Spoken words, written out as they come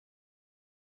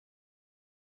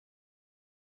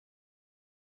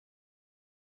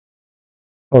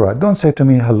All right, don't say to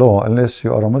me hello unless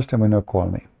you are a Muslim and you call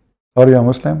me. Are you a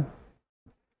Muslim?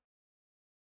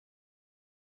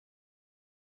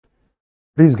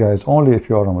 Please, guys, only if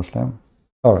you are a Muslim.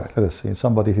 All right, let us see.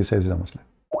 Somebody who says he's a Muslim.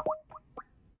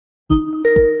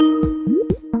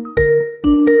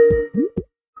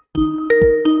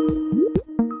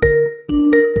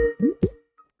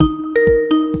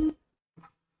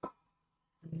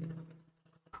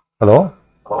 Hello?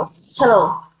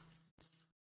 Hello.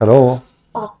 Hello?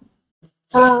 Oh,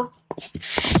 hello.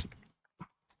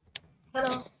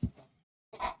 Hello.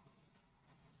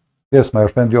 Yes, my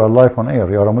friend, you are live on air.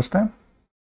 You are a Muslim?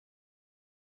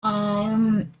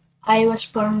 I was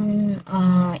born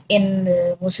in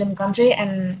the Muslim country,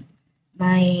 and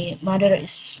my mother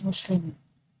is Muslim.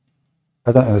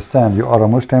 I don't understand. You are a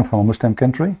Muslim from a Muslim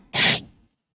country?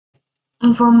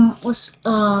 I'm from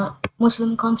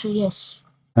Muslim country. Yes,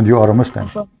 And you are a I'm Muslim?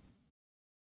 from.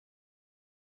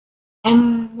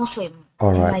 I'm Muslim, All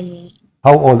and right. my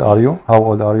How old are yeah. you? How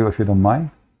old are you, if you don't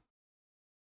mind?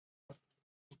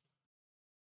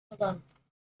 Hold on.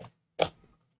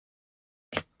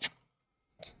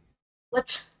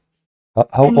 What? Uh,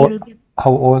 how Can you old? repeat?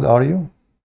 How old are you?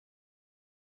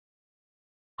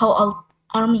 How old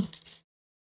are me?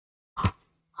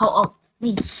 How old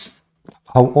me?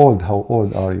 How old? How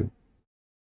old are you?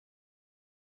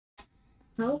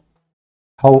 How?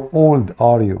 How old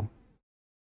are you?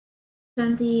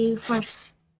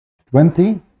 21st.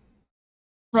 20?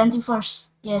 21st.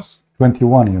 Yes.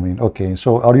 21, you mean? Okay.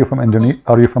 So are you from Okay.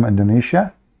 Are you from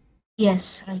Indonesia?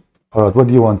 Yes. Right. All right. What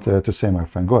do you want to say, my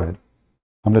friend? Go ahead.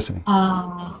 I'm listening.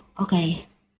 Okay.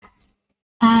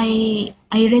 I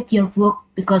read your book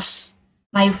because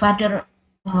my father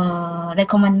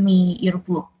recommend me your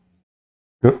book.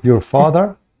 Your As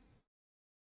father?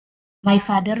 my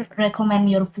father recommend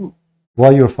your book.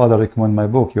 Why your father recommend my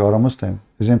book? You are a Muslim.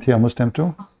 Isn't he a Muslim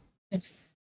too? Yes.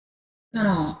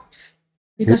 No,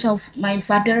 He- because of my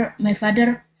father. My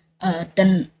father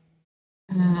then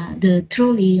the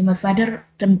truly my father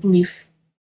don't believe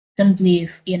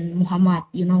in Muhammad.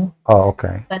 You know, Oh,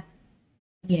 okay. but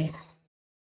yeah.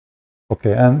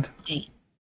 Okay. And Okay.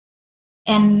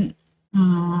 And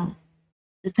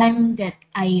the time that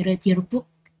I read your book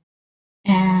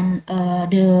and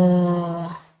the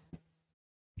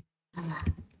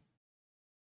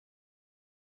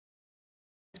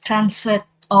translate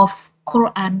of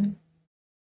Quran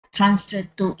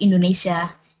translate to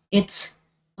Indonesia, it's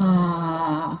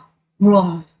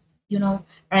wrong. You know,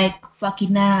 like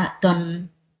vagina don't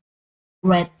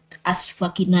read as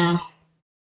vagina.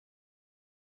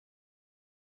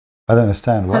 I don't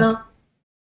understand what? Hello,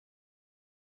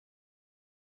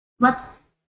 what?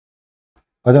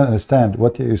 I don't understand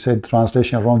what you said.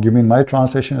 Translation wrong. You mean my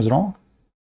translation is wrong?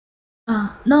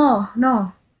 No,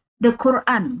 no. The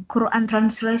Quran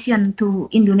translation to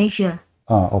Indonesia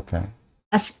Ah, okay.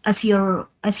 as your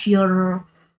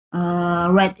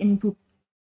read in book.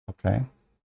 Okay.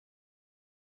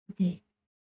 Okay,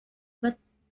 but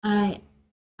I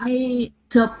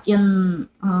job in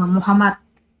Muhammad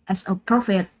as a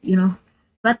prophet, you know.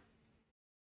 But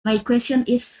my question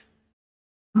is,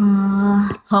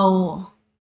 how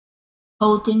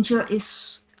danger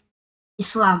is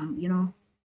Islam, you know?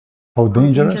 How How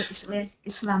danger dangerous? is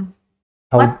Islam?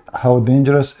 What? How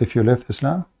dangerous if you left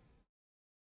Islam?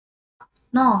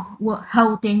 No,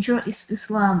 how danger is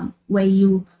Islam? Where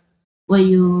you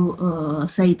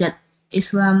say that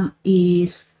Islam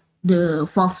is the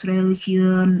false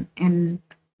religion, and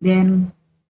then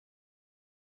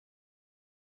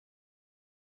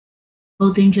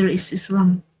how danger is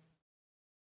Islam?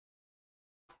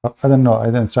 I don't know.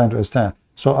 I don't trying to understand.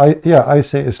 So I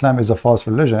say Islam is a false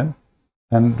religion.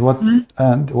 And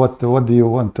Hmm? what do you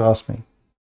want to ask me?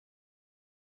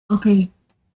 Okay,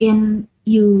 and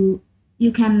you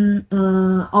can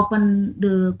open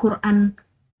the Quran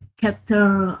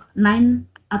chapter 9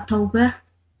 At-Taubah,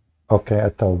 Okay,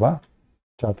 at Tawbah,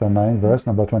 chapter 9, verse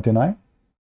number 29.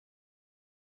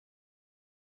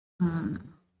 uh,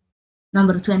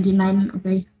 number 29.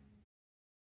 Okay,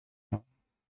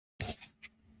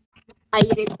 I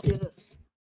read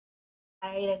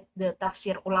the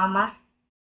tafsir ulama,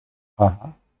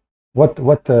 Uh-huh. What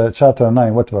chapter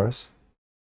 9, what verse?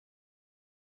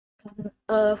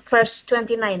 verse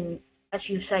 29, as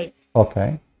you said.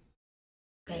 Okay.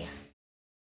 Okay,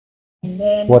 and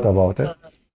What then about it?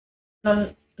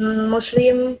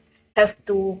 non-Muslim have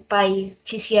to pay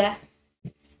jizya.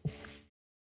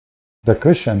 The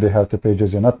Christian, they have to pay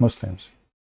jizya, not Muslims.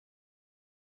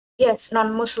 Yes,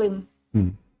 non-Muslim Hmm.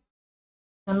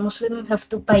 non-Muslim have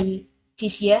to pay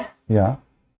jizya. Yeah.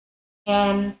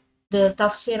 And the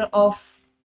tafsir of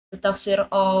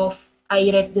I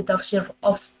read the tafsir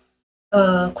of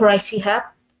Quraisy Shihab,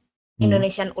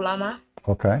 Indonesian ulama.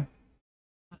 Okay.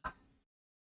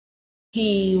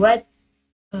 He read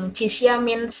jizya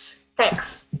means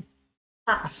tax.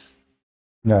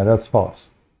 Yeah, that's false.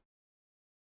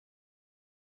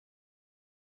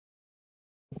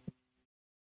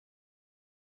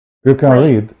 You can Why?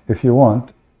 read if you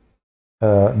want.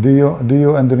 Do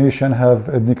you Indonesian have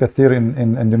Ibn Kathir in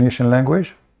Indonesian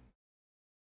language?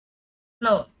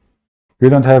 No, You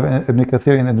don't have Ibn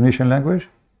Kathir in Indonesian language?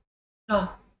 no,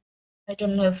 I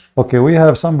don't have. Okay, we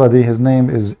have somebody, his name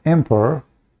is Emperor.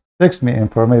 Text me,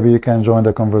 Emperor, maybe you can join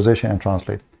the conversation and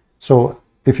translate. So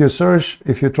if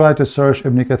you try to search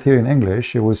Ibn Kathir in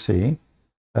English, you will see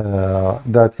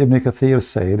that Ibn Kathir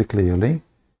said clearly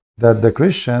that the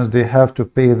Christians, they have to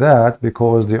pay that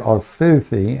because they are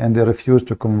filthy and they refuse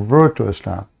to convert to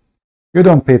Islam. You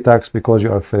don't pay tax because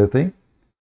you are filthy.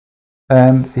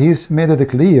 And he's made it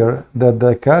clear that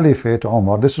the Caliphate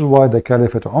Omar, this is why the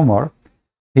Caliphate Omar,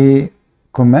 he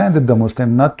commanded the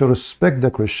Muslim not to respect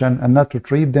the Christian and not to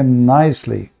treat them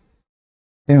nicely.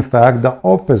 In fact, the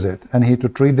opposite, and he to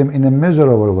treat them in a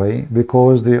miserable way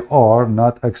because they are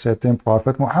not accepting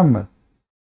Prophet Muhammad.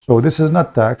 So this is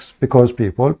not tax, because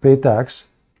people pay tax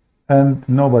and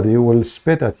nobody will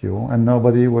spit at you and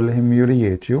nobody will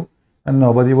humiliate you and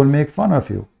nobody will make fun of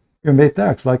you. You pay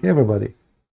tax like everybody.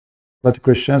 But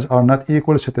Christians are not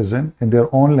equal citizens in their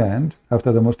own land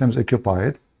after the Muslims occupy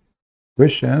it.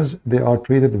 Christians, they are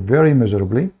treated very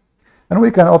miserably. And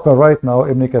we can open right now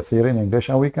Ibn Kathir in English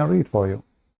and we can read for you.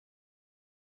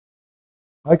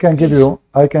 I can give you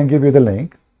the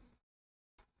link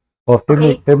of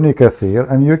Ibn Kathir,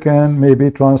 and you can maybe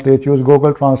use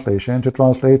Google Translation to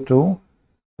translate to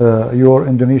your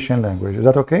Indonesian language. Is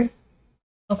that okay?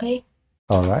 Okay.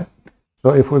 All right.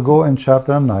 So if we go in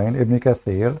chapter 9, Ibn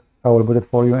Kathir, I will put it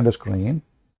for you in the screen.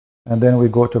 And then we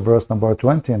go to verse number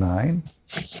 29.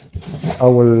 I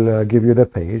will give you the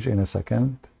page in a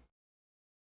second.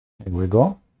 Here we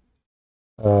go.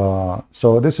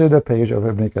 So this is the page of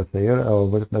Ibn Kathir. I will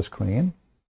put it in the screen.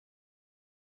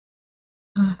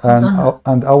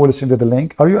 And I will send you the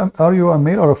link. Are you a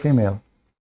male or a female?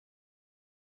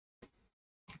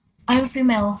 I'm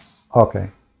female. Okay.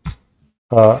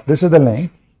 This is the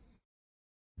link.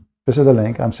 This is the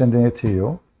link. I'm sending it to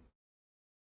you.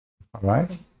 All right.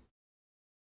 Okay.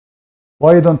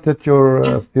 Why you don't let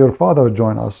your father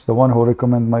join us? The one who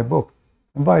recommended my book.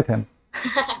 Invite him.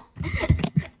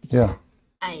 Yeah.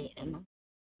 I know.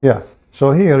 Yeah.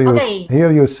 So here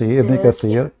you see Ibn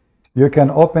Kathir. You can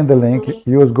open the link,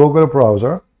 use Google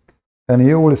browser, and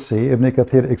you will see Ibn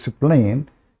Kathir explain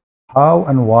how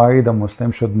and why the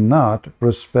Muslim should not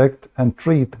respect and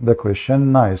treat the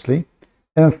Christian nicely.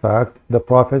 In fact, the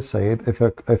Prophet said if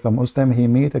a Muslim he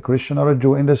meet a Christian or a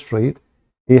Jew in the street,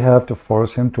 he have to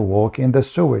force him to walk in the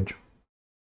sewage.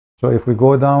 So if we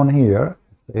go down here,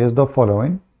 it says the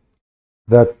following,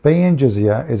 that paying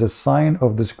jizya is a sign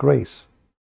of disgrace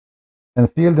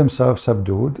and feel themselves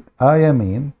subdued. I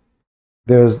mean,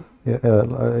 there's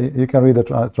you can read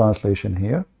the translation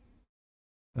here.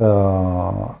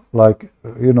 Like,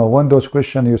 you know, when those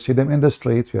Christians, you see them in the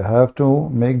street, you have to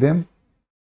make them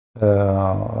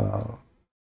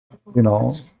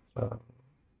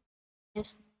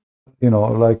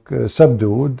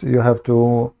subdued. You have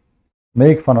to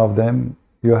make fun of them,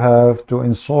 you have to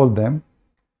insult them.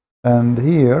 And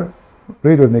here,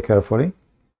 read with me carefully,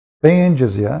 paying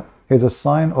jizya is a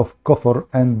sign of kufr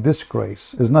and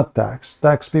disgrace. It's not tax.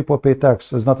 People pay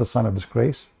tax is not a sign of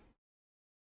disgrace.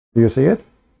 Do you see it?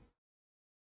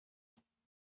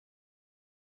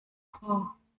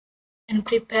 Oh. And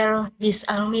prepare this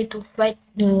army to fight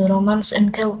the Romans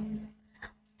and kill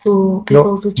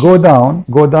people to go down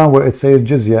where it says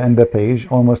jizya in the page,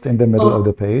 almost in the middle of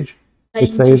the page.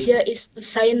 It says jizya is a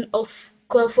sign of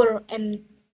kufr and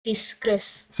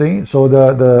disgrace. See, so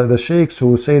the sheikhs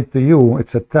who said to you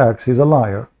it's a tax, he's a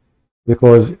liar,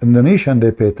 because Indonesian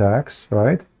they pay tax,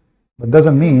 right? But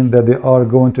doesn't mean that they are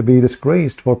going to be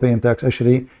disgraced for paying tax.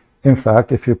 Actually, in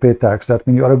fact, if you pay tax, that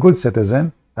means you are a good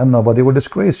citizen and nobody will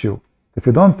disgrace you. If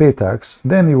you don't pay tax,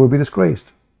 then you will be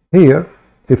disgraced. Here,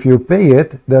 if you pay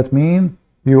it, that means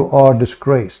you are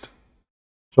disgraced.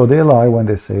 So they lie when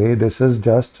they say this is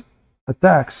just a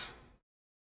tax.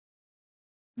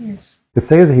 Yes. It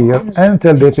says here,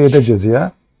 until they pay the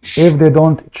jizya, if they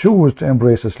don't choose to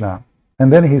embrace Islam.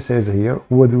 And then he says here,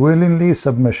 with willingly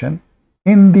submission,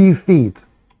 in defeat.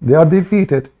 They are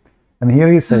defeated. And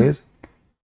here he says,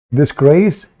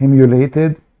 disgraced,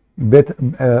 humiliated,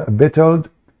 belittled.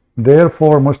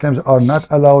 Therefore, Muslims are not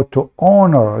allowed to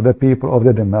honor the people of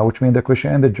the Dhimma, which means the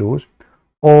Christian and the Jews,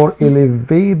 or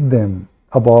elevate them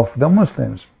above the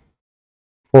Muslims.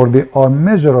 For they are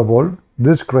miserable,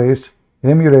 disgraced,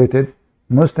 humiliated.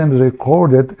 Muslims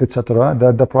recorded, etc.,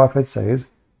 that the Prophet says,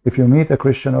 if you meet a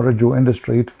Christian or a Jew in the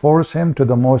street, force him to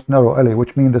the most narrow alley,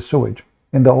 which means the sewage.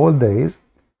 In the old days,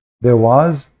 there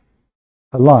was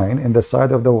a line in the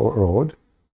side of the road,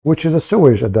 which is a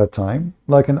sewage at that time,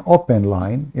 like an open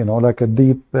line, you know, like a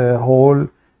deep hole,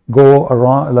 go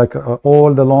around, like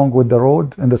all along with the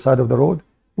road, in the side of the road,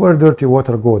 where dirty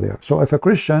water go there. So if a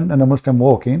Christian and a Muslim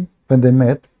walking, when they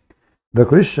met, the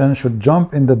Christian should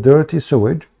jump in the dirty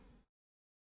sewage,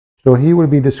 so he will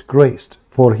be disgraced,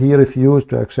 for he refused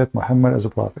to accept Muhammad as a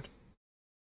prophet.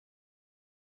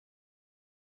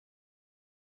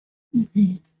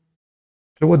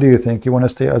 So what do you think? You want to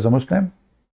stay as a Muslim?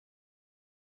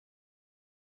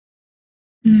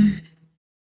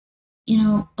 You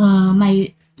know,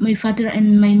 my father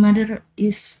and my mother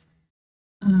is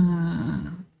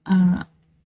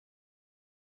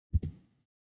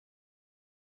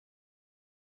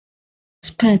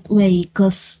spread way,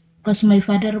 cause my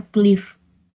father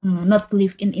not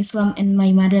believe in Islam, and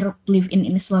my mother believe in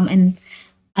Islam, and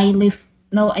I live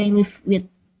with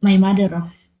my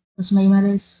mother, because my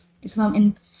mother is Islam,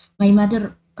 and my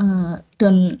mother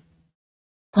don't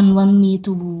want me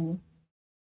to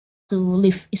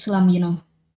live Islam, you know.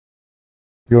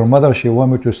 Your mother, she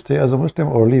want me to stay as a Muslim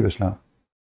or leave Islam?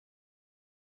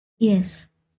 Yes.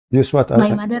 Yes, what?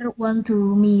 My mother want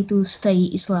me to stay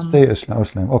Islam. Stay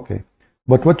Islam, okay.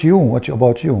 But what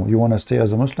about you? You want to stay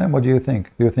as a Muslim? What do you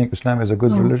think? Do you think Islam is a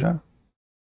good religion?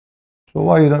 So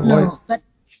why you don't? No, but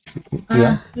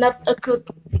yeah, not a good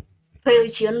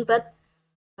religion, but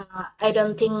I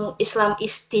don't think Islam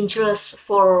is dangerous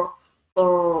for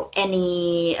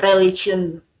any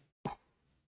religion.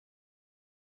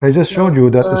 I just showed you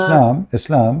that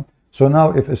Islam. So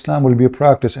now, if Islam will be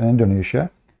practiced in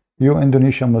Indonesia, you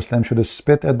Indonesian Muslims should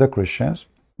spit at the Christians,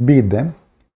 beat them,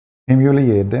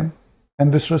 humiliate them,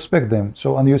 and disrespect them.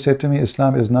 So, and you say to me,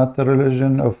 Islam is not the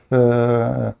religion of,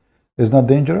 is not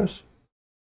dangerous,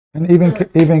 and even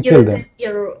kill them.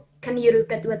 Can you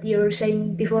repeat what you were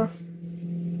saying before?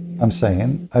 I'm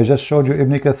saying, I just showed you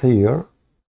Ibn Kathir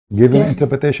giving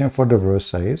interpretation for the verse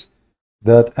says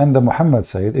that, and the Muhammad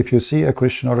said, if you see a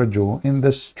Christian or a Jew in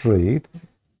the street,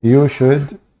 you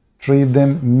should treat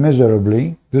them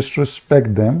miserably,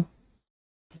 disrespect them.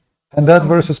 And that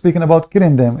verse is speaking about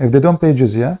killing them. If they don't pay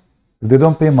jizya, if they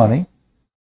don't pay money,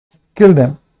 kill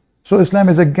them. So Islam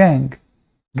is a gang.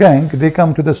 They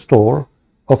come to the store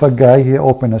of a guy, he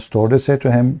opened a store, they say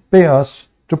to him, pay us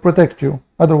to protect you,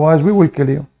 otherwise we will kill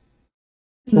you.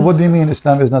 So what do you mean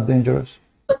Islam is not dangerous?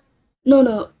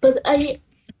 No, but I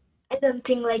don't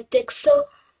think like that. So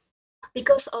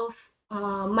because of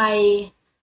my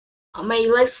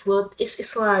livelihood is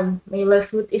Islam. My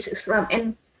livelihood is Islam,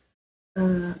 and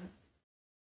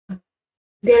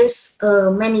there is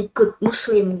many good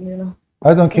Muslim, you know.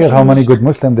 I don't care how many good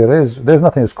Muslim there is. There's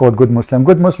nothing that's called good Muslim.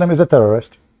 Good Muslim is a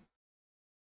terrorist.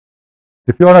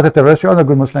 If you are not a terrorist, you are not a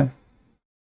good Muslim.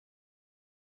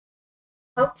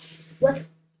 Oh, what?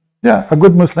 Yeah, a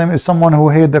good Muslim is someone who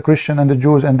hates the Christian and the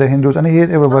Jews and the Hindus, and he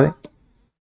hates everybody.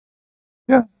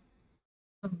 Yeah.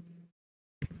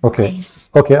 Okay.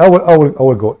 I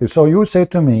will go. So you say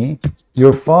to me,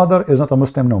 your father is not a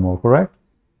Muslim no more, correct?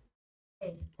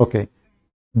 Okay.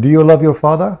 Do you love your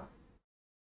father?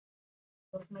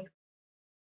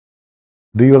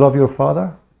 Do you love your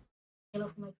father? I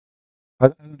love my. I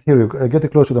don't hear you. Get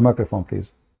it close to the microphone, please.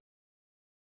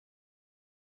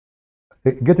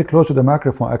 Get it close to the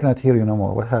microphone. I cannot hear you no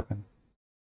more. What happened?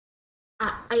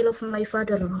 I love my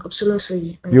father,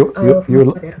 absolutely. You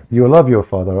love your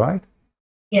father, right?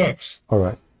 Yes. All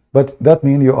right. But that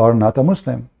means you are not a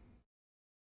Muslim.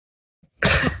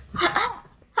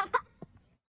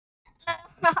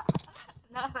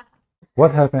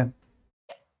 What happened?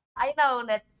 I know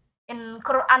that in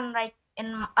Quran, right,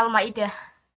 in Al-Ma'idah.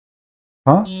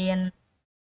 Huh? In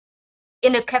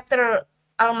the chapter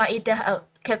Al-Ma'idah,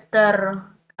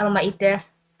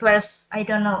 verse, I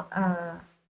don't know,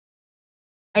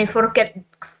 I forget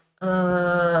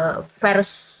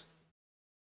verse,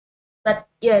 but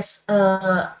yes,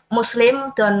 Muslim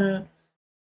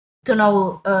do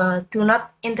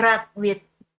not interact with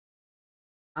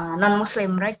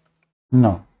non-Muslim, right?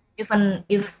 No. Even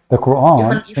if the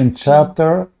Quran in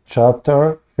chapter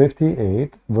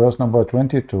 58, verse number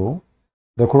 22,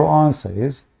 the Quran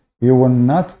says, you will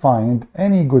not find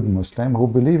any good Muslim who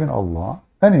believe in Allah,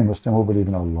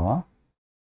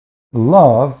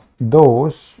 love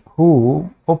those who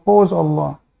oppose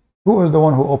Allah. Who is the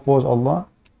one who oppose Allah?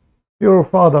 Your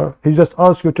father. He just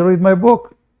asked you to read my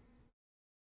book.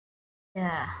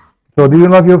 Yeah. So do you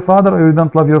love your father or you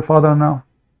don't love your father now?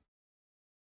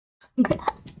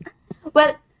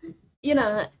 Well, you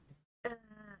know,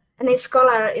 any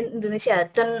scholar in Indonesia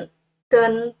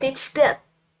don't teach that.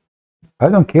 I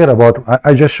don't care about,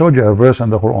 I just showed you a verse in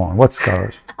the Quran. What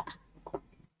scholars?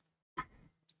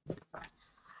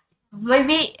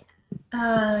 Maybe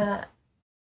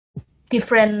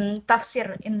different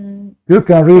tafsir in You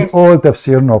can read this. all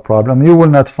tafsir, no problem. You will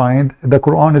not find, the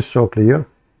Quran is so clear,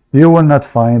 you will not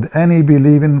find any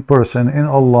believing person in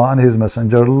Allah and His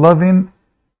Messenger loving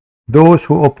those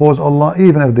who oppose Allah,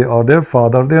 even if they are their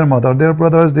father, their mother, their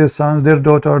brothers, their sons, their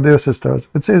daughter, their sisters.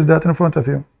 It says that in front of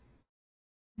you.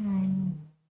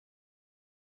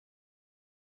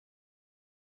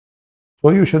 So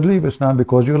you should leave Islam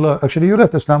because you love, actually you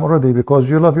left Islam already because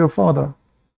you love your father.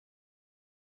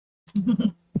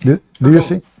 Do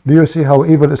you see how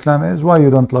evil Islam is? Why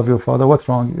you don't love your father? What's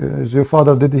wrong? Is your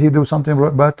father, did he do something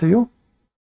bad to you?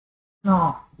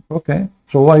 No. Okay.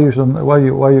 So why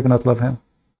you cannot love him?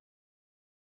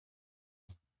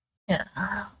 Yeah.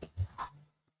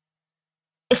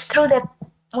 It's true that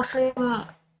Muslim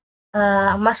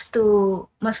must to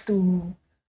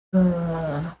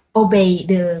obey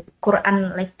the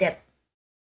Quran like that.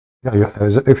 Yeah,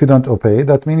 if you don't obey,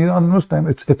 that means you're not Muslim.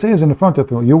 It says in front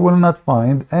of you, you will not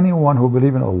find anyone who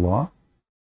believes in Allah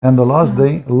and the last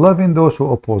day loving those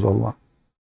who oppose Allah.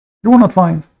 You will not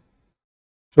find.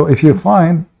 So if you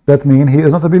find, that means he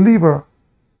is not a believer.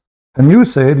 And you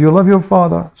said you love your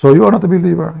father, so you are not a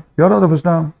believer. You are out of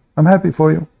Islam. I'm happy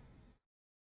for you.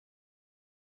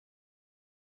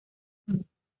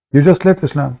 You just left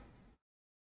Islam.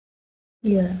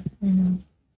 Yeah.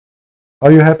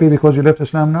 Are you happy because you left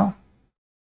Islam now?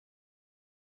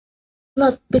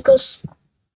 Not because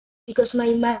my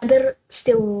mother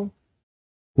still.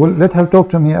 Well, let her talk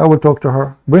to me. I will talk to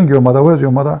her. Bring your mother. Where's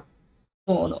your mother?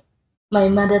 No. My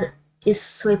mother is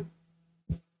asleep,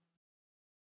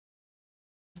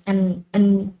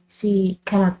 and she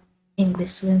cannot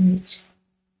English language.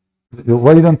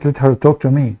 Why you don't let her talk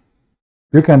to me?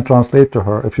 You can translate to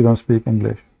her if you don't speak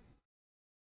English.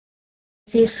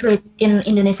 She sleep in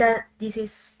Indonesia. This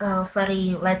is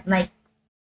very late night.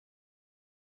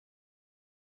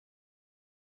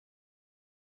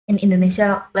 In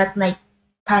Indonesia, late night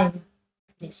time.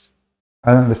 This.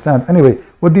 I understand. Anyway,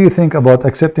 what do you think about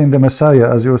accepting the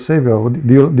Messiah as your savior?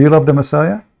 Do you love the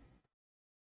Messiah?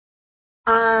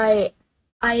 I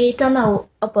don't know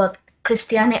about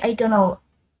Christianity. I don't know.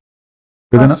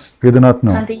 You do not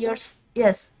know. 20 years.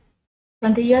 Yes.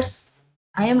 20 years.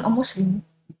 I am a Muslim.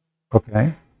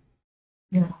 Okay.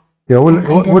 Yeah. Yeah. Well,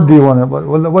 what do you want?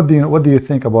 What do you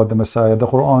think about the Messiah? The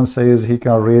Quran says he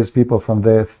can raise people from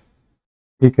death.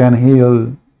 He can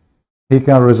heal. He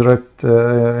can resurrect,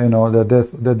 the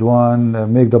dead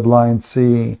one, make the blind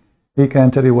see. He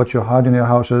can tell you what you hide in your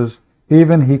houses.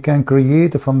 Even he can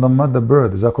create from the mud the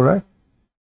bird. Is that correct?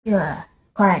 Yeah,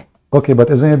 correct. Okay, but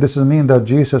this mean that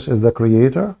Jesus is the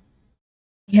creator?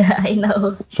 Yeah, I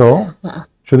know. So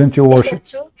shouldn't you worship?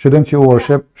 Shouldn't you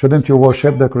worship? Shouldn't you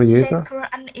worship the creator?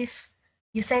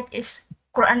 You said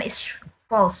Quran is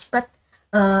false, but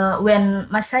when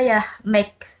Messiah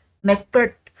make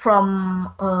bird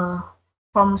from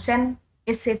sand,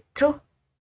 is it true?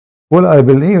 Well, I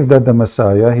believe that the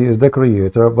Messiah, he is the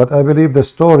creator, but I believe the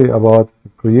story about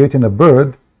creating a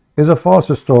bird is a false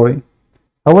story.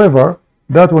 However,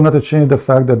 that will not change the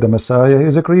fact that the Messiah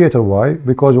is a creator. Why?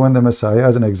 Because when the Messiah,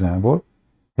 as an example,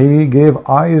 he gave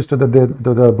eyes to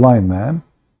the blind man,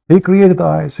 he created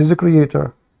eyes. He's a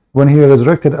creator. When he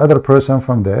resurrected other person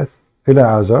from death,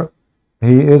 Elazar,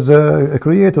 he is a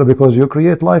creator because you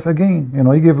create life again.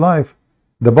 You give life.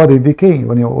 The body decay.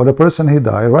 When a person he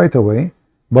die right away,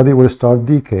 body will start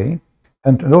decay.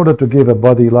 And in order to give a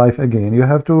body life again, you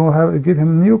have to give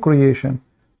him new creation.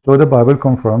 So the Bible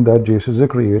confirmed that Jesus is the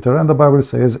creator, and the Bible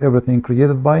says everything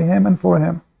created by him and for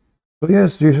him. So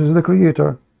yes, Jesus is the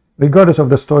creator, regardless of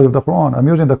the story of the Quran. I'm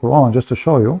using the Quran just to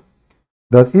show you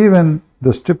that even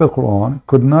the stupid Quran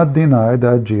could not deny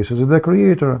that Jesus is the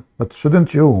creator. But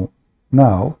shouldn't you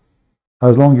now,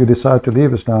 as long as you decide to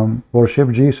leave Islam, worship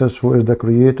Jesus, who is the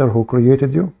creator, who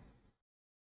created you?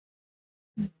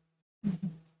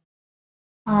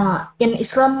 In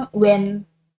Islam, when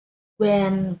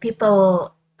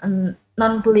people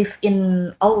non-believe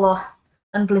in Allah,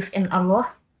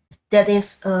 that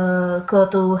is go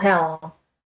to hell.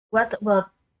 What about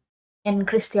in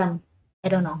Christian? I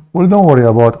don't know. Well, don't worry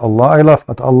about Allah. I laugh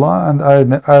at Allah, and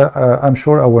I'm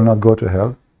sure I will not go to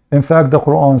hell. In fact, the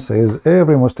Quran says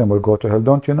every Muslim will go to hell.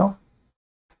 Don't you know?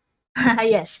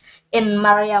 Yes, in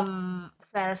Maryam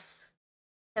verse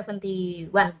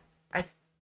 71, right?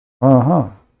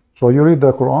 So you read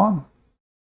the Quran?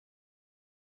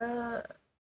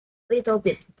 Little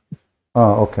bit.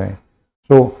 Okay.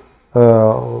 So,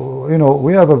 you know,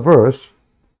 we have a verse,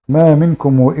 ما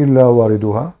منكم إلا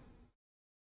واردها.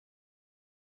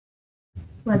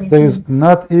 It says,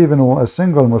 not even a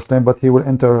single Muslim, but he will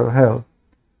enter hell.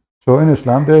 So in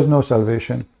Islam, there is no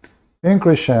salvation. In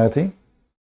Christianity,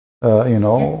 you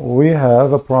know, we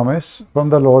have a promise from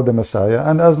the Lord, the Messiah,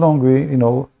 and as long we, you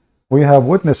know, we have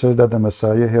witnesses that the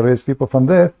Messiah, he raised people from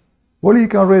death, well, he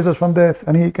can raise us from death,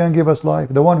 and he can give us life.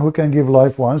 The one who can give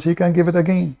life once, he can give it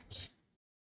again.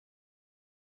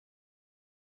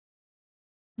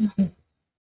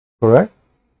 Correct?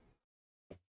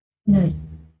 No.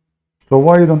 So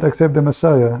why you don't accept the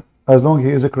Messiah? As long as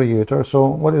he is a creator, so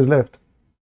what is left?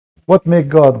 What make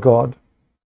God God?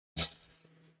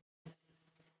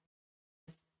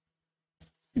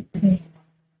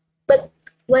 But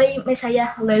why Messiah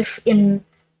live in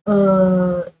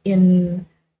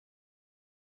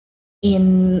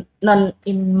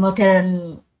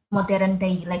modern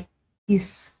day like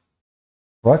this?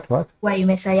 What? Why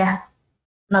Messiah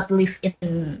not live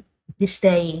in this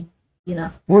day? You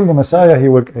know. Well, the Messiah, he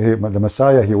will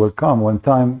come when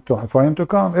time for him to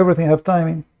come. Everything have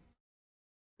timing.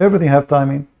 Everything have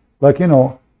timing. Like, you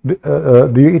know,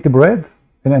 do you eat bread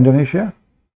in Indonesia?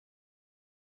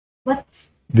 What?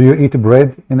 Do you eat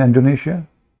bread in Indonesia?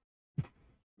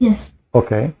 Yes.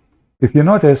 Okay. If you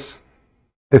notice,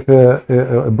 if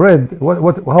bread,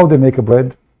 how they make a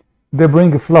bread? They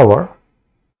bring flour,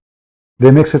 they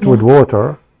mix it with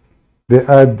water, they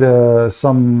add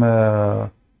some,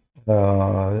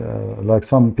 like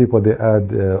some people they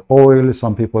add oil,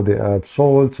 some people they add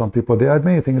salt, some people they add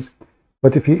many things.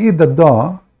 But if you eat the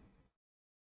dough,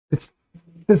 it's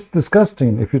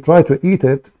disgusting. If you try to eat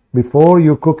it before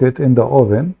you cook it in the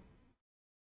oven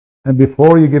and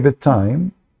before you give it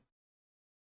time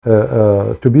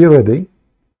to be ready,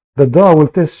 the dough will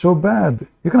taste so bad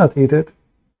you cannot eat it.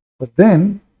 But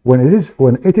then when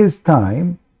it is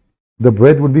time, the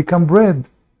bread will become bread,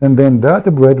 and then that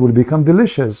bread will become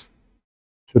delicious.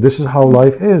 So this is how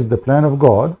life is, the plan of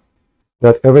God,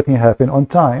 that everything happen on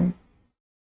time.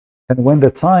 And when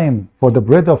the time for the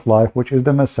bread of life, which is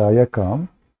the Messiah, come,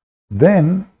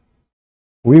 then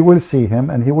we will see him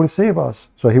and he will save us.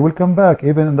 So he will come back.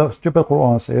 Even in the stupid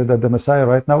Quran says that the Messiah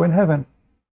right now in heaven.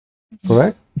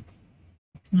 Correct?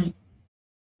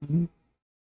 Mm-hmm.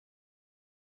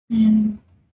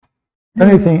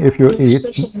 Anything if you eat,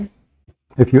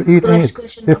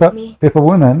 if a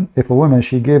woman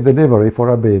she gave delivery for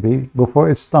a baby before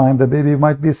its time, the baby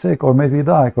might be sick or maybe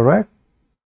die. Correct?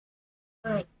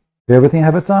 Right. Everything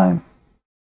have a time.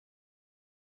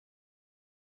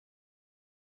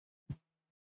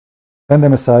 And the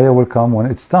Messiah will come when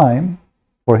it's time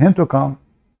for him to come.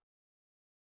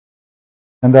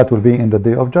 And that will be in the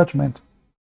day of judgment.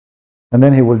 And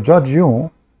then he will judge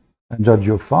you, and judge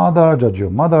your father, judge your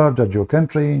mother, judge your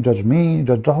country, judge me,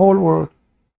 judge the whole world.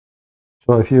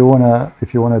 So if you wanna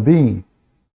be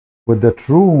with the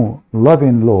true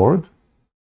loving Lord,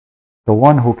 the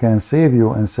one who can save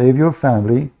you and save your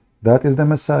family, that is the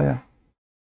Messiah.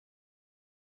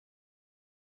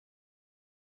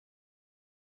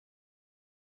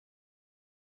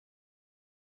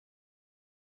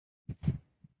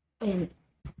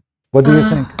 What do you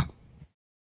think?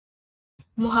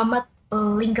 Muhammad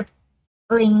linked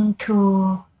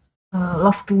to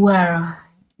love to war,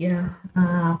 you know.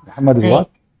 Muhammad is what?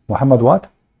 Muhammad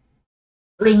what?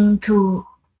 Linked to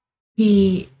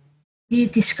he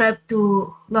described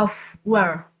to love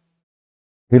war.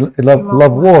 He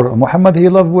love war. Muhammad, he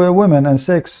loved women and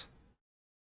sex.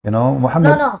 You know,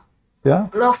 Muhammad. No. Yeah.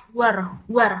 Love war.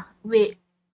 With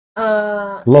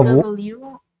love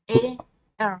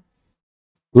W-A-R.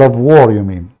 Love war, you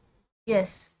mean?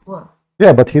 Yes, war.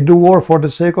 Yeah, but he do war for the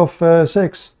sake of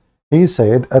sex. He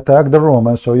said, attack the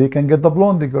Romans so you can get the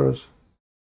blondie girls.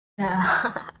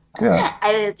 Yeah.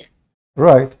 I read it.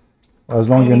 Right. As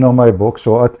long as you know my book,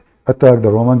 so attack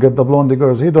the Roman, get the blondie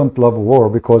girls. He don't love war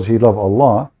because he love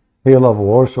Allah. He love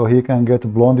war so he can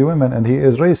get blondie women, and he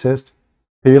is racist.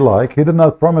 He did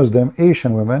not promise them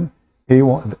Asian women.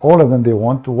 All of them, they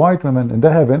want white women in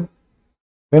the heaven.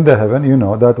 In the heaven, you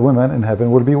know that women in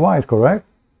heaven will be white, correct?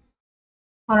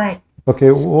 All right.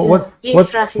 Okay,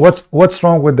 what's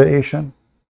wrong with the Asian?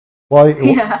 Why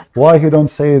he don't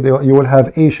say you will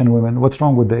have Asian women? What's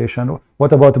wrong with the Asian?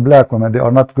 What about black women? They are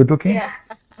not good looking? Yeah.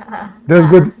 There's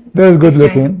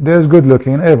good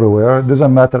looking everywhere.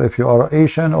 Doesn't matter if you are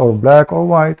Asian or black or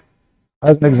white.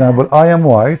 As an example, I am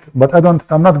white, but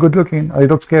I'm not good looking. I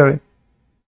look scary.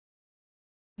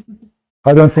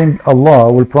 I don't think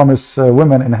Allah will promise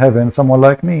women in heaven someone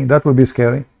like me. That would be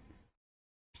scary.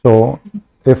 So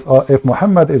if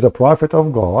Muhammad is a prophet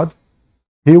of God,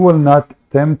 he will not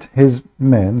tempt his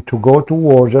men to go to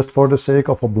war just for the sake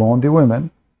of a blondie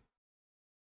women.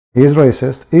 He is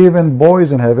racist. Even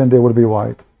boys in heaven, they will be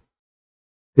white.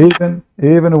 Even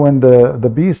when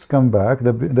the beast come back,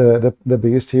 the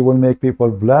beast, he will make people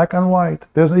black and white.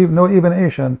 There's no even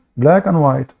Asian, black and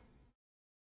white.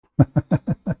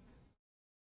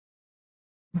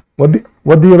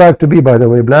 What do you like to be, by the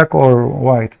way, black or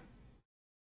white?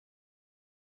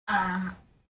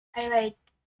 I like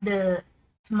the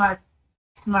smart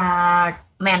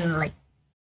man. Like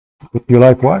You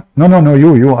like what? No,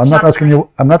 you. I'm not asking you.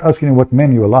 I'm not asking you what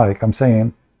men you like. I'm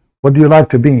saying, what do you like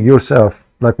to be yourself?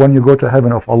 Like when you go to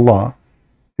heaven of Allah,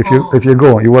 if you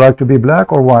go, you would like to be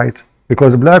black or white?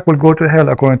 Because black will go to hell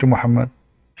according to Muhammad.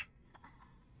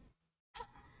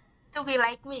 to be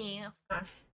like me, of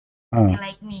course. Uh, Be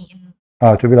like me.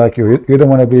 to be like you. You don't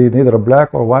want to be neither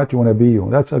black or white. You want to be you.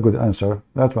 That's a good answer.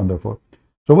 That's wonderful.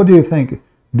 So what do you think?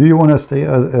 Do you want to stay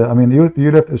as? I mean,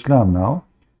 you left Islam now,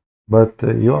 but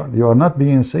you are not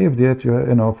being saved yet.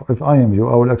 You know, if I am you,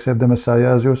 I will accept the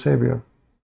Messiah as your savior.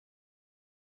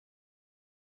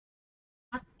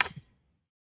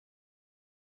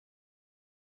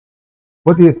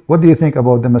 What do you think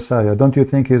about the Messiah? Don't you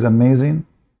think he's amazing?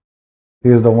 He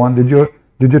is the one. Did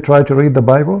you try to read the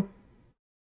Bible?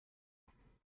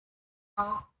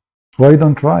 Oh, Why you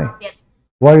don't try? yet.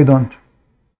 Why you don't?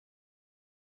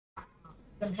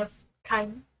 Don't have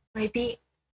time. Maybe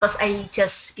because I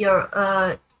just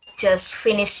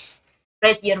finished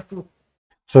read your book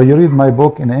So you read my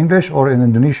book in English or in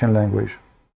Indonesian language?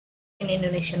 in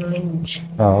Indonesian language.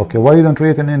 Okay. Why you don't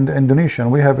read it in Indonesian?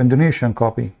 We have Indonesian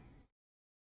copy.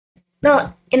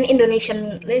 No, in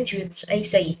Indonesian language, I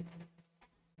say.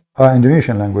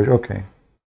 Indonesian language. Okay.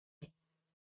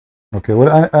 Okay.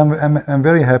 Well, I'm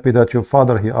very happy that your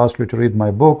father he asked you to read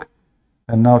my book,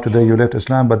 and now today you left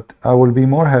Islam. But I will be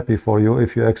more happy for you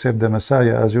if you accept the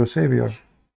Messiah as your savior.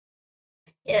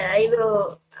 Yeah, I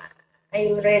will. I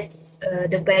will read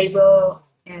the Bible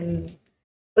and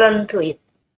learn to it.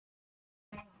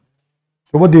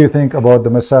 So what do you think about the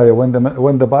Messiah when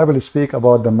the Bible speak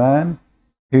about the man,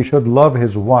 he should love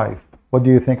his wife? What do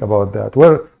you think about that?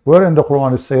 Where in the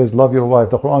Quran it says love your wife?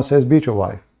 The Quran says beat your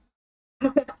wife.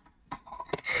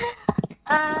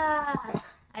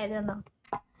 I don't know.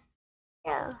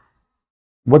 Yeah.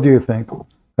 What do you think?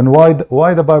 And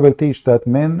why the Bible teach that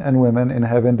men and women in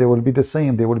heaven they will be the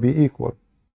same, they will be equal?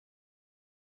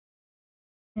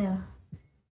 Yeah.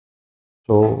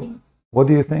 So what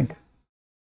do you think?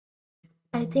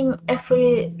 I think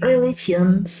every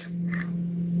religions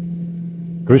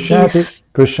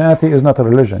Christianity is not a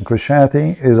religion.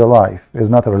 Christianity is a life, is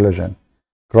not a religion.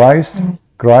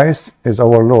 Christ is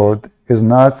our Lord, is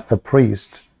not a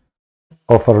priest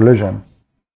of a religion.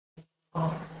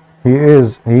 He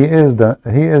is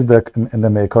the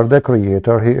maker, the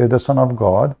creator. He is the Son of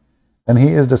God, and he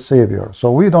is the Savior.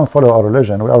 So we don't follow a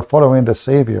religion. We are following the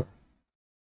Savior.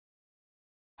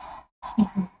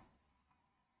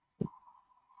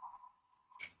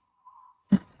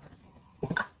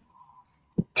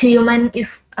 Do you mind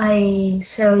if I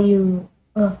share you?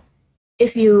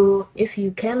 If you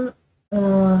can,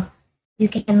 you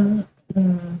can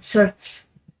search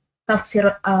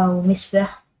Tafsir al-Misbah,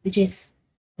 which is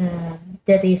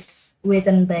that is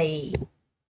written by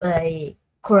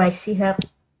Quraish Shihab,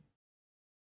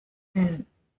 and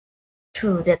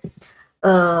through that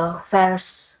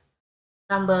verse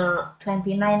number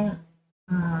 29,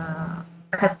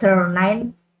 chapter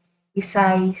 9, it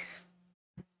says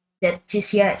that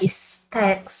jizya is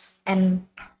tax, and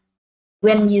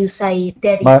when you say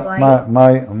that is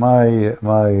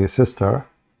My sister,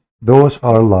 those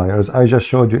are liars. I just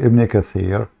showed you Ibn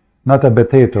Kathir, not a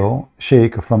potato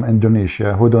sheikh from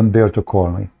Indonesia who don't dare to call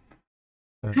me.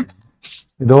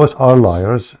 Those are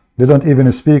liars. They don't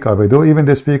even speak Arabic. Though even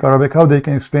they speak Arabic, how they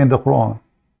can explain the Quran?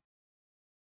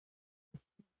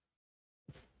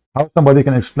 How somebody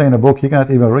can explain a book he cannot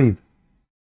even read?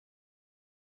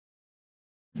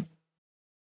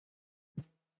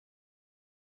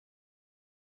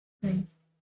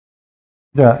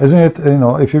 Yeah, isn't it? You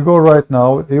know, if you go right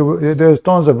now, there's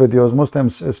tons of videos,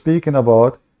 Muslims speaking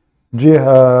about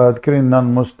jihad, killing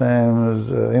non-Muslims,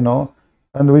 you know,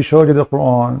 and we showed you the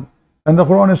Quran, and the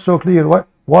Quran is so clear.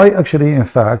 Why actually, in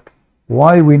fact,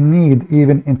 why we need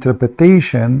even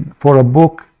interpretation for a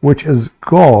book which is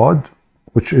God,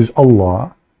 which is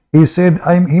Allah? He said,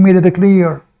 He made it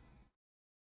clear.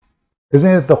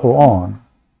 Isn't it the Quran?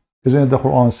 Isn't it the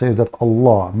Quran says that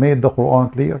Allah made the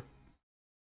Quran clear?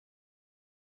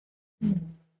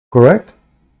 Correct?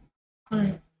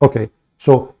 Correct. Okay.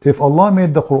 So if Allah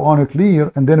made the Quran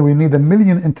clear, and then we need a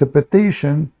million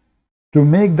interpretation to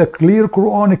make the clear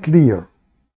Quran clear,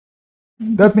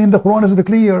 that means the Quran isn't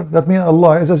clear. That means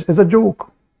Allah is a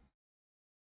joke.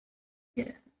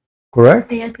 Yeah.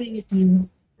 Correct? I agree with you.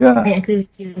 Yeah. I agree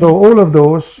with you. So all of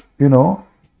those,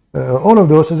 all of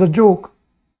those is a joke.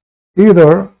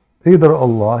 Either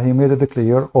Allah, He made it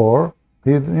clear, or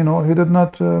He did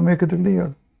not make it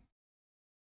clear.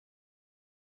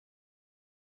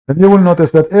 And you will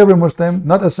notice that every Muslim,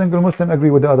 not a single Muslim,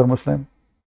 agree with the other Muslim.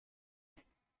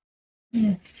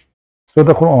 Yeah. So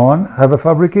the Quran have a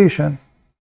fabrication.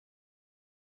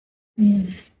 Yeah.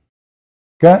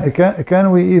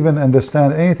 Can we even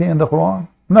understand anything in the Quran?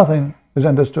 Nothing is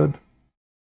understood.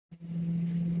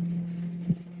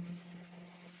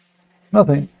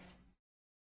 Nothing.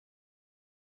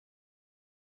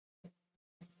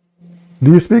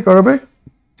 Do you speak Arabic?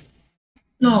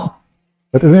 No.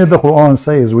 But isn't it the Quran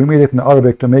says we made it in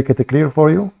Arabic to make it clear for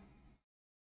you?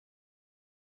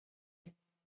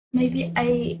 Maybe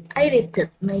I read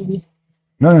it. Maybe.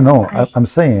 No. I'm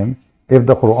saying if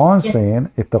the Quran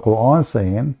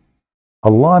saying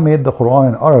Allah made the Quran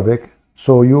in Arabic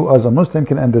so you as a Muslim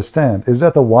can understand, is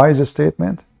that a wise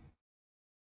statement?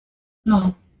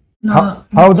 No.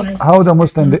 How the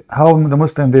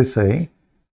Muslim they say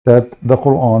that the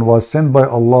Quran was sent by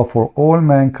Allah for all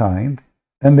mankind,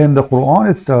 and then the Quran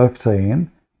itself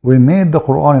saying we made the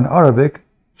Quran in Arabic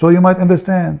so you might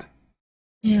understand.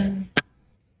 Yeah.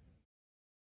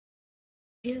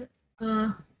 Yeah.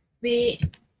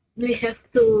 We have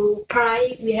to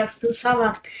pray. We have to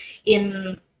salat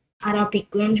in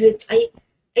Arabic language. I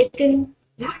think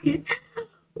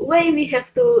why we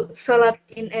have to salat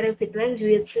in Arabic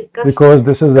language? Because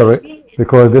this is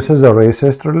a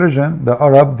racist religion. The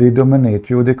Arab, they dominate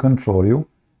you, they control you,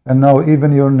 and now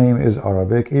even your name is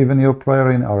Arabic, even your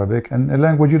prayer in Arabic, and a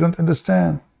language you don't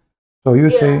understand. So you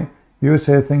say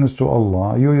things to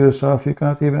Allah, you yourself you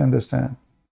cannot even understand.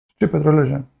 Stupid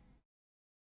religion.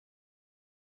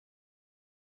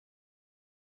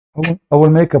 I will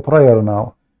make a prayer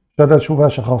now. What is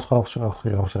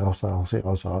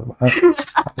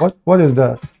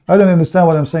that? I don't understand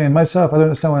what I'm saying myself. I don't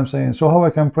understand what I'm saying. So how I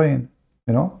can pray?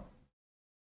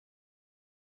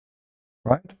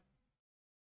 Right?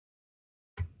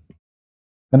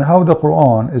 And how the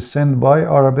Quran is sent by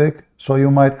Arabic so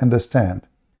you might understand.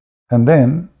 And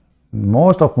then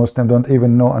most of Muslims don't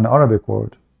even know an Arabic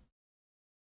word.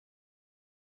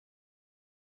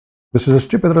 This is a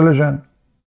stupid religion.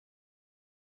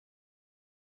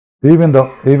 Even the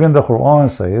Quran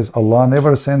says Allah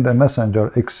never sent a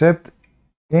messenger except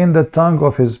in the tongue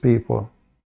of His people.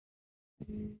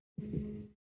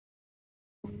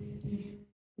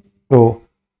 So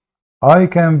I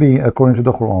can be, according to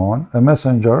the Quran, a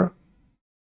messenger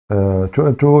to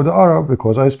the Arab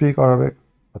because I speak Arabic,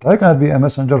 but I cannot be a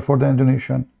messenger for the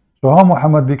Indonesian. So how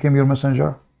Muhammad became your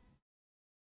messenger?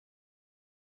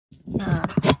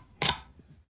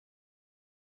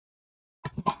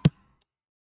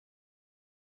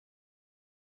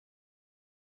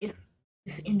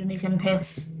 If Indonesian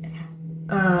has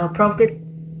profit,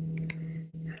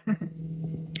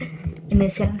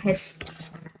 Indonesian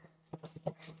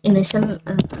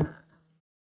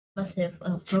must have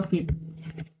profit,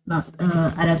 not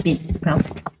Arabic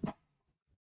profit.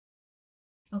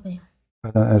 Okay.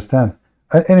 I don't understand.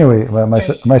 Anyway,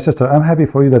 my sister, I'm happy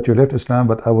for you that you left Islam,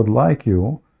 but I would like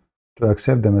you to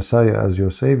accept the Messiah as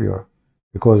your savior.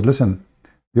 Because listen,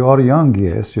 you are young,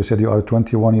 yes. You said you are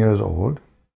 21 years old.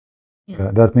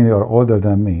 Yeah. That means you are older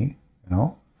than me,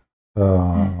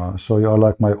 So you are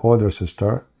like my older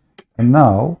sister. And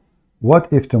now,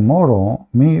 what if tomorrow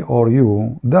me or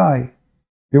you die?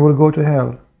 You will go to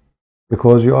hell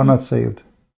because you are not saved.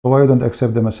 So why you don't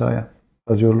accept the Messiah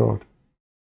as your Lord?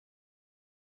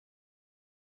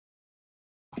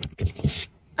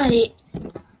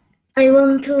 I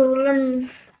want to learn.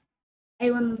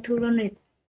 I want to learn it.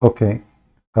 Okay.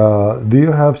 Do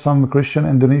you have some Christian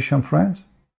Indonesian friends?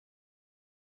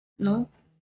 No.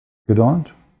 You don't?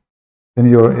 In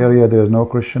your area, there is no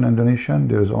Christian Indonesian.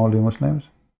 There is only Muslims.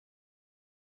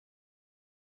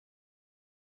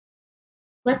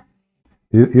 What?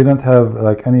 You don't have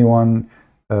like anyone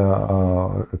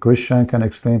a Christian can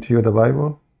explain to you the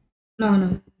Bible?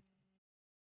 No,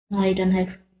 I don't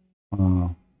have.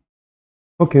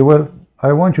 Okay, well,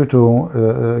 I want you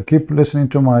to keep listening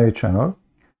to my channel,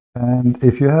 and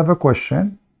if you have a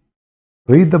question,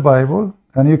 read the Bible,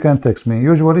 and you can text me.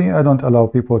 Usually, I don't allow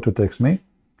people to text me,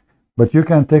 but you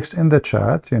can text in the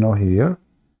chat, here,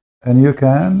 and you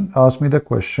can ask me the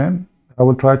question. I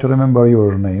will try to remember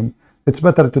your name. It's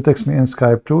better to text me in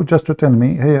Skype too, just to tell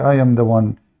me, hey, I am the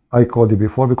one I called you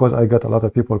before because I got a lot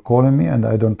of people calling me and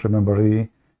I don't remember really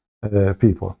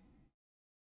people.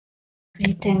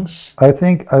 Okay, thanks. I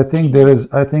think there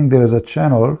is a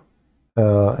channel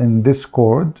in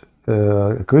Discord.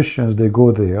 Christians, they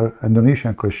go there,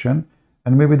 Indonesian Christian,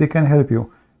 and maybe they can help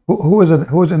you. Who is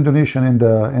Indonesian in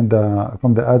the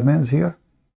from the admins here?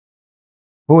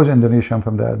 Who is Indonesian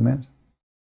from the admins?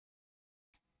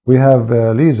 We have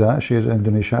Lisa, she is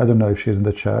Indonesian. I don't know if she's in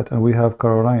the chat, and we have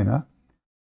Carolina,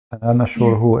 and I'm not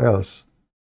sure who else.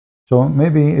 So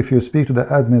maybe if you speak to the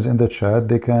admins in the chat,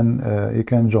 they can you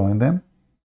can join them.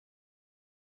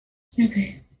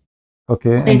 Okay.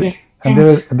 Okay. And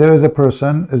there is a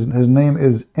person. His name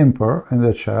is Emperor in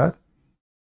the chat.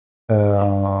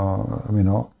 You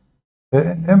know,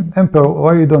 Emperor,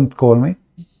 why you don't call me?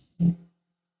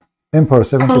 Emperor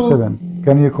 77.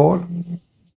 Can you call?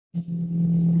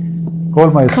 Call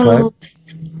my Skype.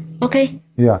 Okay.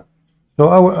 Yeah. So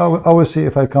I will see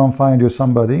if I can find you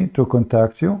somebody to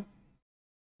contact you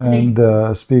and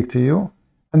speak to you.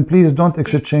 And please don't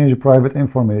exchange private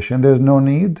information. There's no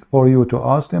need for you to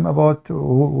ask them about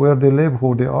where they live,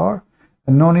 who they are,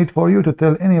 and no need for you to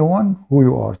tell anyone who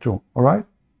you are too. All right?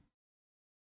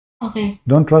 Okay.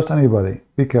 Don't trust anybody.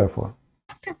 Be careful.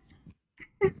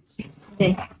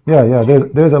 Okay. Yeah.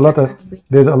 There's a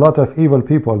lot of evil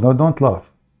people. No, don't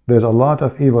laugh. There's a lot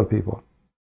of evil people.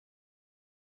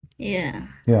 Yeah.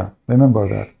 Yeah. Remember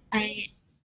that.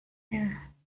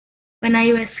 When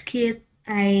I was kid,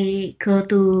 I go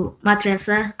to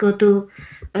madrasah, go to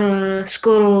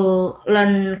school,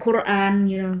 learn Quran,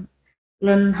 you know,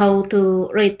 learn how to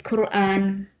read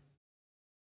Quran.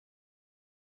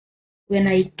 When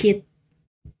I kid,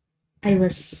 I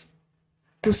was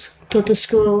to go to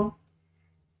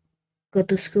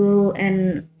school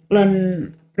and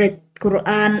learn read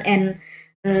Quran and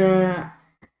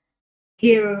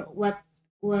hear what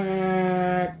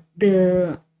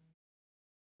the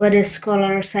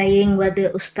scholar saying, what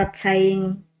the ustad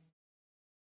saying.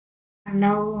 And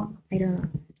now I don't know.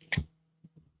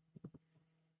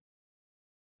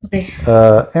 Okay.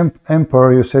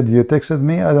 Emperor, you said you texted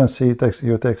me. I don't see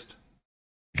your text.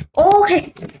 Oh,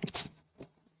 okay.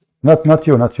 Not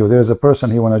you. There's a person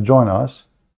he want to join us.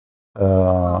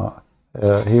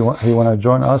 He want to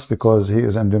join us because he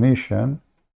is Indonesian.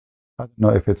 I don't know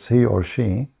if it's he or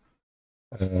she.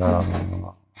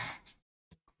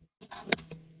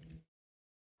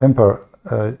 Emperor,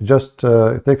 just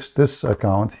text this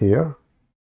account here.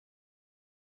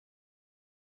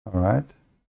 All right.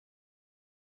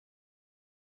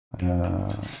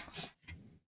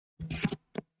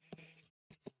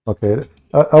 Okay.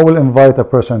 I will invite a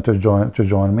person to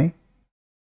join me.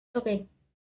 Okay.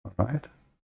 All right.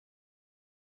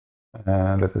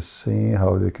 And let us see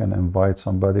how you can invite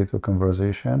somebody to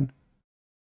conversation.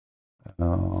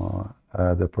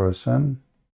 Add the person.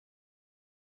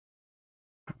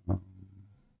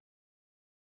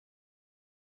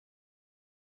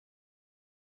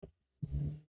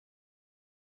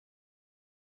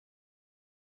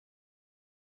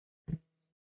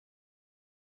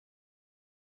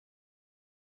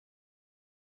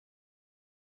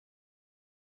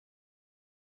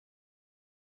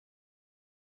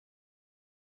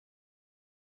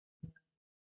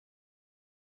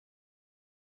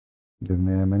 Give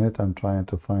me a minute. I'm trying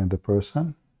to find the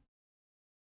person.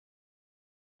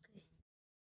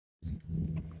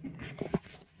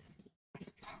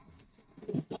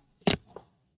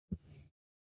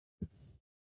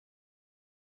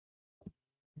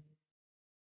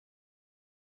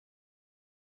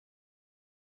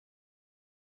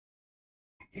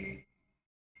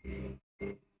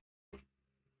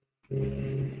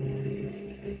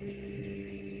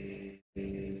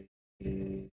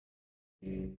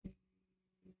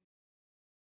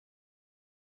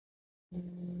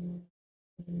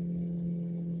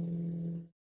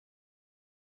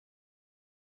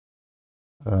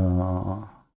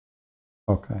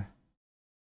 Okay.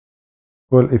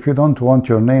 Well, if you don't want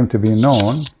your name to be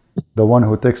known, the one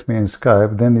who texts me in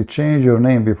Skype, then you change your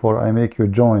name before I make you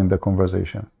join the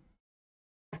conversation.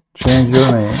 Change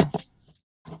your name.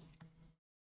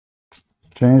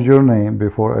 Change your name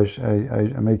before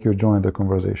I make you join the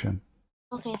conversation.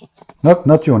 Okay.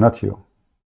 Not you.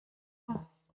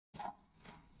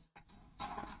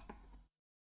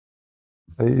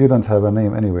 You don't have a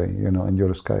name anyway, you know, in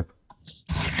your Skype.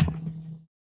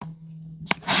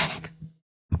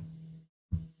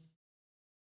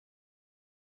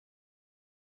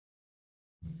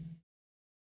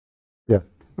 Yeah,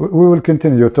 we will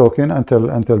continue talking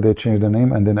until they change the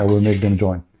name, and then I will make them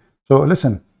join. So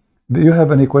listen, do you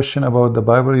have any question about the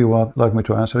Bible you want like me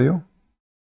to answer you?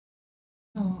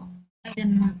 Oh, I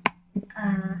don't know.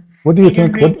 What do you I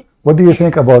don't think? read What do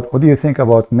you think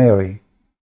about Mary?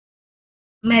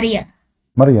 Maria.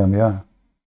 Maryam, yeah.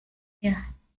 Yeah,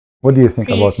 What do you think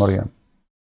about she's Maryam?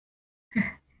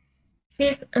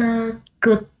 she's a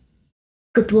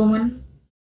good woman.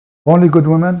 Only good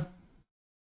women?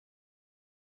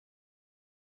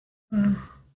 Uh,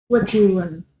 what do you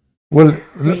want Well,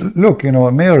 say? look,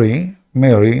 Mary,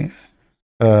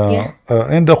 Yeah,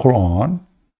 in the Quran,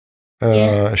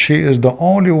 yeah, she is the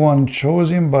only one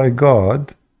chosen by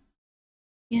God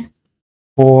yeah.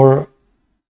 for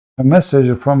a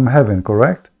message from heaven,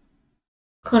 correct?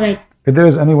 Correct. If there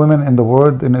is any women in the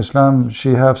world in Islam, she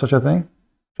have such a thing,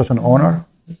 such an honor.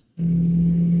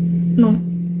 No.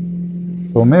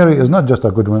 So Mary is not just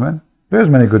a good woman. There's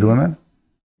many good women,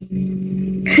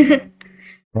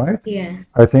 right? Yeah.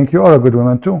 I think you are a good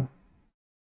woman too.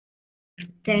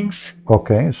 Thanks.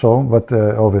 Okay, so but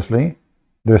obviously,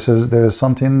 there is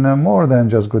something more than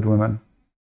just good women.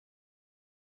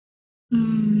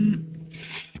 Mm,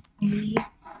 maybe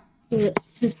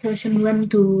 2001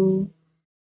 to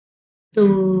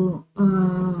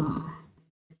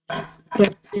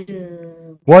get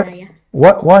the What? Messiah.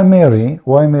 Why Mary?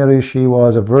 Why Mary? She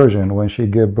was a virgin when she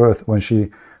gave birth. When she,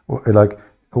 like,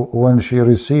 when she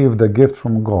received the gift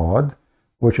from God,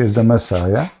 which is the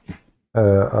Messiah.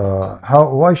 How?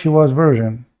 Why she was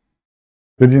virgin?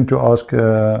 Didn't you ask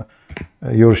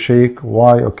your sheikh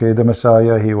why? Okay, the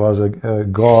Messiah. He was a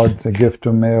God, a gift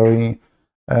to Mary,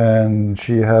 and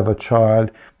she have a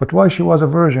child. But why she was a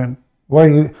virgin? Why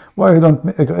he don't?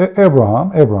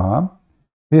 Abraham.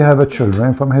 He have a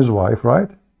children from his wife, right?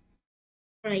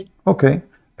 Right. Okay.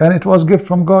 And it was gift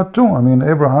from God too. I mean,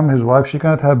 Abraham, his wife, she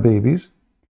cannot have babies.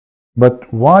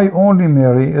 But why only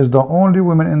Mary is the only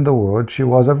woman in the world? She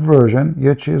was a virgin,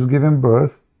 yet she is giving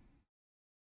birth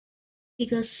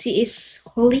Because she is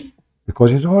holy. because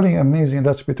she's holy. Amazing.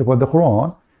 That's beautiful. The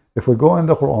Quran, if we go in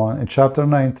the Quran, in chapter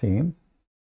 19,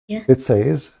 Yeah. it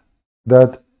says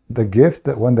that the gift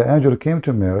that when the angel came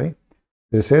to Mary,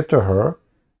 they said to her,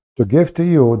 to give to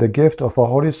you the gift of a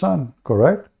holy son,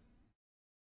 correct?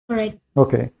 Correct.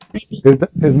 Okay. Maybe.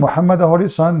 Is Muhammad a holy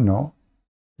son? No.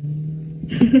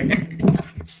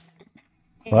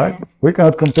 Right? Yeah. We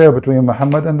cannot compare between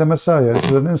Muhammad and the Messiah. This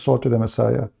is an insult to the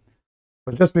Messiah.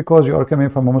 But just because you are coming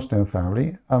from a Muslim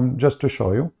family, just to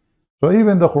show you. So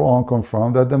even the Quran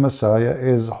confirmed that the Messiah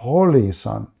is holy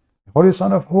son. Holy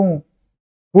son of whom?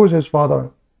 Who is his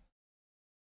father?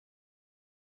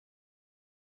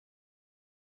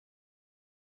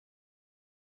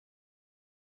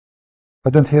 I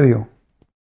don't hear you.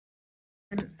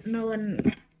 No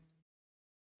one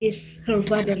is her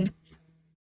father.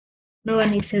 No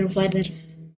one is her father.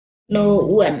 No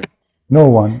one. No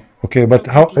one. Okay, but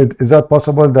how Nobody. is that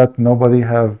possible that nobody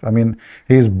have, I mean,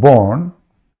 he is born.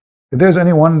 If there's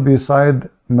anyone beside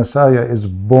Messiah is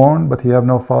born, but he have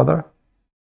no father?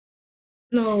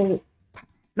 No.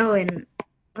 No one.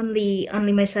 Only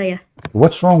Messiah.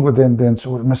 What's wrong with him then?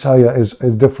 So Messiah is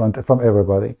different from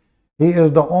everybody. He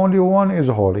is the only one is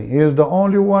holy. He is the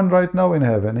only one right now in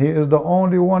heaven. He is the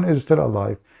only one is still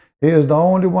alive. He is the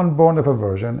only one born of a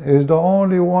virgin. He is the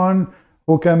only one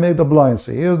who can make the blind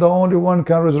see. He is the only one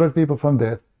can resurrect people from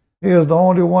death. He is the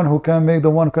only one who can make the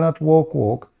one cannot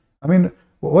walk. I mean,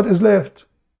 what is left?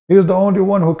 He is the only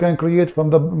one who can create from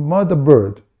the mud the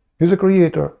bird. He's a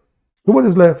creator. So what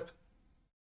is left?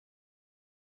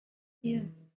 Yeah.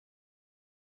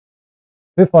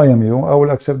 If I am you, I will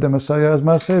accept the Messiah as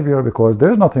my Savior because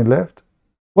there is nothing left.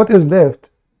 What is left?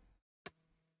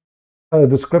 A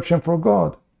description for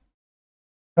God.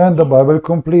 And the Bible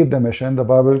complete the mission. The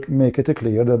Bible make it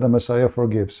clear that the Messiah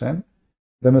forgives sin.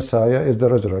 The Messiah is the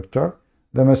resurrector.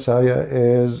 The Messiah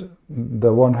is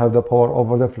the one have the power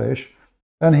over the flesh.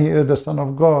 And he is the Son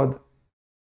of God.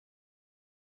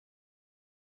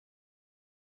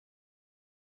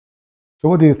 So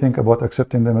what do you think about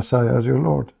accepting the Messiah as your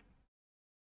Lord?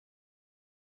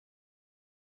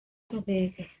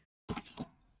 Okay.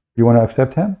 You want to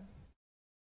accept him?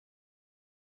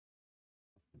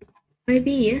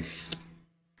 Maybe yes.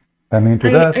 Amen to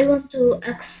I that. want to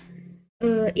ask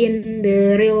in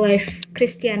the real life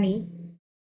Christianity.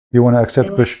 You want to accept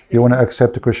Real life you want to Christian.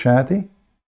 accept Christianity?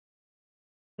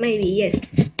 Maybe yes.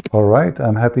 All right,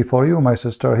 I'm happy for you, my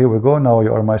sister. Here we go. Now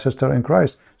you are my sister in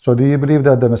Christ. So do you believe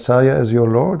that the Messiah is your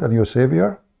Lord and your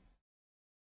Savior?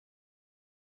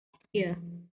 Yeah.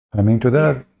 I mean to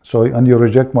Yeah. that. So, and you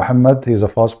reject Muhammad, he's a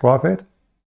false prophet?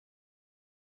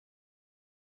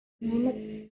 Muhammad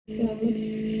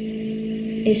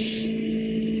is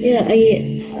yeah.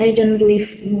 I don't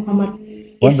believe Muhammad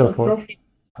is a Wonderful. prophet.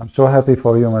 I'm so happy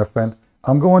for you, my friend.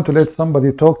 I'm going to let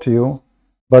somebody talk to you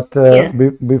But Yeah.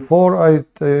 before I,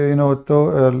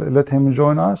 let him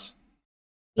join us,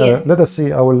 Yeah. let us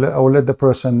see. I will let the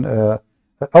person.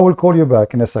 I will call you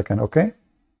back in a second. Okay.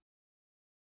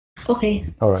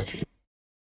 Okay. All right.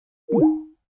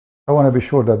 I want to be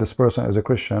sure that this person is a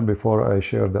Christian before I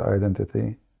share the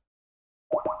identity.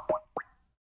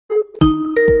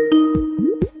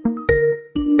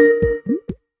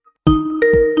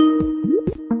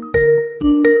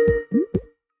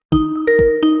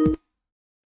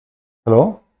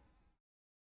 Hello?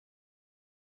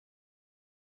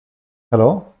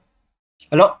 Hello?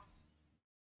 Hello?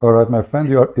 All right, my friend,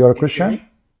 you're a Can you hear Christian? me?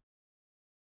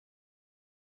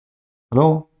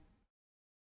 Hello?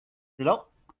 Hello?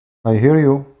 I hear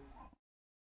you.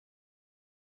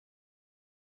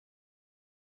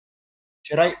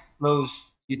 Should I close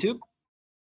YouTube?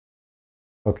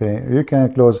 Okay, you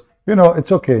can close.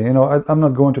 It's okay. I'm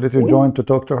not going to let you join to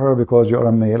talk to her because you are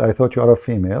a male. I thought you are a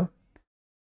female.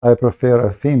 I prefer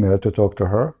a female to talk to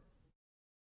her.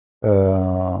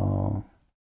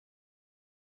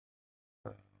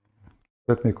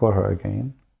 Let me call her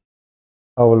again.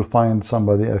 I will find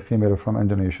somebody, a female from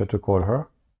Indonesia, to call her.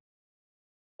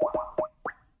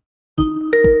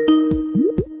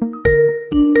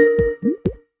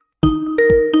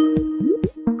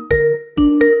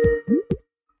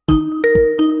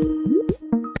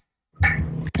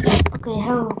 Okay.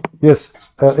 Hello. Yes,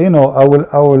 I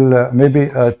will maybe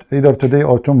either today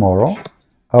or tomorrow,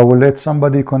 I will let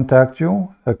somebody contact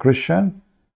you, a Christian,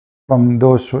 from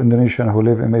those Indonesian who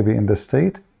live maybe in the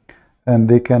state, and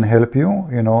they can help you,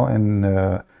 in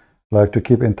like to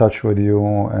keep in touch with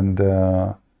you and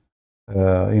to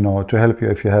help you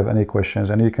if you have any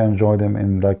questions, and you can join them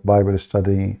in like Bible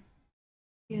study.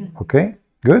 Yeah. Okay,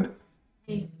 good.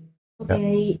 Okay.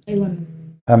 Okay. I want.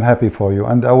 I'm happy for you,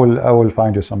 and I will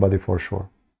find you somebody for sure.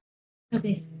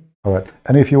 Okay. All right.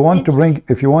 And if you want to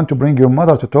Thanks. bring your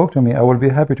mother to talk to me, I will be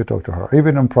happy to talk to her,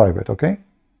 even in private, okay?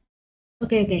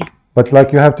 Okay. Okay. But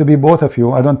like you have to be both of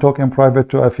you. I don't talk in private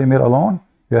to a female alone.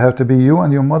 You have to be you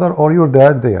and your mother or your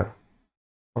dad there.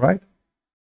 All right?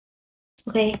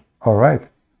 Okay. All right.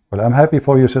 Well, I'm happy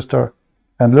for you, sister.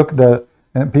 And look, the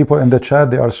people in the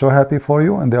chat, they are so happy for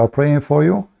you and they are praying for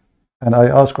you. And I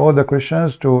ask all the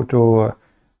Christians to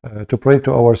pray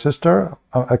to our sister.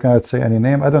 I cannot say any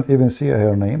name. I don't even see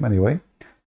her name anyway.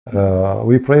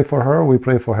 We pray for her. We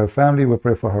pray for her family. We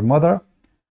pray for her mother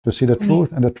to see the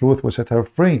truth, and the truth will set her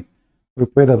free. We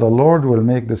pray that the Lord will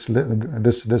make this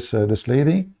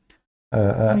lady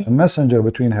a messenger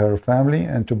between her family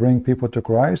and to bring people to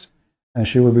Christ, and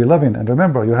she will be loving. And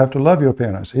remember, you have to love your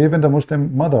parents. Even the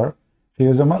Muslim mother, she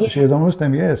is a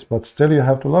Muslim, yes, but still you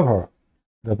have to love her.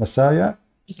 The Messiah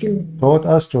taught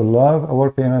us to love our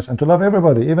parents and to love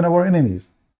everybody, even our enemies.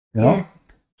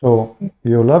 So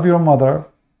you love your mother,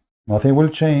 nothing will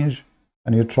change,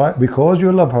 and you try because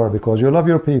you love her, because you love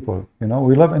your people.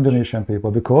 We love Indonesian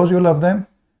people because you love them.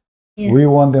 We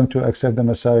want them to accept the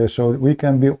Messiah so we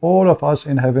can be all of us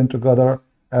in heaven together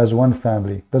as one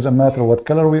family. Doesn't matter what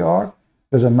color we are,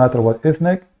 doesn't matter what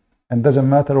ethnic, and doesn't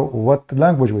matter what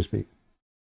language we speak.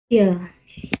 Yeah.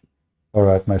 All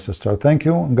right, my sister. Thank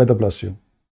you, and God bless you.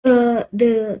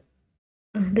 The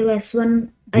last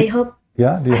one. I hope.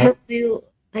 Yeah.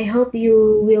 I hope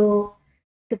you will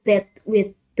debate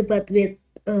with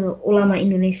ulama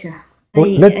Indonesia. I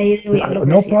really appreciate.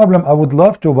 No problem. I would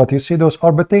love to, but you see, those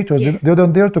arbitrators, they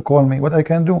don't dare to call me. What I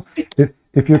can do,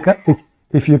 if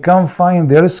you can find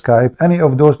their Skype, any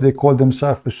of those they call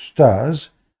themselves stars,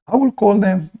 I will call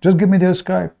them. Just give me their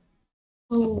Skype.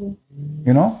 Oh.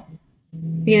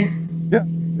 Yeah.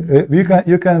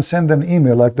 You can send them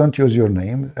email, like don't use your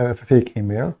name, fake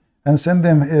email, and send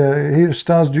them here,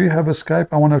 stars. Do you have a Skype?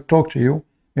 I want to talk to you.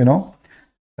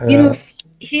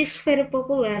 He's very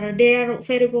popular. They are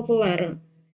very popular.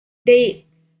 They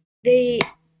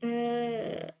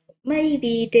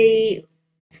maybe they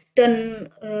don't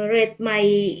read my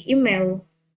email.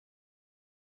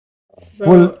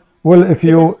 So well, if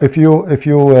you they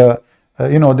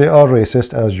are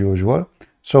racist as usual.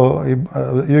 So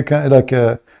you can like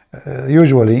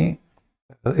usually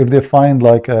if they find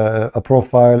like a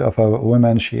profile of a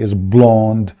woman, she is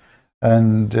blonde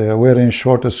and wearing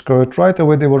short skirt, right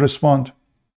away they will respond.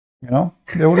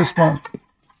 They will respond.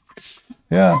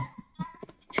 Yeah.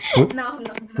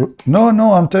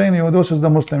 No, I'm telling you, this is the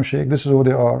Muslim sheikh. This is who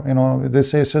they are. They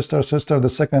say sister, sister. The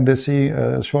second they see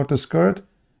a short skirt,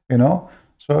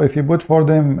 So if you put for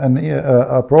them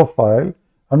a profile,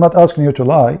 I'm not asking you to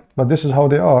lie, but this is how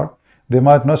they are. They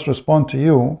might not respond to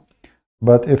you,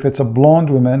 but if it's a blonde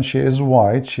woman, she is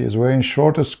white, she is wearing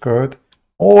short skirt,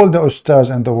 all the ustaz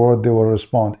in the world, they will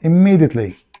respond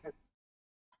immediately.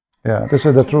 Yeah, this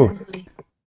is the truth.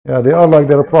 Yeah, they are like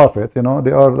their prophet, you know,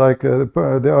 they are like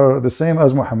they are the same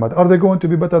as Muhammad. Are they going to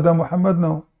be better than Muhammad?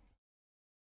 No,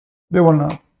 they will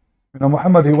not. You know,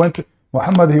 Muhammad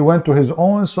he went to his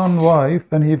own son's wife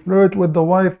and he flirted with the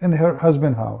wife in her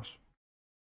husband's house.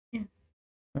 Yeah.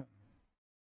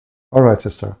 All right,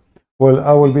 sister. Well,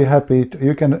 I will be happy.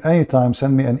 You can anytime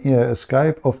send me a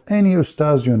Skype of any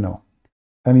ustaz you know,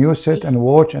 and you sit and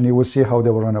watch, and you will see how they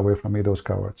will run away from me, those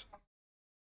cowards.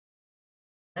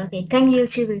 Okay, thank you,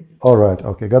 Chibu. All right.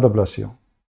 Okay. God bless you.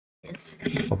 Yes.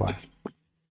 Bye bye.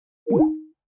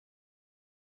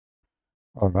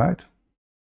 All right.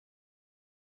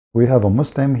 We have a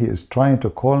Muslim. He is trying to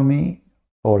call me,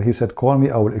 or he said, "Call me.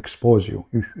 I will expose you."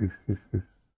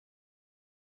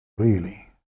 Really?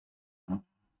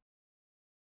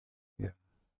 Yeah.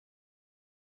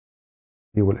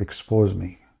 He will expose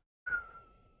me.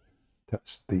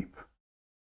 That's deep.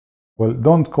 Well,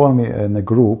 don't call me in a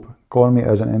group. Call me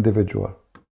as an individual.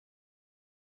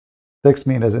 Text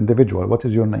me as an individual. What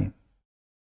is your name?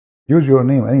 Use your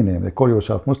name, any name. They call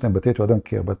yourself Muslim Potato. I don't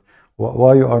care. But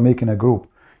why you are making a group?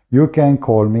 You can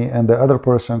call me, and the other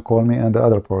person call me, and the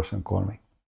other person call me.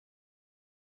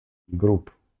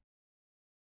 Group.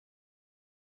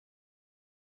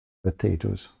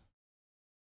 Potatoes.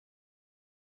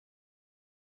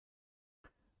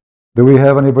 Do we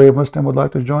have any brave Muslim would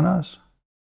like to join us?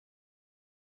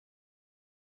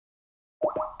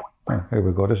 Oh, here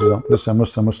we go. This is a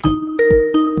Muslim.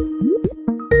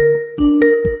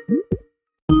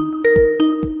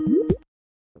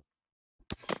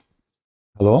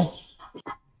 Hello?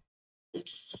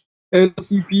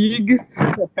 LC Pig.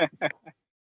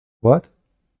 What?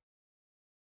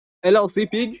 LC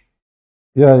Pig.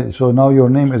 Yeah, so now your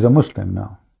name is a Muslim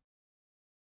now.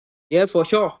 Yes, for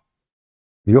sure.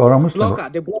 You are a Muslim. Blocker,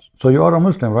 the blocker. So you are a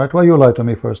Muslim, right? Why you lied to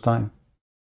me first time?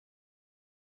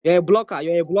 You're a blocker.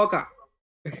 You're a blocker.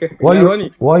 Why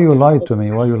you lied to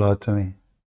me? Why you lied to me?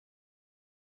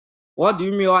 What do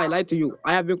you mean why I lied to you?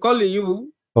 I have been calling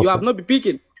you. Okay. You have not been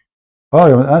picking. Oh,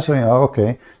 you're answering. Oh,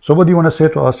 okay. So what do you want to say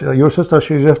to us? Your sister,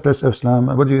 she just left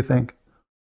Islam. What do you think?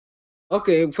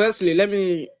 Okay, firstly,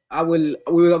 we are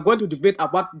going to debate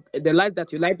about the lies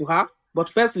that you lied to her. But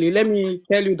firstly, let me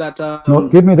tell you that no,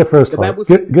 give me the first lie.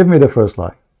 Give me the first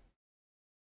lie.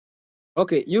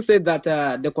 Okay, you said that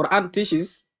the Quran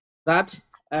teaches that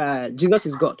Jesus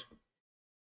is God.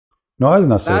 No, I did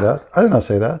not say that. I did not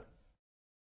say that.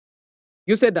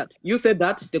 You said that. You said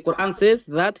that the Quran says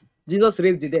that Jesus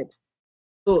raised the dead.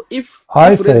 So if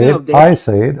I said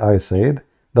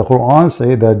the Quran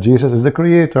said that Jesus is the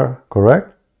creator,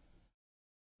 correct?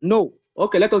 No.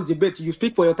 Okay, let us debate. You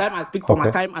speak for your time, I speak for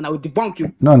my time, and I will debunk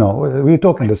you. No, we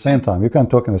talk in the same time. You can't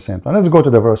talk in the same time. Let's go to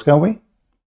the verse, can we?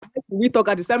 We talk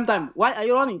at the same time. Why are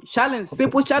you running? Challenge,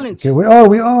 simple challenge. Okay, we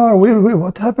are.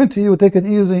 What happened to you? Take it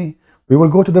easy. We will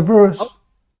go to the verse.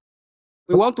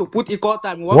 We want to put equal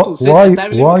time. We want to set a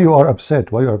time limit. Why you are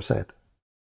upset? Why you are upset?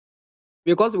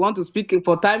 Because we want to speak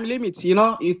for time limits. You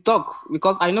know, you talk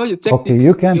because I know you take. Okay,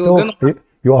 you can talk.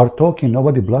 You are talking.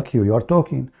 Nobody block you. You are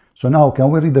talking. So now, can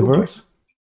we read the verse?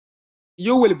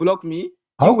 You will block me.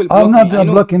 I'm not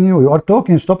blocking you. You are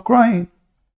talking. Stop crying.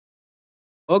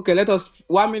 Okay, let us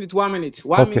 1 minute. 1 minute.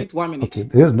 1 minute. 1 minute. Okay,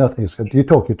 there's nothing. You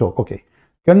talk. Okay.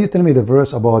 Can you tell me the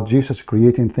verse about Jesus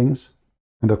creating things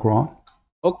in the Quran?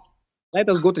 Okay, let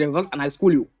us go to the verse and I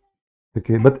school you.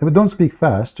 Okay, but don't speak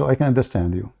fast so I can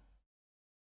understand you.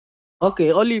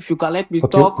 Okay, only if you can let me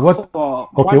talk for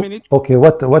 1 minute. Okay,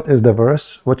 what is the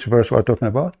verse? Which verse we are talking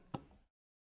about?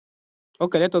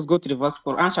 Okay, let us go to the verse,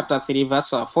 Quran chapter 3, verse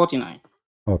 49.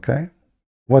 Okay.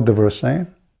 What the verse saying?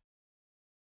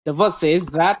 The verse says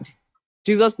that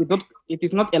Jesus did not, it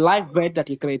is not a live bird that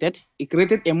he created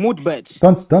a mute bird.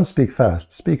 Don't speak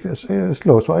fast. Speak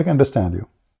slow so I can understand you.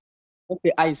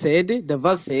 Okay, I said the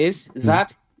verse says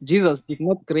that Jesus did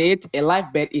not create a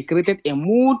live bird, he created a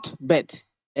mute bird.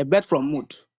 A bird from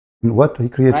mud. What? He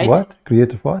created right? What?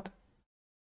 Created what?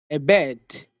 A bird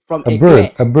from a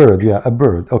bird. Clay. A bird, yeah, a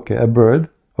bird. Okay, a bird.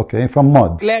 Okay, from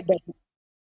mud. Clay bird.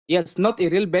 Yes, not a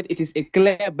real bird. It is a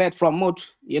clay bird from mud.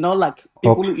 You know, like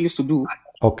people used to do.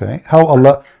 Okay. How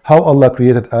Allah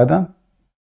created Adam?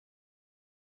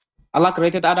 Allah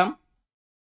created Adam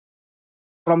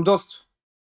from dust.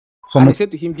 And he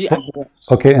said to him,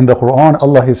 okay, in the Quran,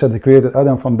 Allah, he said he created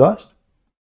Adam from dust?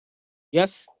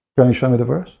 Yes. Can you show me the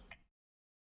verse?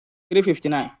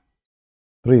 359.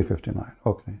 359.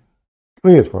 Okay.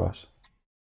 Read it for us.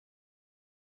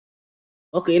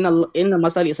 Okay, in the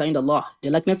Masal is in Allah, the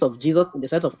likeness of Jesus in the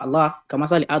sight of Allah,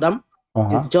 Kamasali Adam,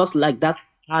 is just like that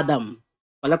Adam.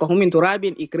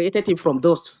 He created him from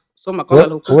dust. ثم قال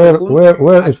له كن Where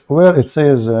فيكون. where it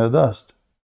says dust?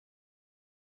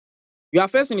 You are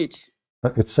facing it.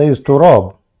 It says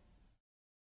turab.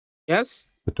 Yes.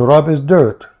 The turab is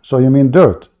dirt. So you mean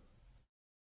dirt?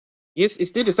 Yes, it's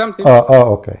still the same thing.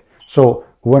 Okay. So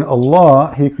when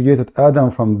Allah He created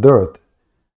Adam from dirt,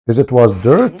 is it was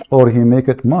dirt or He make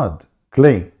it mud,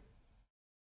 clay?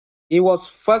 He was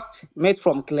first made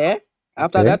from clay.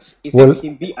 After Okay. that, he said Well,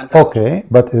 him be and come. okay,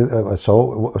 but so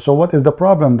what is the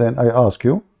problem then? I ask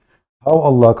you, how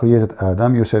Allah created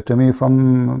Adam? You said to me from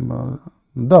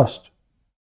dust.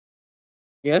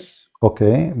 Yes.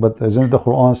 Okay, but isn't the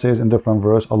Quran says in different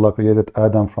verse Allah created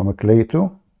Adam from a clay too?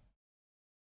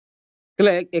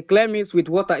 Clay means with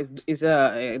water is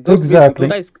those Exactly.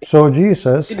 water is,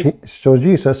 So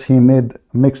Jesus he made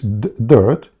mixed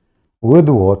dirt with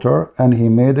water and he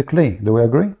made a clay. Do we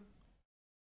agree?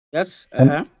 yes.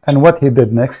 And what he did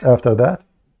next after that?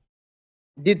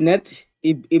 Did not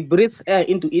he breathed air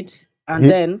into it and He,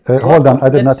 then hold on, I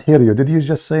did commanded- not hear you. Did you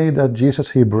just say that Jesus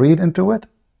he breathed into it?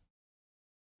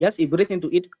 Yes, he breathed into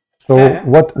it. So Hair.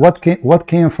 what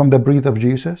came from the breath of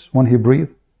Jesus when he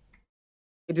breathed?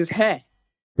 It is hair.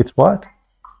 It's what?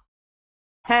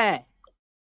 Hair.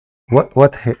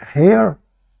 What hair?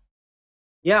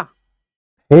 Yeah.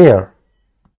 Hair.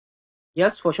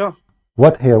 Yes, for sure.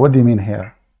 What hair? What do you mean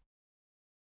hair?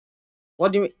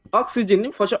 What do you mean?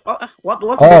 Oxygen for sure. What?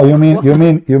 Oh, you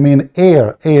mean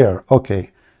air, air.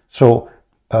 Okay. So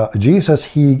Jesus,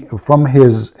 he from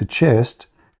his chest,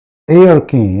 air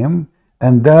came,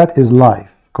 and that is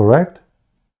life. Correct?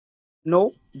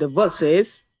 No, the verse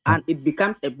says, and it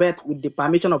becomes a bird with the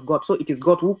permission of God. So it is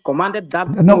God who commanded that.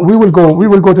 No, we will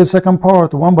go to the second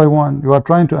part one by one. You are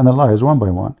trying to analyze one by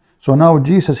one. So now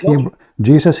Jesus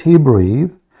he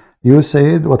breathed. You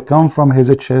said what comes from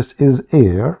his chest is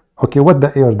air. Okay, what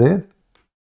the air did?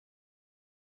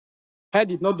 Hair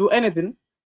did not do anything.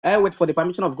 I wait for the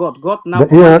permission of God. God now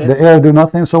The air do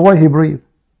nothing. So why he breathed?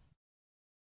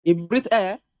 He breathed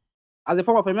air as a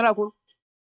form of a miracle.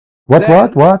 What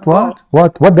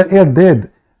the air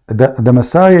did? The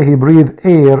Messiah he breathed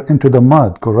air into the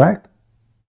mud, correct?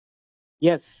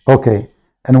 Yes. Okay.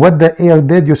 And what the air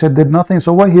did, you said did nothing.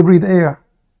 So why he breathed air?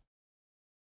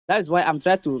 That is why I'm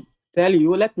trying to tell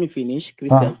you. Let me finish,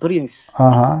 Christian Prince.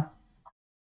 After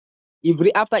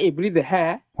he breathed the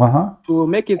hair to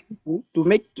make it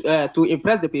to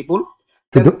impress the people.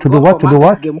 To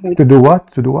do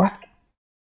what?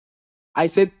 I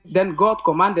said then God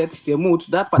commanded the mood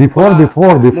that before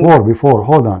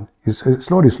hold on.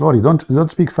 Slowly.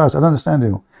 Don't speak fast. I don't understand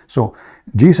you. So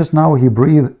Jesus now he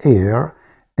breathed air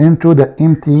into the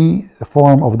empty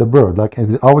form of the bird. Like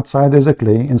outside is a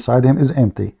clay, inside him is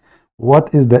empty.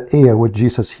 What is the air which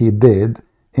Jesus he did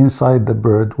inside the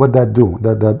bird? What that do?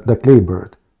 The clay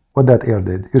bird. What that air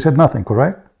did? You said nothing,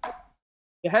 correct?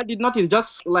 The hair did not. It's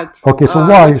just like okay. So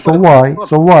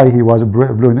why he was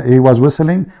blowing? He was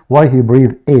whistling. Why he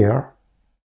breathed air?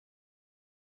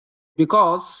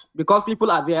 Because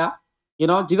people are there. You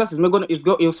know, Jesus is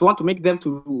want to make them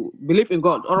to believe in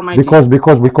God Almighty. Because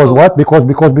what?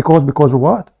 Because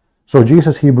what? So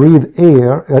Jesus he breathed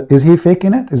air. Is he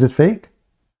faking it? Is it fake?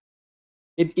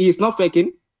 It is not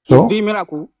faking. So? It's the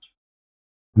miracle.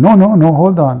 No.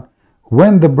 Hold on.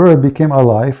 When the bird became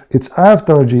alive, it's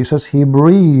after Jesus he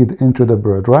breathed into the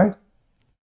bird, right?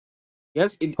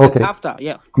 Yes. It's after.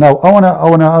 Yeah. Now I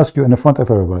wanna ask you in the front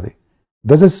of everybody.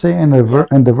 Does it say in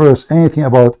the verse anything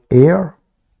about air?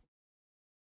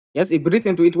 Yes, he breathed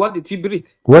into it. What did he breathe?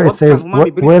 Where it says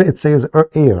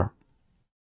air.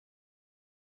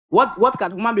 What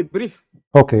can human be breathe?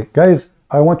 Okay, guys,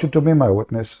 I want you to be my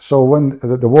witness. So when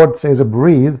the word says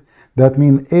breathe, that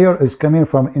means air is coming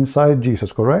from inside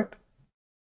Jesus, correct?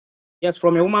 Yes,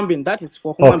 from a human being. That is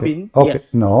for human being. Okay.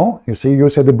 Yes. No, you see, you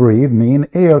said breathe mean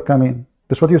air coming.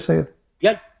 That's what you said.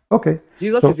 Yeah. Okay.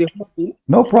 Jesus is a human being.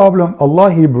 No problem.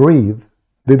 Allah he breathed.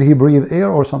 Did he breathe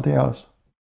air or something else?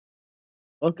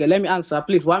 Okay, let me answer.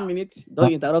 Please, 1 minute.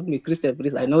 Don't interrupt me, Christian,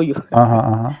 please. I know you.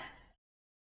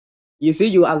 You see,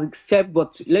 you accept,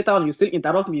 but later on you still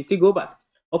interrupt me. You still go back.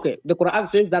 Okay, the Quran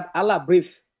says that Allah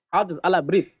breathes. How does Allah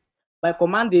breathe? By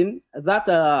commanding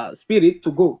that spirit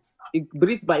to go. He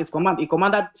breathed by his command. He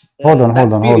commanded. Hold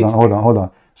on.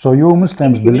 So you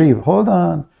Muslims believe. Hold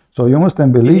on. So you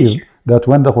Muslims believe that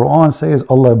when the Quran says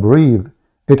Allah breathed,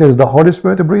 it is the Holy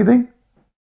Spirit breathing?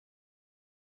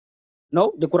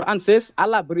 No, the Quran says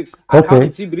Allah breathed. Okay. How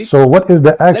did he breathe? So what is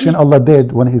the action Allah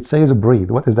did when He says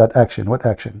breathe? What is that action? What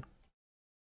action?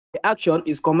 The action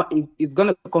is going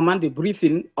to command the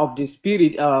breathing of the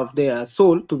spirit of the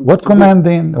soul to. What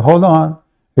commanding? Hold on.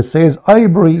 It says I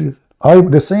breathe.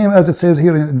 The same as it says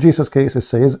here in Jesus' case. It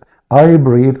says I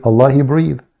breathe, Allah He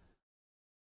breathe.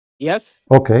 Yes.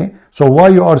 Okay, so why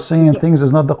you are saying things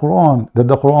is not the Quran? That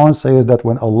the Quran says that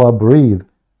when Allah breathe,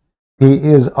 He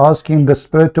is asking the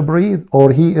spirit to breathe,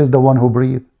 or He is the one who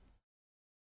breathe?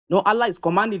 No, Allah is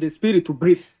commanding the spirit to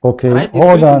breathe. Okay, Right? The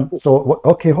hold spirit on. will- So,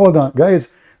 okay, hold on,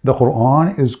 guys. The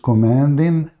Quran is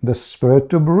commanding the spirit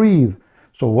to breathe.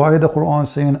 So why the Quran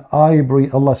saying I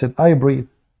breathe? Allah said I breathe.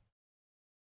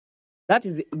 That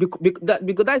is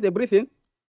because that is a breathing.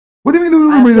 What do you mean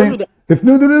I no have told you breathing? that. If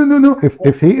no.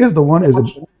 If He is the one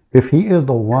if He is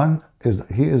the one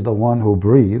He is the one who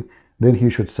breathe, then He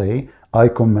should say I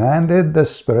commanded the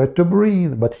spirit to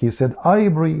breathe. But He said I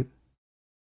breathe.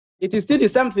 It is still the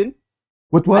same thing.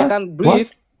 What? What? I can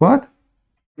breathe. What?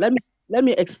 Let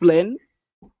me explain.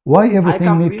 Why everything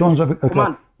can need breathe tons of with okay.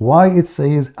 command. Why it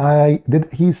says I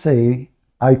did He say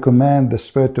I command the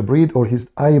spirit to breathe, or His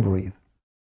I breathe?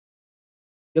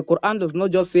 The Quran does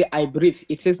not just say I breathe.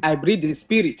 It says I breathe the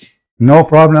spirit. No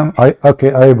problem.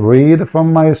 I breathe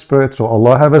from my spirit. So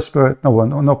Allah have a spirit.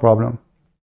 No problem.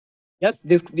 Yes,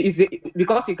 this is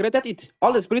because He created it.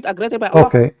 All the spirits are created by Allah.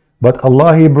 Okay, but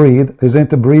Allah He breathe. Isn't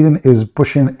breathing is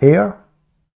pushing air?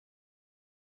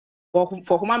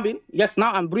 For human being, yes.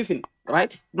 Now I'm breathing.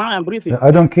 Right now I'm breathing.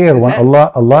 I don't care. This When air.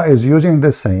 Allah is using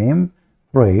the same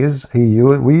phrase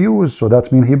we use, so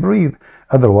that means He breathe.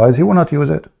 Otherwise He will not use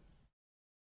it.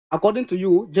 According to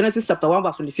you, Genesis chapter 1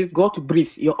 verse 26, God to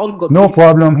breathe. Your own God. No breathes.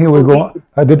 problem. Here we So go.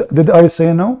 Did I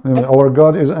say no? Our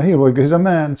God is here. He's a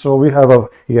man. So we have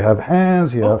He have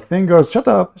hands. He have fingers. Shut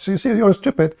up. See, you're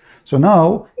stupid. So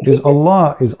now is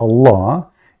Allah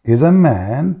is a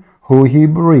man who He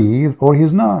breathe or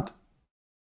He's not?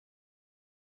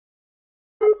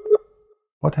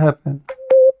 What happened?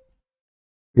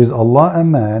 Is Allah a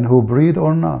man who breathe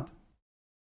or not?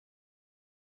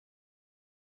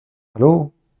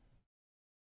 Hello?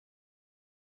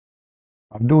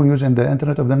 Abdul using the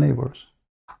internet of the neighbors.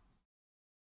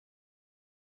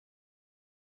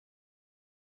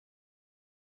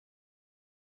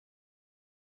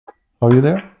 Are you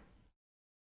there?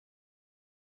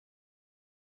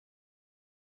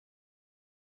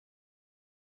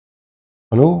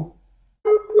 Hello?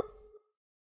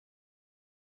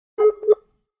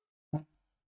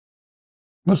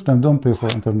 Muslim don't pay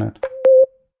for internet.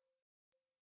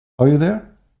 Are you there?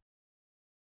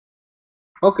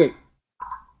 okay.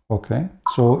 Okay.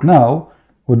 So now,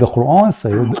 what the Quran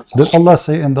says, did Allah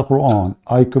say in the Quran,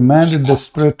 I commanded the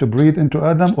spirit to breathe into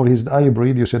Adam, or His I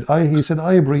breathe? You said I, He said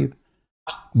I breathe.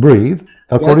 Breathe.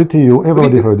 According Yes. to you,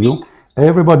 everybody Breathe. heard you.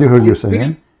 Everybody heard you Yes, breathe.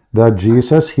 saying that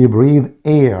Jesus, He breathed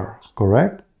air,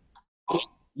 correct?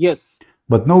 Yes.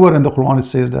 But nowhere in the Quran it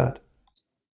says that.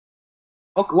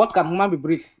 Okay. What can human be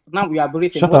breathe? Now we are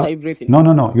breathing. Shut What up. are you breathing? No.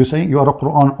 You're saying you are a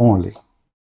Quran only.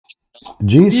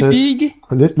 Jesus, pig.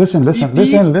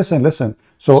 listen.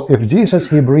 So if Jesus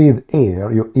He breathed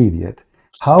air, you idiot,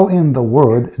 how in the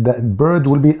world that bird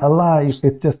will be alive?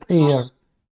 It's just air.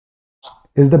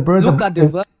 Is the bird Look at the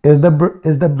verse. is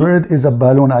the bird is a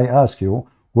balloon? I ask you.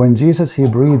 When Jesus He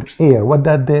breathed air, what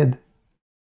that did?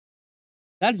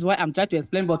 That is why I'm trying to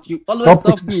explain, but you always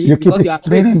stop me You keep because you are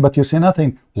afraid. explaining, but you say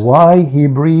nothing. Why He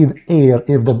breathed air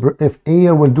if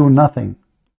air will do nothing?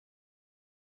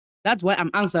 That's why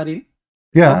I'm answering.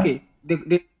 Yeah. Okay.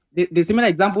 The similar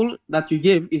example that you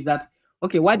gave is that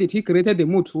okay, why did He created the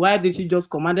mood? Why did He just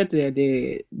commanded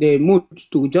the mood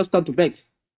to just start to bet?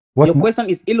 Your question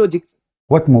is illogical.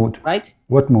 What mood? Right?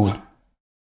 What mood?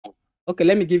 Okay,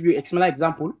 let me give you a similar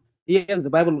example. Here's the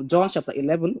Bible, John chapter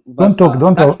 11, Don't verse talk.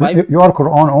 35. You are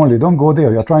Quran only. Don't go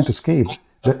there. You're trying to escape.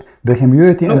 The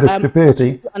humility No, and the I'm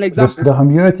stupidity. an example. The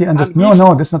humility and the I'm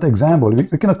no, this is not example. You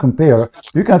cannot compare.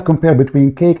 You cannot compare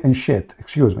between cake and shit.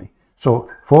 Excuse me. So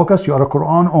focus. You are a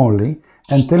Quran only,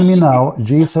 and tell me now,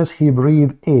 Jesus He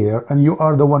breathed air, and you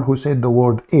are the one who said the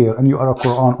word air, and you are a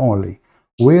Quran only.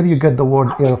 Where you get the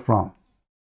word air from?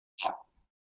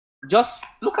 Just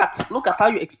look at how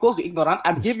you expose the ignorant.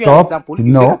 I'll give you an Stop. example.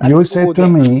 No, you said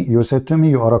said to me,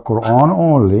 you are a Quran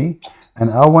only,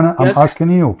 and I'm Yes.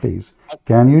 asking you, please,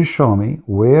 can you show me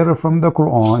where from the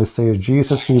Quran it says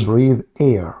Jesus He breathed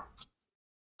air?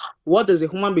 What does a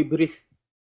human being breathe?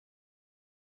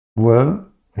 Well,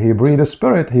 He breathed a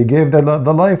spirit. He gave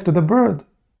the life to the bird.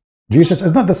 Jesus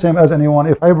is not the same as anyone.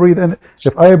 If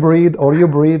I breathe or you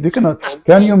breathe, you cannot.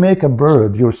 Can you make a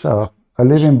bird yourself, a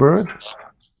living bird?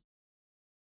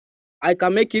 I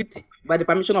can make it by the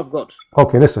permission of God.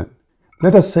 Okay, listen.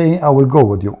 Let us say I will go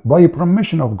with you by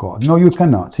permission of God. No, you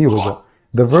cannot. Here we go.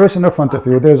 The verse in front of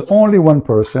you, there's only one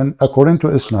person, according to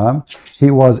Islam,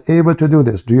 he was able to do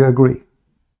this. Do you agree?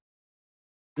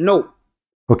 No.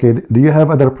 Okay, do you have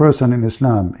other person in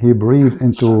Islam? He breathe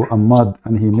into a mud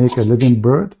and he make a living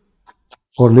bird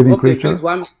or living Okay, creature? please,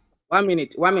 one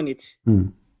minute. Hmm.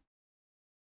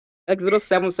 Exodus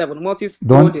 7:7. Moses threw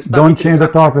Don't the staff don't into change the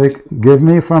ground. topic. Give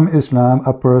me from Islam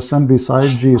a person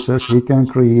beside Jesus. He can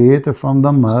create from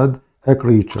the mud a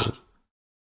creature.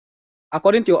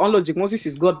 According to your own logic, Moses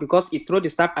is God because he threw the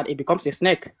staff and it becomes a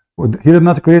snake. He did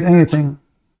not create anything.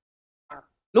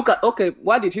 Look at, okay,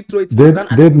 why did he throw it to the ground?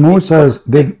 Did Moses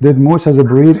did Moses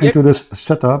breathe Yeah. into this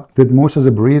setup? Did Moses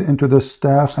breathe into the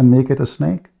staff and make it a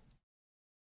snake?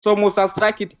 So Moses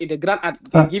strike it in the ground and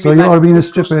give So it you life. are being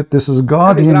stupid. This is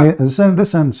God. This is He ground. made,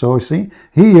 listen. So see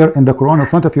here in the Quran in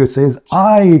front of you it says,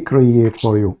 "I create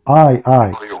for you."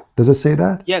 I. Does it say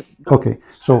that? Yes. Okay.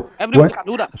 So Everyone when, can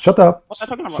do that. shut up. What are you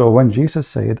talking about? So when Jesus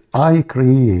said, "I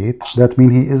create," that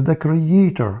means He is the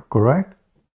creator. Correct?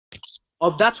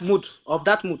 Of that mood.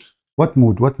 What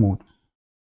mood? What mood?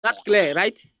 That's clear,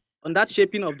 right? On that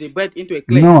shaping of the bird into a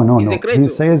clay. No. He's a He creator.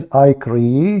 says, "I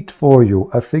create for you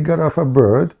a figure of a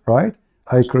bird," right?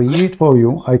 I create for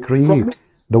you. I create.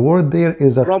 The word there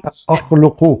is From-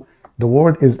 أخلق. The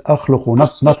word is أخلق,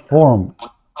 not form.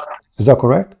 Is that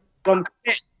correct? From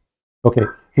Okay.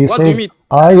 He What do you says, mean?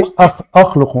 I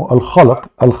أخلق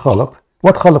الخلق.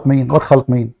 What خلق mean? What خلق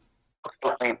mean?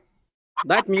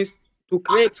 that means to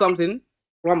create something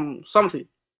from something.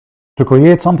 To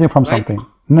create something from Right. something.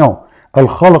 No.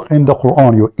 Al-khalq in the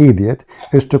Quran, you idiot,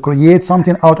 is to create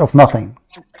something out of nothing.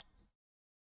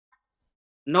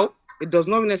 No, it does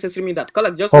not necessarily mean that.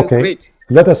 Color just means Okay, create.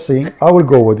 let us see. I will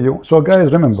go with you. So guys,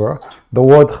 remember, the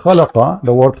word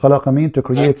khalaqa means to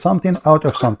create something out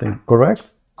of something, correct?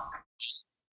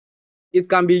 It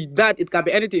can be that, it can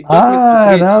be anything. It just means to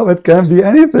create. Now it can be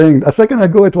anything. A second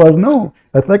ago it was no.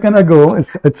 A second ago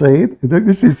it said,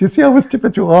 you see how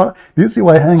stupid you are? Do you see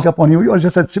why I hang up on you? You are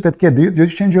just a stupid kid. Do you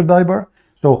change your diaper?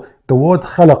 So the word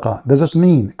khalaqa, does it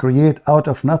mean create out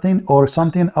of nothing or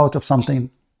something out of something?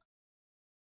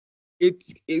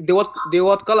 The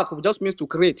word color just means to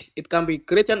create. It can be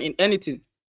created in anything,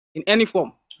 in any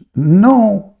form.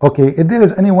 No. Okay, if there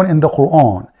is anyone in the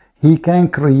Quran, he can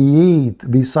create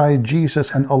beside Jesus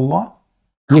and Allah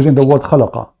using the word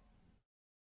khalaqa.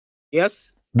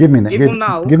 Yes. Give me Even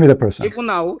now, give me the person. Even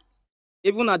now,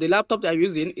 the laptop that I'm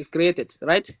using is created,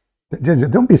 right?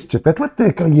 Don't be stupid. What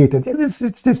they created? It's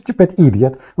stupid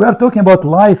idiot. We are talking about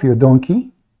life, you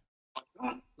donkey.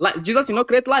 Like Jesus did not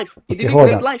create life. He Okay, didn't hold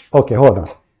create on. life. Okay, hold on.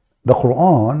 The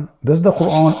Quran, does the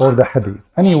Quran or the Hadith,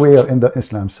 anywhere in the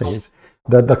Islam says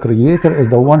that the Creator is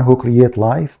the one who create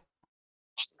life?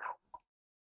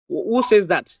 Who says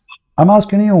that? I'm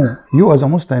asking you. You as a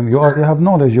Muslim, you have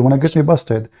knowledge. You want to get me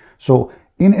busted. So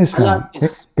in Islam,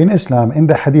 in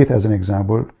the Hadith as an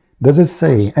example, does it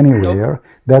say anywhere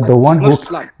that the one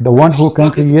who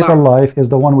can create a life is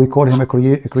the one we call him a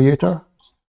creator?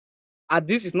 And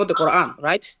this is not the Quran,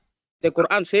 right? The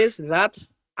Quran says that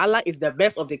Allah is the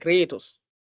best of the creators,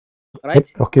 right?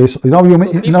 Okay, so now you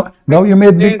made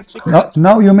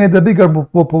the bigger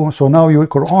poo. So now your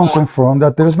Quran confirmed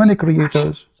that there's many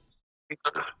creators.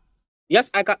 Yes,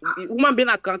 I can. Human being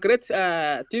can create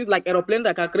things like aeroplane.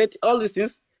 That can create all these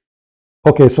things.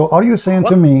 Okay, so are you saying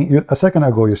to me a second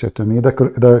ago you said to me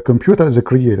the computer is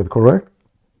created, correct?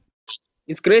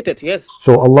 It's created, yes.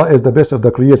 So Allah is the best of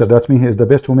the creator. That means He is the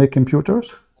best who make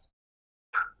computers.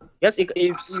 Yes,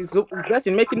 he's best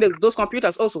in making those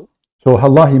computers also. So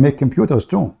Allah, He make computers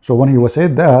too. So when He was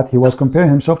said that, He was comparing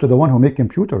Himself to the one who make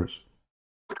computers.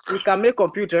 He can make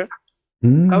computer.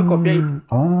 Can compare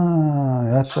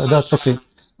it. That's okay.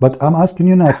 But I'm asking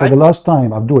you now for the last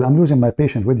time, Abdul. I'm losing my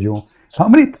patience with you. How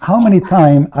many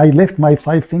times I left my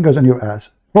 5 fingers on your ass?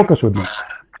 Focus with me.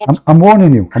 I'm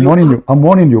warning you. I'm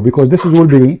warning you because this will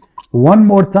be one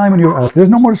more time in your ass. There's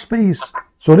no more space.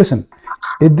 So listen,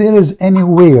 if there is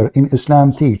anywhere in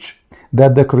Islam teach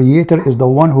that the creator is the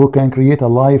one who can create a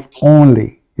life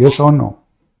only, yes or no?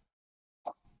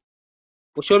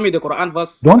 Show me the Quran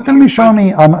verse. Don't tell me show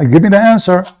me. I'm giving the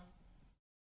answer.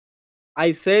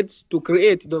 I said to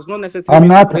create does not necessarily. I'm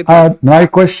mean not. to create My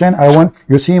question. I want.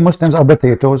 You see, Muslims are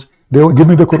potatoes. They will give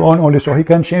me the Quran only, so he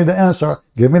can change the answer.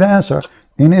 Give me the answer.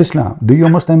 In Islam, do you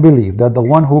Muslim believe that the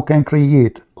one who can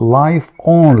create life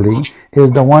only is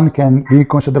the one can be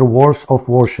considered worth of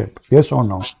worship? Yes or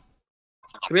no?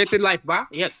 Created life, ba?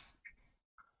 Yes.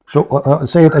 So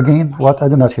say it again. What? I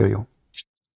did not hear you.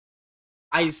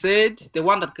 I said the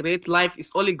one that creates life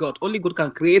is only God. Only God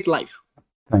can create life.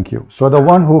 Thank you. So the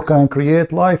one who can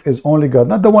create life is only God,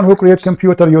 not the one who create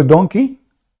computer. You donkey.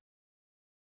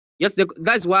 Yes,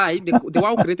 that's why the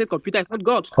one who created computer is not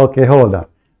God. Okay, hold on.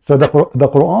 So the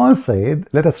Quran said,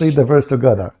 let us read the verse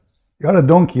together. You're a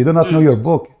donkey. You do not know your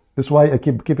book. That's why I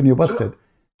keep keeping you busted.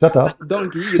 Shut up.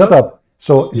 Donkey, you Shut know? up.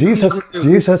 So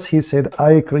Jesus, he said,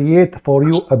 I create for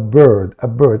you a bird,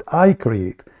 I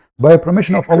create by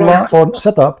permission of Allah. Or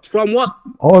shut up. From what?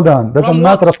 Hold on. Doesn't From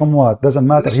matter what? from what. Doesn't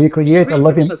matter. He create a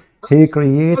living. He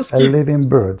create a living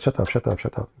bird. Shut up. Shut up.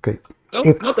 Shut up. Okay. No,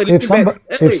 If not a if little somebody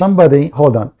bit. if somebody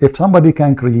hold on. If somebody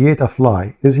can create a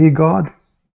fly, is he God?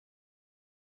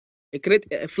 A create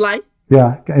a fly?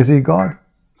 Yeah. Is he God?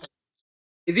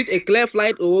 Is it a clear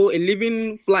flight or a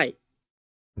living fly?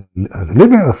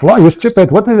 Living a fly. You stupid.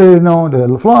 What do you know?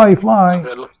 The fly.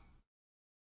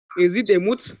 Is it a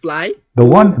moot fly? The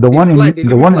one, the or one a in fly,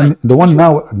 the one, in, the one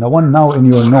now, the one now in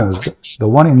your nose, the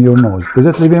one in your nose. Is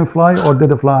it living fly or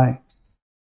dead fly?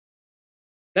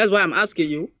 That's why I'm asking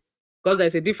you, because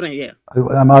there's a difference here.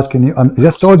 I'm asking you. I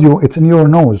just told you it's in your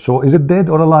nose. So is it dead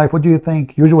or alive? What do you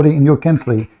think? Usually in your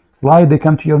country, fly they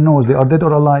come to your nose. They are dead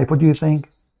or alive. What do you think?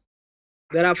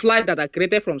 There are flies that are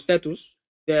created from status.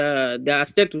 There are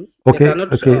status. Okay. They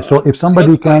cannot, Okay. So if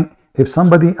somebody just fly. can, if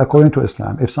somebody, according to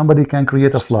Islam, if somebody can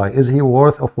create a fly, is he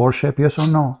worth of worship? Yes or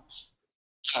no?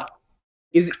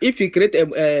 Is if you create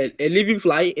a living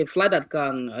fly, a fly that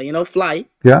can fly,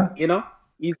 Yeah.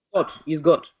 He's God. He's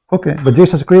God. Okay. But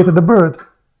Jesus created the bird.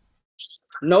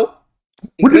 No.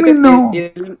 He What do you mean no?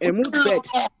 A mood bird.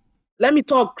 Let me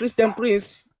talk, Christian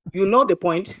Prince. You know the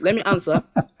point. Let me answer.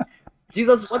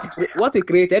 Jesus, what he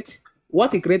created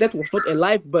was not a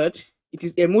live bird. It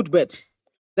is a mood bird.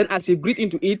 Then as he breathed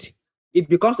into it, it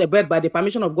becomes a bird by the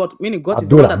permission of God. Meaning God is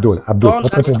the one that Abdul.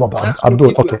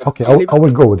 Okay. I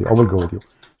will go with you.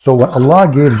 So when Allah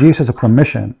gave Jesus a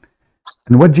permission,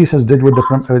 and what Jesus did with the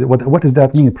what does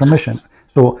that mean? Permission.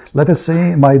 So let us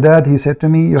say my dad, he said to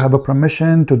me, you have a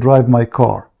permission to drive my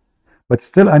car, but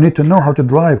still I need to know how to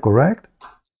drive. Correct?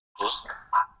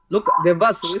 Look at the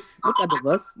verses. Look at the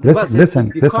verse.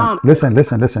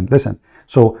 Listen.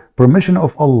 So permission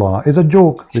of Allah is a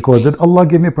joke, because did Allah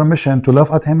give me permission to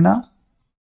laugh at him now?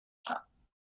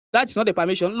 That's not the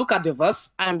permission. Look at the verse.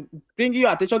 I'm bringing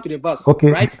your attention to the verse.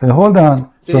 Okay, right? Hold on.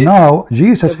 So now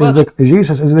Jesus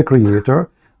is the creator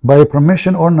by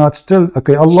permission or not. Still,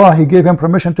 okay, Allah, he gave him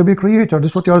permission to be creator.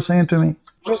 This is what you are saying to me.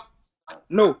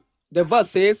 No. The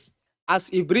verse says, as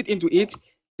he breathed into it,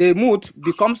 the mood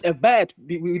becomes a bird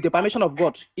with the permission of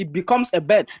God. It becomes a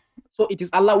bird. So it is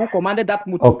Allah who commanded that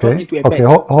mood to turn into a bird. Okay,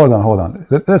 hold on.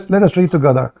 Let us read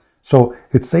together. So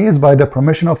it says by the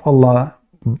permission of Allah,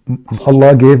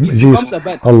 Allah gave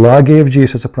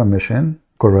Jesus a permission,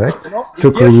 correct,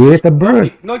 to create a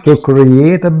bird,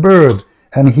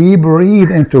 and he breathed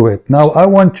into it. Now I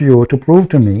want you to prove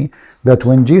to me that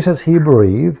when Jesus he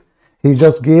breathed, he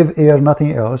just gave air,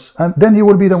 nothing else, and then you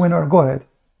will be the winner. Go ahead.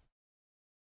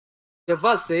 The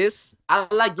verse says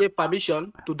Allah gave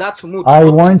permission to that mood. I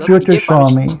want you to show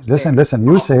me. Listen.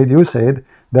 You said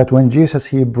that when Jesus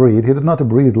he breathed, he did not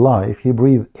breathe life, he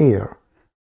breathed air.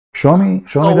 Show me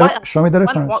the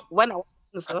reference.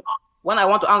 When I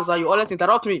want to answer, you always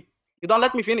interrupt me. You don't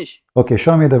let me finish. Okay,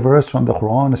 show me the verse from the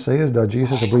Quran that says that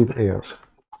Jesus breathed air.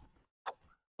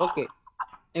 Okay.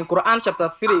 In Quran chapter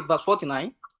 3, verse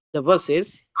 49, the verse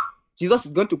says, Jesus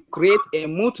is going to create a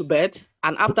moot bird,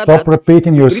 and after that... Stop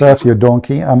repeating yourself, you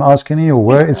donkey. I'm asking you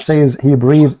where it says he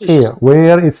breathed air.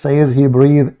 Where it says he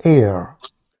breathed air.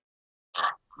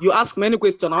 You ask many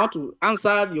questions. I want to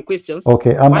answer your questions.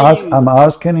 Okay, I'm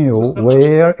asking you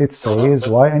where it says,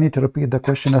 why I need to repeat the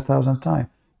question 1,000 times,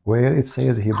 where it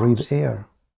says he breathed air.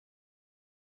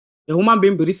 A human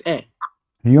being breathes air.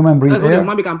 Human breathe air?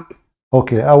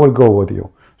 Okay, I will go with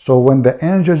you. So when the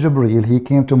angel Jibreel, he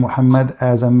came to Muhammad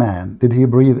as a man, did he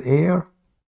breathe air?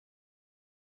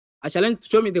 I challenge,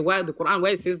 show me the Quran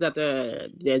where it says that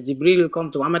Jibreel will come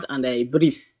to Muhammad and he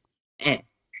breathe air.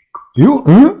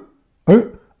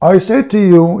 I said to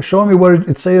you, show me where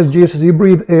it says Jesus, he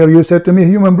breathed air. You said to me,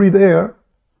 human breathe air.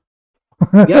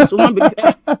 Yes, human breathe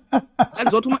air.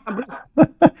 That's what human breathe.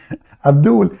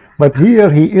 Abdul, but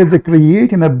here he is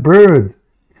creating a bird.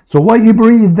 So why he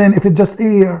breathe then if it's just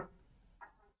air?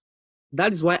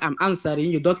 That is why I'm answering.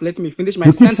 You don't let me finish my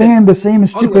sentence. You keep saying the same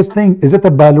stupid thing. Is it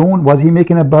a balloon? Was he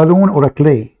making a balloon or a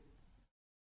clay?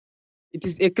 It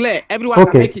is a clay. Everyone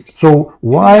can make it. So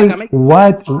why,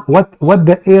 what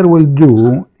the air will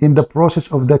do in the process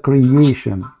of the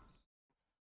creation?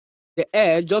 The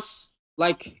air, just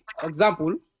like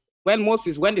example, when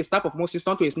the staff of Moses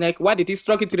turned to a snake, why did he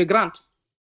struck it to the ground?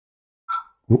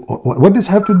 What does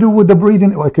have to do with the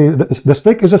breathing? Okay, the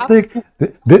stick is a stick.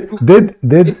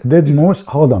 Did Moses?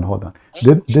 Hold on.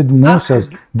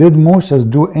 Did Moses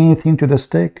do anything to the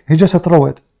stick? He just throw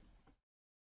it.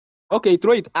 Okay,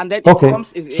 throw it, and then it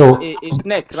becomes a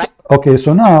snake, right? Okay,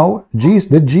 so now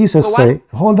did Jesus say?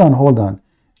 Hold on.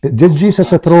 Did Jesus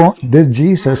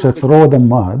throw the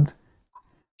mud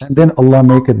and then Allah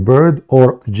make it bird,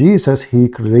 or Jesus he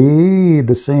created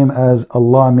the same as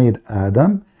Allah made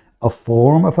Adam, a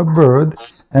form of a bird,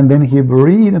 and then he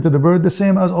breathed into the bird the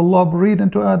same as Allah breathed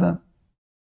into Adam?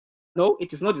 No,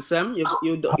 it is not the same.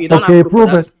 You don't Okay, have proof prove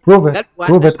for it, that. prove it, That's why,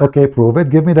 prove it. Okay, prove it.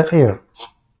 Give me the air.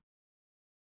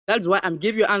 That's why I'm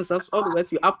giving you answers.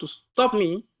 Always you have to stop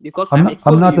me because I'm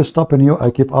I'm not exposing you. stopping you.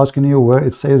 I keep asking you where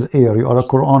it says air. You are a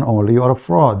Quran only. You are a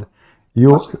fraud.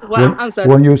 You That's why I'm answering.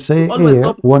 when you say You always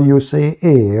stop. when you say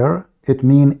air, it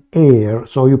means air.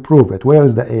 So you prove it. Where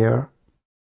is the air?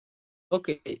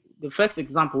 Okay, the first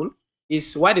example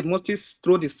is why did Moses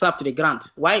throw the staff to the ground?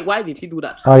 Why did he do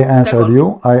that? I answered Second,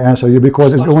 you. I answered you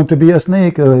because it's going to be a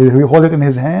snake. He hold it in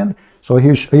his hand, so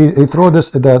he throw this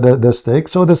the stick.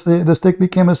 So the stick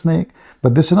became a snake.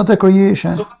 But this is not a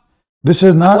creation. so This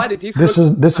is why not did he this throw?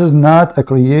 is not a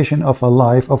creation of a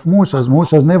life of Moses.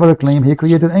 Moses never claimed he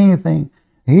created anything.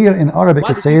 Here in Arabic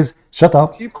Why it did says, shut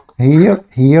up. he?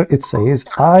 Here it says,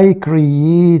 I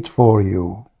create for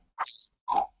you.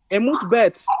 A moot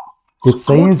bird. It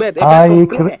says, A bird from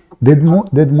clear.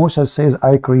 did Moses says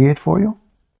I create for you?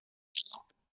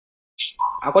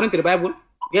 According to the Bible,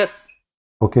 yes.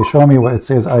 Okay, show me where it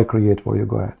says I create for you.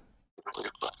 Go ahead.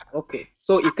 Okay,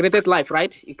 so he created life,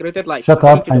 right? He created life. Shut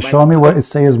according up to the and show Bible. me where it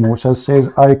says Moses says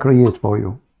I create for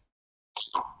you.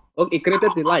 Okay, he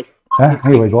created the life.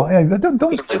 Here we go. Hey,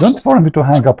 don't force me to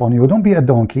hang up on you. Don't be a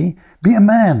donkey. Be a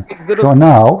man. Exodus. So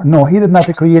now, no, he did not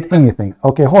create anything.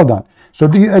 Okay, hold on. So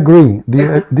do you agree?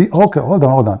 Okay, hold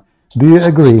on. Do you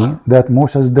agree that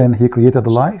Moses then he created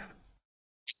life?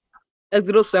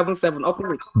 Exodus 7:7.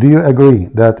 Opposite. Do you agree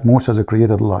that Moses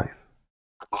created life?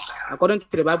 According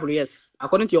to the Bible, yes.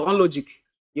 According to your own logic,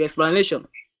 your explanation.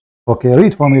 Okay,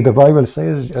 read for me. The Bible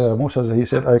says Moses he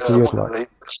said I create life.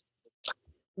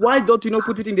 Why don't you not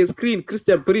put it in the screen,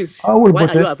 Christian priest? I will Why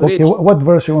put are you it. afraid? Okay, what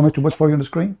verse you want me to put for you on the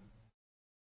screen?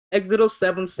 Exodus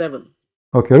 7:7.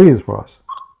 Okay, read it for us.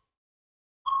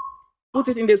 Put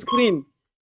it in the screen.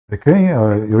 Okay,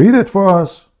 read it for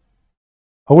us.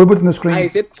 I will put it in the screen. I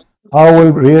said, I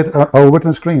will read. I will put it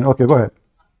on the screen. Okay, go ahead.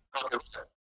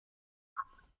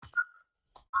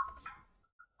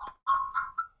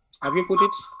 have you put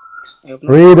it? I have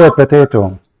not. Read it,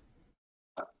 potato.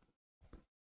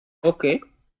 Okay.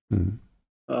 Hmm.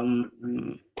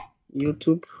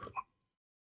 YouTube.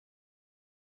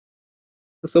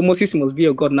 So Moses must be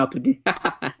your God now today.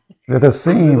 Let us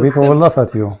see. People will laugh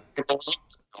at you.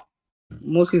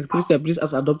 Moses, Christian priest,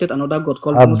 has adopted another God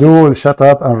called Abdul, Moses. shut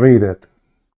up and read it.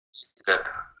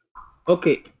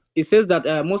 Okay. It says that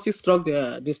Moses struck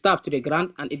the staff to the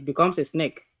ground and it becomes a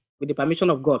snake with the permission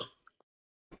of God.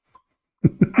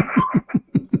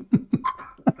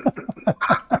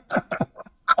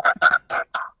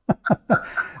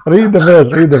 Read the verse.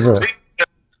 Read the verse.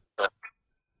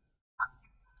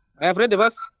 I have read the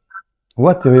verse.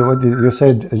 What you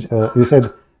said? You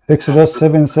said Exodus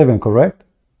 7:7, correct?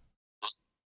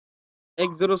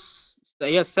 Exodus,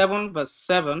 yes,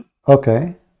 7:7.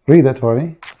 Okay, read it for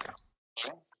me.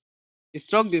 He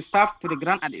struck the staff to the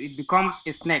ground and it becomes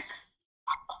a snake.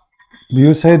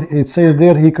 You said it says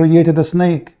there he created a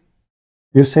snake.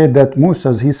 You said that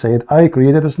Moses he said I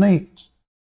created a snake.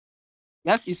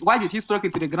 Yes, why did he strike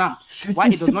it to the ground? Shit, Why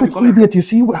you it does not stupid become a idiot! You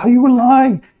see how you will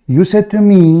lie. You said to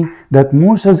me that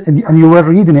Moses, and you were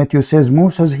reading it. You says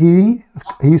Moses he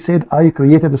said I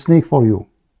created a snake for you.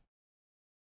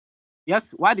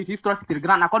 Yes, why did he strike it to the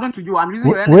ground? According to you, I'm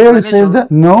using your Where it says explanation.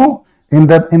 that? No, in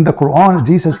the Quran,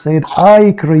 Jesus said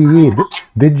I create.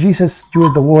 Did Jesus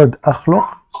use the word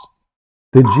akhluq?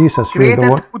 Did Jesus use the Created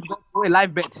word? put to a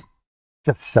live bed.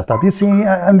 Just shut up. You see,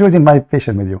 I'm losing my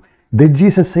patience with you. Did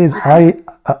Jesus says I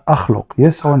akhluq?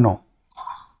 Yes or no?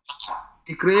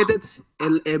 He created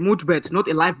a moot bed, not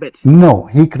a live bed. No,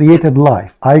 he created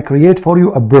life. I create for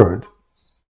you a bird.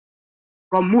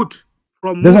 From moot.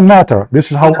 From Doesn't moot. matter.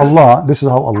 This is how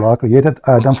Allah created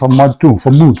Adam from mud too,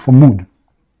 from mood.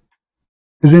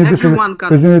 Isn't it Everyone can.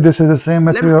 this is the same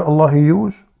material Allah he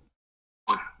used?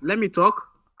 Let me talk.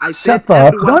 I said Shut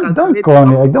up! everyone can Don't create call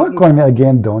me. from Don't moot. call me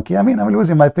again, donkey. I mean, I'm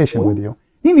losing my patience with you.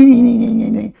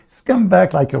 Come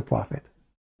back like your prophet.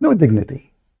 No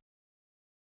dignity.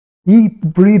 He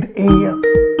breathed air.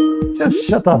 Just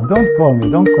shut up. Don't call me.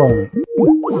 Don't call me.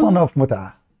 Son of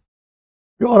Mut'ah.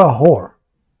 You are a whore.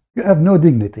 You have no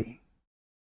dignity.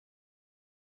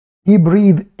 He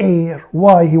breathed air.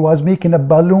 Why? He was making a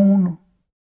balloon.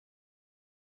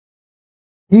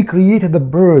 He created a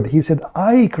bird. He said,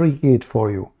 I create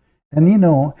for you. And you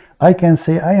know, I can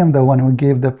say I am the one who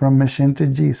gave the permission to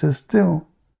Jesus too.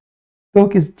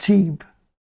 Talk is cheap.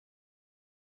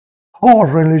 whole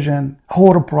religion,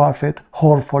 whole prophet,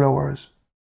 whole followers,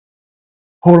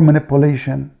 whole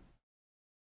manipulation.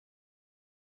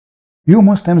 You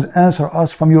Muslims answer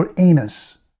us from your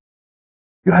anus.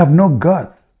 You have no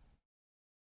gut.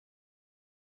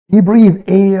 He breathed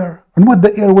air, and what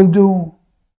the air will do?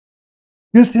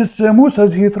 Yes, Musa,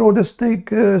 he threw the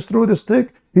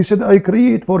stick, he said, I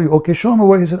create for you. Okay, show me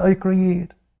where he said, I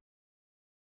create.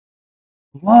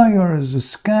 Liars,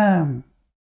 scam.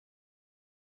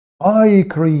 I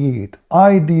create,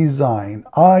 I design,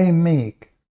 I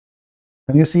make.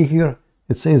 And you see here,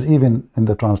 it says even in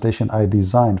the translation, I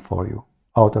designed for you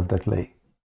out of the clay.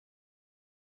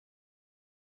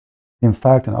 In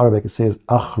fact, in Arabic, it says,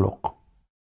 أخلق,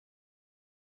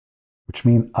 which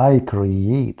means I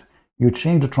create. You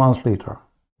change the translator,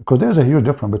 because there's a huge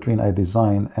difference between I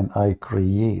design and I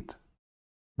create.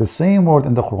 The same word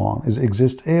in the Quran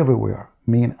exists everywhere,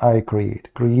 mean I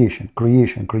create, creation,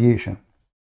 creation, creation.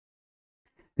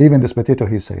 Even this potato,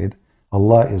 he said,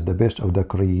 Allah is the best of the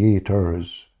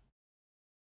creators.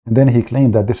 And then he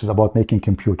claimed that this is about making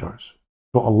computers.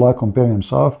 So Allah comparing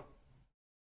himself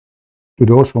to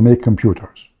those who make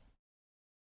computers.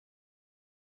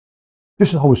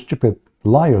 This is how stupid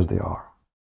liars they are.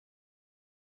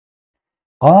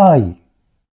 I.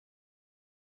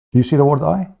 Do you see the word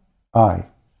I?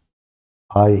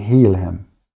 I heal him.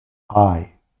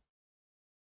 I.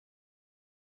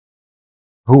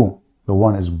 Who? The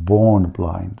one is born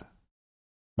blind,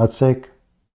 not sick.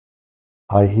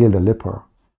 I heal the leper.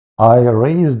 I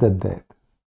raise the dead.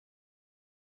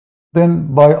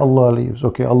 Then by Allah leaves.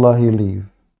 Okay, Allah he leave.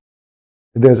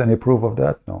 If there's any proof of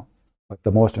that, no. But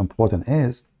the most important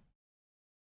is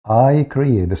I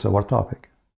create. This is our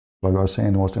topic. What we are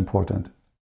saying most important.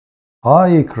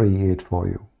 I create for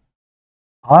you.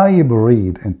 I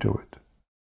breathe into it.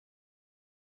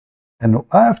 And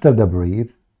after the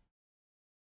breathe,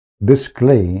 this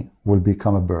clay will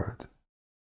become a bird.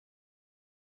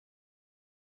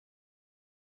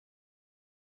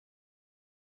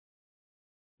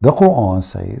 The Quran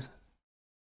says,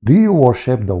 do you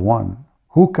worship the one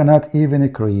who cannot even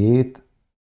create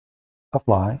a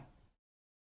fly?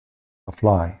 A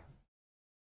fly.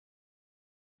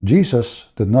 Jesus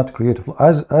did not create a fly.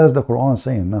 As the Quran is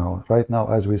saying now, right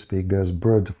now as we speak, there's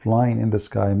birds flying in the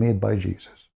sky made by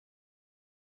Jesus.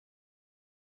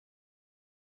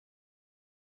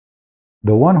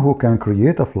 The one who can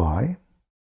create a fly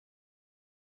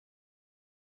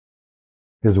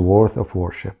is worth of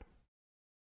worship.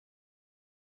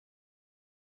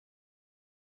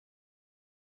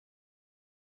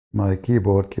 My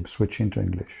keyboard keeps switching to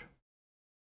English.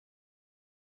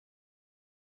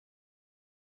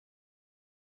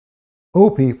 Oh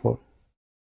people,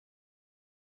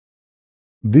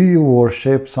 do you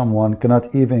worship someone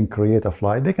cannot even create a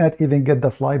fly? They cannot even get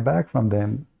the fly back from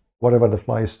them, whatever the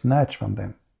fly is snatched from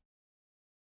them.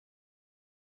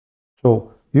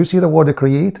 So you see the word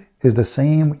create is the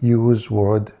same used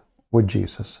word with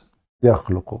Jesus.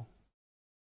 يخلق,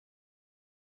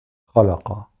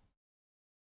 خلق.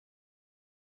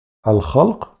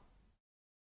 الخلق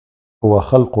هو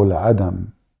خلق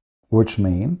العدم, which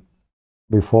means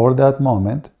before that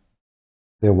moment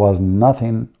there was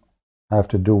nothing have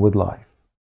to do with life.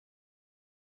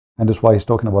 And that's why he's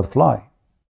talking about fly,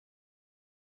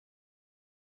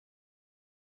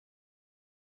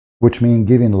 which means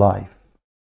giving life.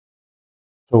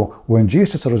 So when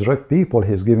Jesus resurrects people,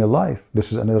 he's giving life.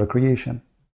 This is another creation.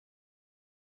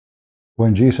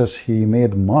 When Jesus, he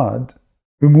made mud,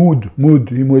 he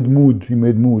made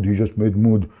mud, he just made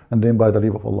mud, and then by the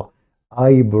leave of Allah,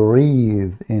 I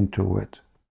breathe into it,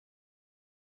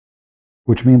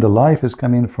 which means the life is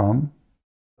coming from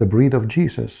the breath of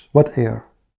Jesus. What air?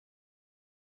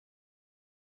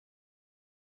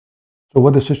 So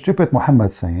what is stupid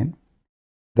Muhammad saying?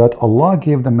 That Allah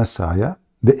gave the Messiah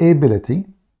the ability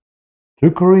to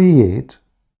create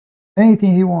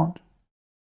anything he wants.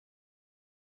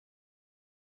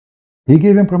 He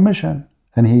gave him permission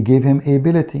and he gave him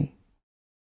ability.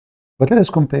 But let us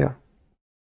compare.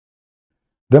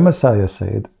 The Messiah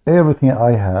said, everything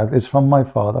I have is from my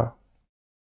Father.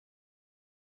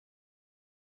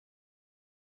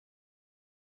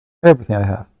 Everything I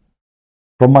have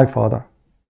from my Father.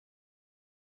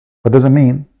 But doesn't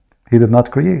mean he did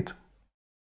not create.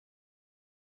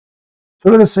 So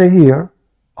let us say here,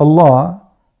 Allah,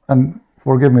 and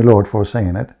forgive me Lord for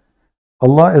saying it,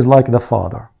 Allah is like the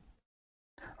Father.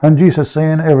 And Jesus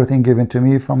saying everything given to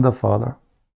me from the Father.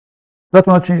 That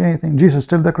will not change anything. Jesus is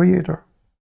still the creator.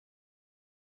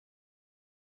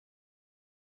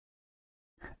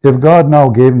 If God now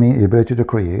gave me ability to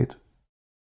create,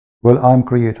 well, I'm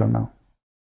creator now.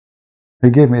 He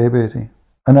gave me ability.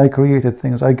 And I created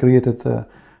things. I created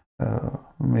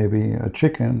maybe a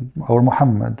chicken or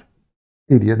Muhammad.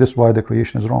 Idiot. This is why the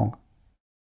creation is wrong.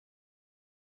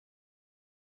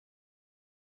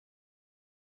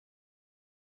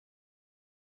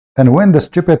 And when the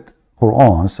stupid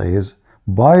Quran says,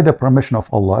 by the permission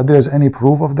of Allah, there is any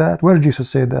proof of that? Where Jesus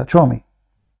said that? Show me.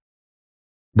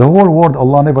 The whole word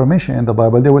Allah never mentioned in the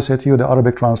Bible. They will say to you the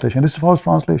Arabic translation. This is false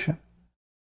translation.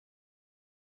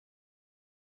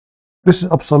 This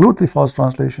is absolutely false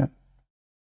translation.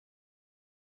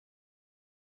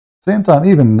 Same time,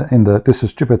 even in the this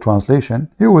is stupid translation,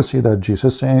 you will see that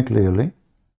Jesus saying clearly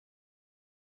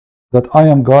that I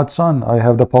am God's son. I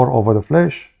have the power over the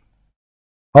flesh.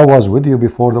 I was with you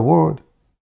before the world.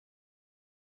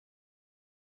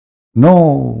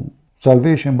 No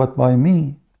salvation but by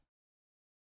me.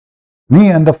 Me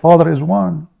and the Father is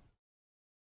one.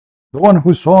 The one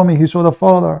who saw me, he saw the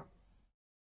Father.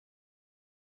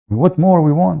 What more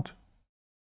we want?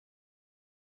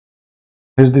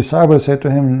 His disciples said to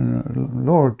him,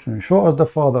 Lord, show us the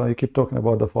Father. You keep talking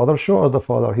about the Father. Show us the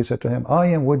Father. He said to him, I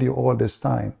am with you all this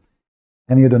time,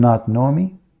 and you do not know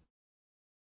me?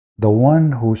 The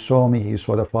one who saw me, he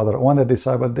saw the Father. When the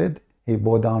disciple did, he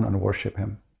bowed down and worshiped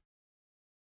him.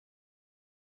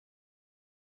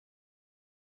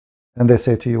 And they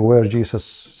say to you, where Jesus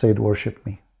said, worship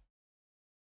me.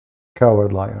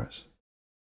 Coward liars.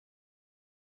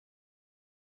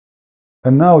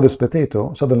 And now this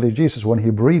potato, suddenly Jesus, when he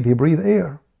breathed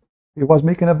air. He was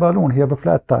making a balloon. He had a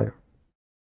flat tire.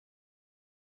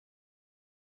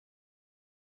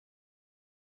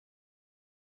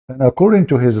 And according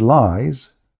to his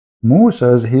lies,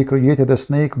 Moses, he created a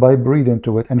snake by breathing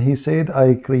to it. And he said,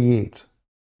 I create.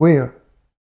 Where?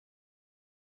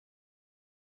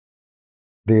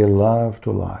 They love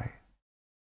to lie.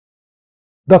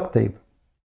 Duct tape.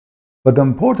 But the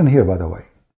important here, by the way,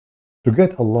 to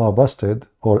get Allah busted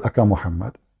or Aka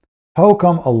Muhammad, how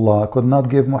come Allah could not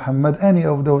give Muhammad any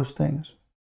of those things?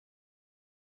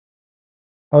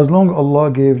 As long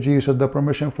Allah gave Jesus the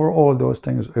permission for all those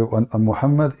things, and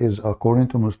Muhammad is, according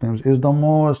to Muslims, is the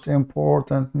most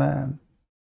important man.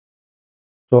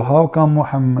 So how come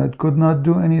Muhammad could not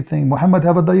do anything? Muhammad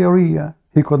have a diarrhea,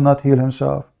 he could not heal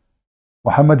himself.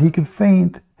 Muhammad, he could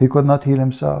faint, he could not heal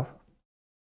himself.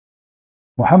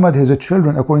 Muhammad, his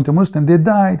children, according to Muslim, they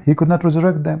died, he could not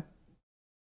resurrect them.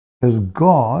 His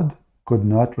God could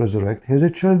not resurrect his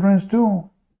children too.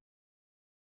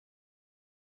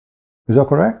 Is that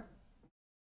correct?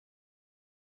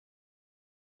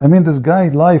 I mean, this guy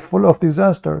life full of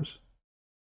disasters.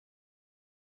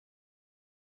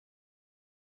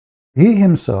 He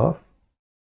himself,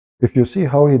 if you see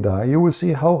how he died, you will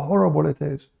see how horrible it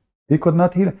is. He could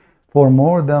not heal. For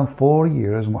more than 4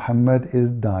 years, Muhammad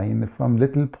is dying from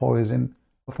little poison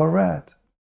of a rat.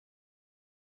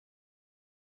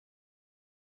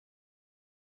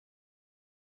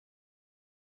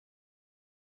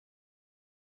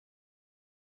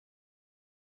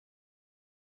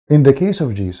 In the case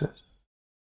of Jesus,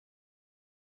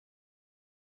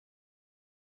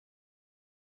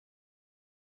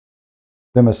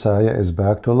 the Messiah is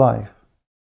back to life.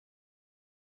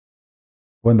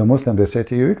 When the Muslims, they say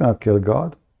to you, you cannot kill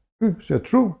God. You say,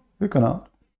 true, you cannot.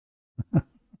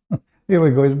 Here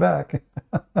we go, he's back.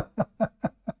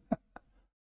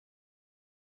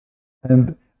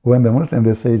 And when the Muslims,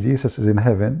 they say Jesus is in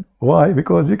heaven, why?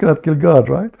 Because you cannot kill God,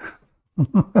 right?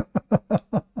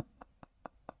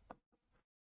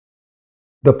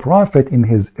 The Prophet, in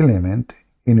his element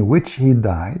in which he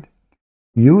died,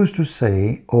 used to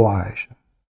say, O Aisha,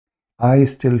 I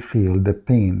still feel the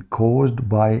pain caused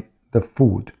by the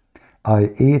food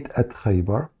I ate at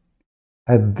Khaybar.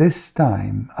 At this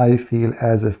time, I feel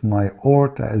as if my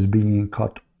aorta is being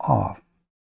cut from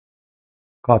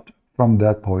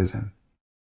that poison.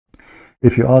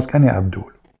 If you ask any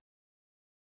Abdul,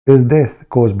 is death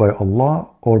caused by Allah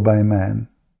or by man?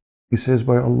 He says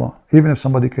by Allah. Even if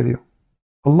somebody kill you,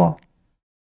 Allah.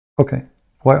 Okay,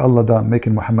 why Allah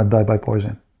making Muhammad die by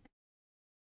poison?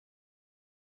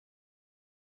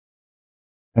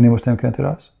 Any Muslim can tell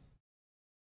us?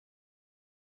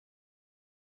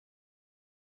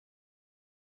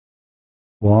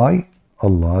 Why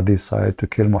Allah decided to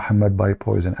kill Muhammad by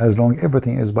poison, as long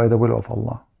everything is by the will of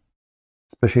Allah,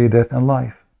 especially death and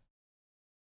life?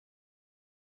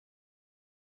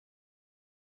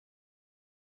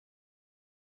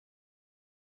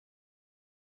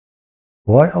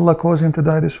 Why Allah caused him to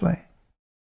die this way?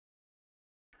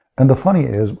 And the funny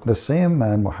is, the same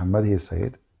man Muhammad, he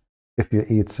said, if you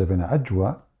eat 7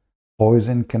 ajwa,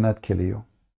 poison cannot kill you.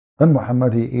 And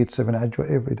Muhammad, he eats 7 ajwa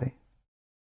every day.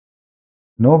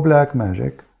 No black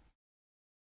magic,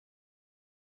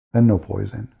 and no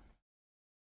poison.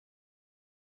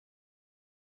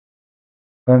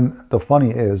 And the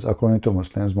funny is, according to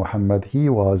Muslims, Muhammad, he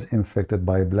was infected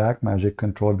by black magic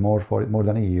controlled for more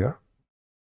than a year,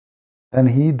 and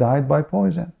he died by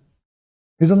poison.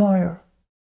 He's a liar.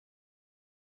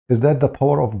 Is that the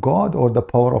power of God or the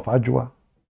power of Ajwa?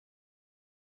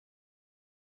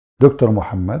 Dr.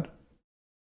 Muhammad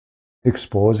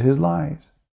exposed his lies.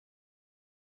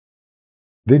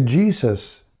 Did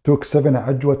Jesus took 7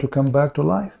 Ajwa to come back to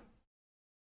life?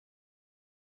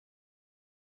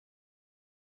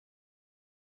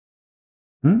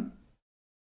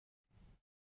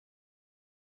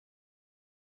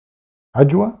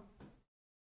 Ajwa?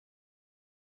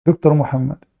 Dr.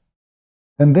 Muhammad.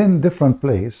 And then different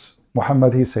place,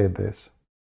 Muhammad, he said this.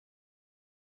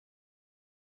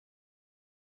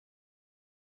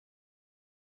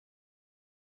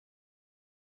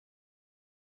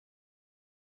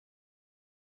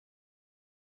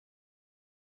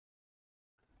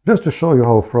 Just to show you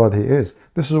how fraud he is.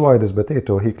 This is why this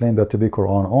potato, he claimed that to be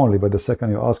Quran only, but the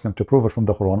second you ask him to prove it from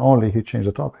the Quran only, he changed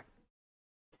the topic.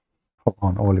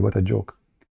 Quran only, what a joke.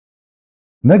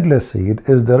 Negla seed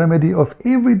is the remedy of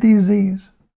every disease.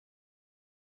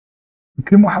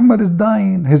 Okay, Muhammad is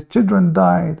dying, his children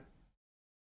died.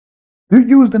 You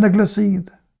use the negla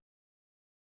seed.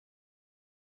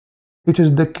 It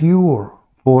is the cure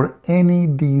for any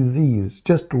disease.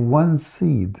 Just one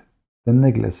seed, the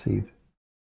negla seed.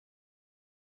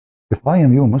 If I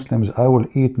am you Muslims, I will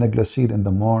eat negla seed in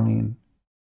the morning,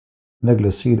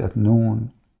 negla seed at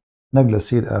noon, negla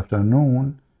seed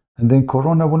afternoon, and then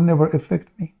corona will never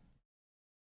affect me.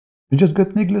 You just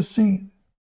get negla seed.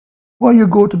 Why you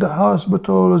go to the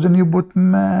hospitals and you put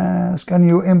mask and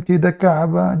you empty the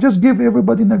Kaaba? Just give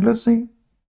everybody negla seed.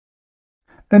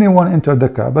 Anyone enter the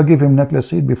Kaaba, give him negla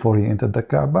seed before he entered the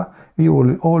Kaaba. You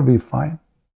will all be fine.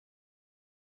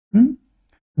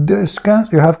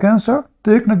 You have cancer?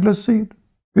 Take negla seed.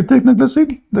 You take negla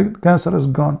seed, the cancer is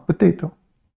gone. Potato.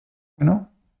 You know?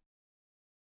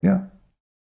 Yeah.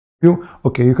 You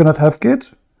cannot have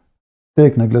kids?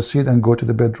 Take negla seed and go to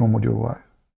the bedroom with your wife.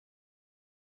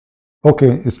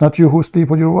 Okay, it's not you who sleep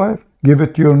with your wife? Give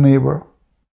it to your neighbor.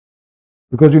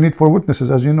 Because you need 4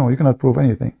 witnesses, as you know. You cannot prove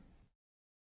anything.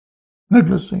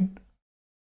 Negla seed.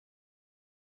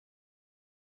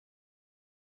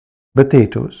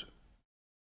 Potatoes.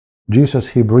 Jesus,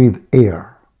 he breathed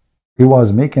air. He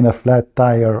was making a flat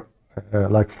tire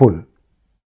like full.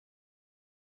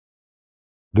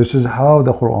 This is how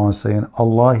the Quran is saying,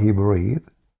 Allah, he breathed.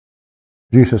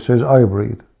 Jesus says, I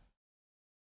breathe.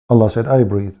 Allah said, I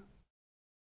breathe.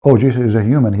 Oh, Jesus is a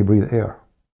human, he breathed air.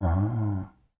 Okay,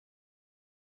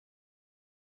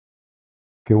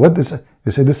 what this?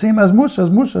 You say the same as Moses.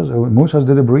 Moses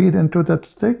did breathe into that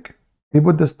stick. He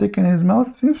put the stick in his mouth.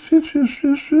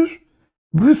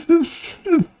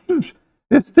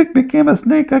 That stick became a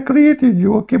snake. I created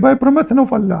you, okay, by permission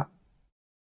of Allah.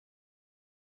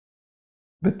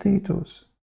 Potatoes.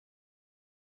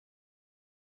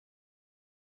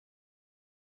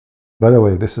 By the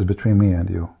way, this is between me and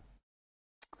you.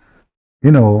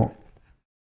 You know,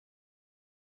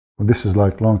 this is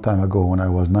like a long time ago when I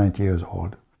was 90 years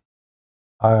old.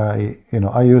 I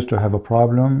used to have a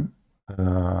problem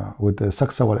with the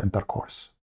sexual intercourse.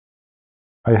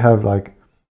 I have like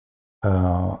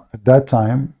at that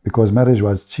time, because marriage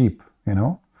was cheap,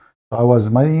 so I was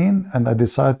marrying and I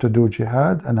decided to do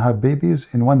jihad and have babies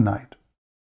in one night.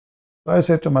 So I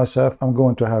said to myself, I'm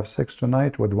going to have sex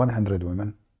tonight with 100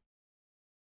 women.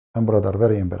 And brother,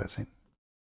 very embarrassing.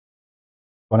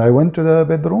 When I went to the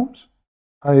bedrooms,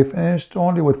 I finished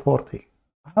only with 40.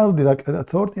 How did I get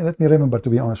 30? Let me remember, to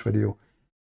be honest with you.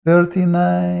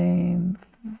 39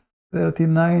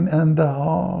 and a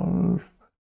half.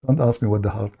 Don't ask me what the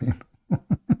half means.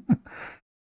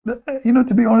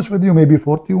 To be honest with you, maybe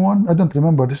 41. I don't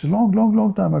remember. This is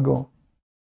long time ago.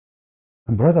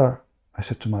 And brother, I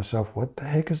said to myself, what the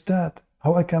heck is that?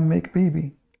 How I can make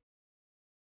baby?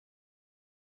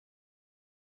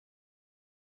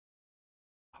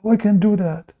 How I can do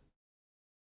that?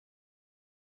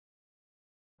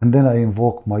 And then I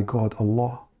invoke my God,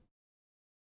 Allah.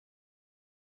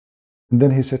 And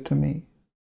then he said to me,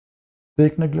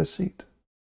 take negla seed.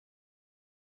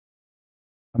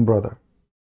 And brother,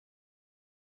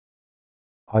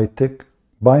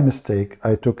 by mistake,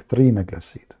 I took 3 negla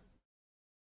seed.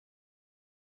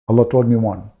 Allah told me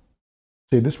 1.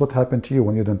 See, this is what happened to you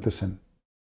when you don't listen.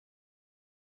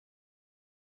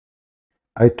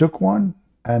 I took 1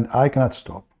 and I cannot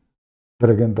stop.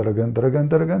 Daragan.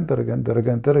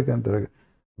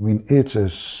 I mean, it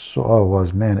is so, I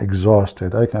was,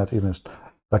 exhausted. I can't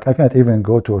even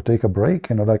go to take a break.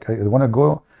 Like I want to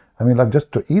go I mean, like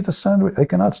just to eat a sandwich, I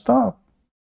cannot stop.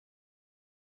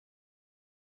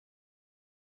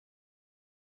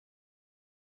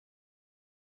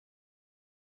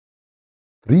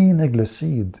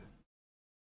 Triglyceride.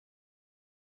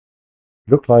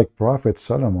 Look like Prophet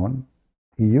Solomon.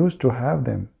 He used to have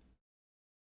them.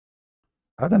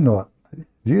 I don't know.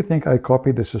 Do you think I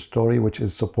copied this story, which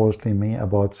is supposedly me,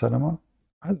 about Solomon?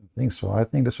 I don't think so. I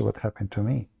think this is what happened to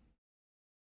me.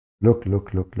 Look,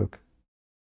 look, look, look.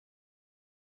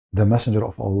 The Messenger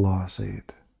of Allah said.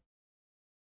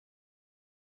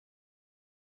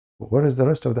 Where is the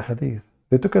rest of the hadith?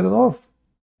 They took it off.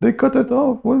 They cut it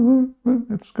off.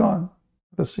 It's gone.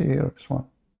 Let's see here, this one.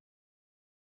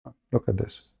 Look at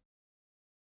this.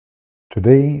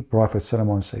 Today, Prophet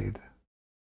Solomon said,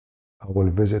 I will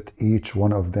visit each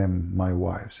one of them, my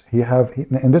wives.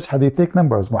 In this hadith, take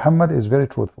numbers. Muhammad is very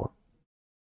truthful.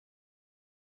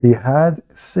 He had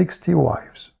 60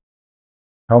 wives.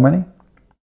 How many?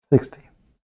 60.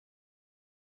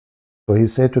 So he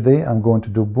said, today I'm going to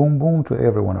do boom boom to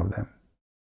every one of them.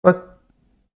 But,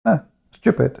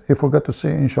 stupid. He forgot to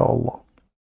say, inshallah.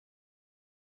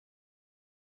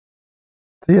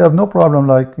 So you have no problem,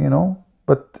 like,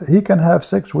 but he can have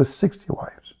sex with 60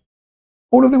 wives.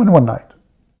 All of them in one night.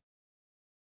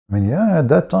 I mean, yeah, at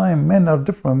that time, men are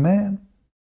different, man.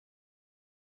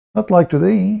 Not like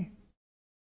today.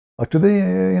 Like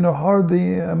today,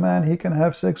 hardly a man, he can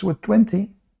have sex with 20.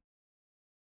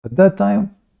 At that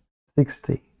time,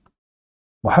 60.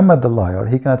 Muhammad the liar,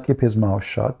 he cannot keep his mouth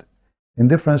shut. In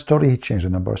different story, he changed the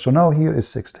number. So now here is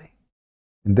 60.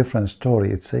 In different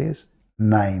story, it says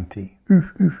 90.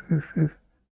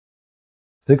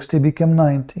 60 became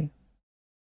 90.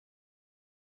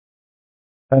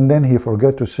 And then he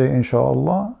forgot to say,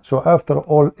 inshallah. So after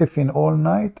all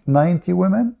night, 90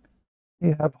 women,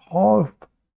 he have half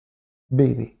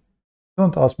baby.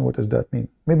 Don't ask me what does that mean.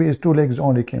 Maybe his 2 legs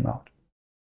only came out,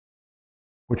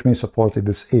 which means supposedly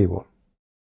disabled.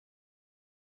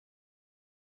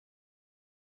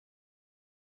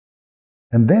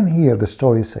 And then here the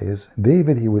story says,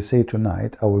 David, he will say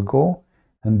tonight, I will go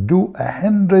and do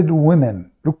 100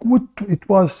 women. Look what it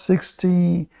was,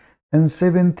 60 and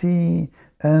 70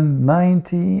 and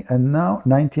 90 and now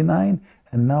 99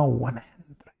 and now 100.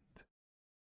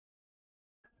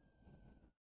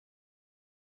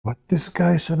 But this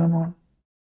guy, Solomon,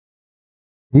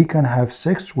 he can have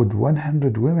sex with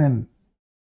 100 women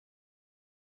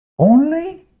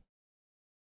only?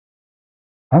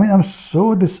 I mean, I'm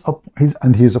so disappointed.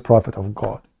 And he's a prophet of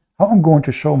God. How am I going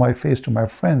to show my face to my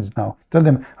friends now? Tell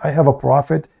them, I have a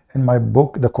prophet in my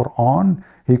book, the Quran.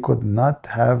 He could not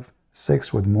have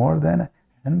sex with more than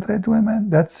 100 women.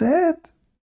 That's it.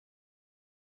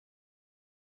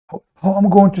 How am I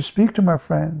going to speak to my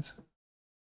friends?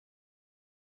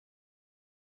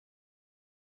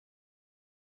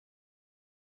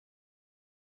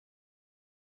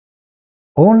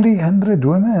 Only 100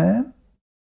 women?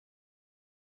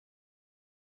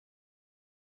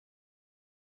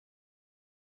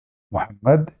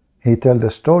 Muhammad, he tell the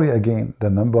story again. The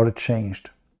number changed.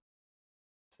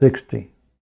 60.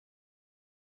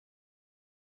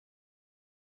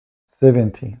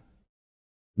 70.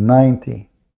 90.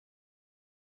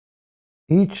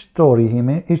 Each story he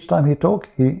made, each time he talked,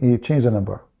 he changed the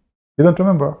number. You don't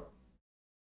remember?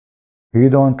 You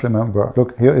don't remember.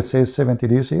 Look, here it says 70.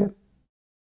 Do you see it?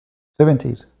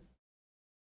 70s.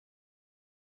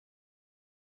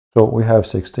 So we have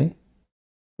 60.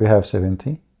 We have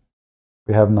 70.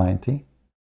 We have 90.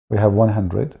 We have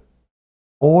 100.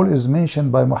 All is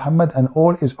mentioned by Muhammad and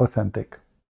all is authentic.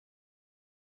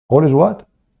 All is what?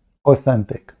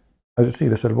 Authentic. As you see,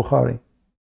 this is Bukhari.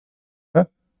 Okay?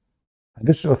 And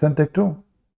this is authentic too.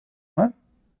 Right?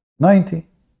 90.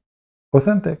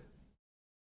 Authentic.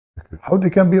 How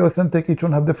they can be authentic? Each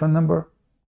one have different number?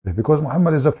 Because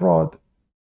Muhammad is a fraud.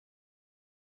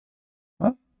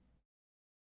 Huh?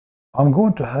 I'm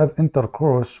going to have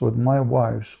intercourse with my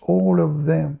wives, all of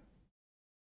them.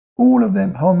 All of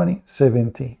them. How many?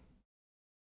 70.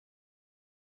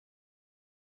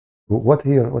 What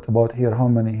here? What about here? How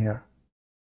many here?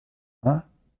 Huh?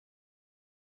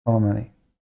 How many?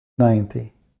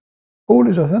 90. All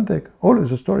is authentic. All is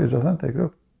the story is authentic.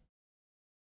 Look.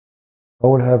 I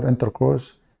will have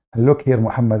intercourse. And look here,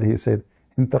 Muhammad, he said,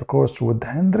 intercourse with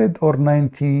 100 or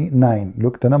 99.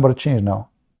 Look, the number changed now.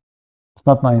 It's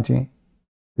not 90.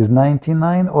 It's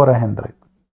 99 or 100.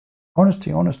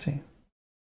 Honesty, honesty.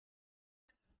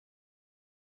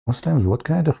 Muslims, what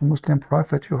kind of Muslim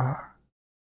prophet you are?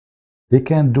 They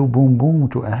can do boom boom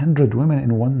to 100 women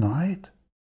in one night?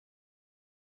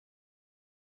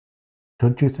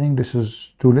 Don't you think this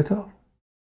is too little?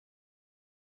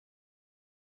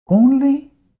 Only?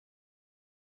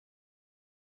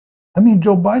 I mean,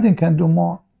 Joe Biden can do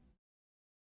more.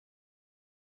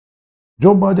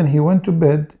 Joe Biden, he went to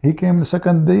bed. He came the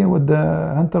second day with the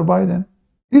Hunter Biden.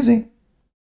 Easy.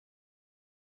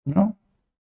 You know?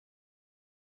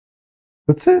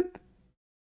 That's it.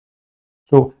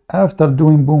 So after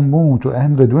doing boom boom to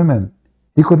 100 women,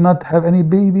 he could not have any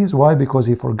babies. Why? Because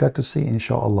he forgot to say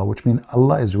inshallah, which means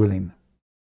Allah is willing.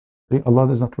 See,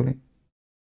 Allah is not willing.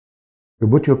 You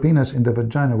put your penis in the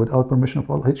vagina without permission of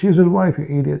Allah. She's his wife, you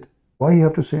idiot. Why you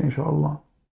have to say inshallah?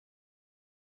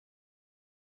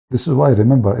 This is why,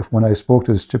 remember, if when I spoke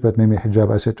to the stupid Mimi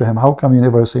Hijab, I said to him, how come you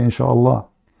never say inshallah?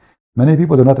 Many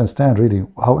people do not understand really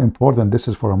how important this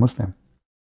is for a Muslim.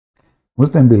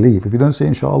 Muslims believe if you don't say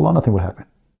inshallah, nothing will happen.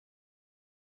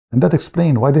 And that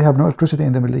explains why they have no electricity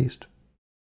in the Middle East.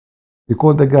 You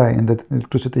call the guy in the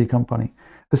electricity company,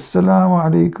 Assalamu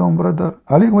alaikum, brother.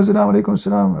 Alaikum assalam, alaikum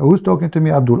assalam. Who's talking to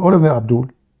me? Abdul. All of them are Abdul.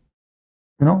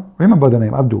 You know, remember the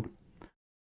name, Abdul.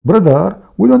 Brother,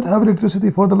 we don't have electricity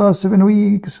for the last 7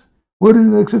 weeks. Where is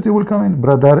the electricity will come in?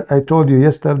 Brother, I told you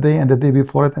yesterday and the day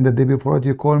before it and the day before it,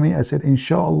 you called me. I said,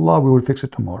 inshallah, we will fix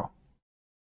it tomorrow.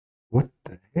 What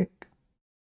the heck?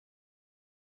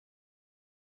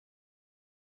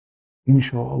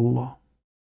 Inshallah.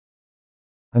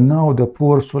 And now the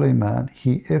poor Suleiman,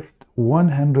 he effed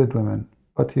 100 women,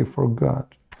 but he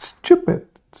forgot. Stupid,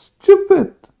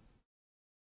 stupid,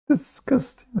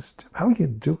 disgusting, stupid. How do you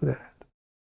do that?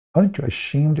 Aren't you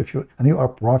ashamed if you, and you are a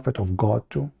prophet of God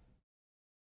too?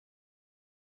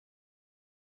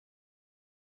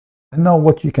 And now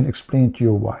what you can explain to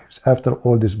your wives after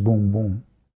all this boom boom?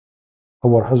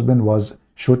 Our husband was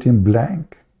shooting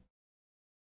blank.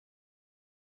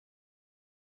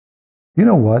 You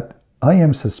know what? I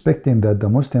am suspecting that the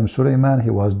Muslim Suleiman,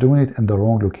 he was doing it in the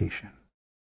wrong location.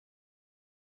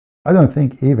 I don't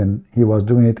think even he was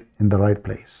doing it in the right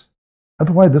place.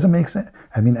 Otherwise, it doesn't make sense.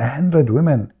 I mean, 100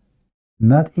 women,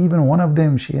 not even one of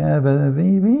them, she have a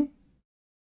baby?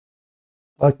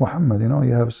 Like Muhammad, you know,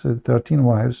 you have 13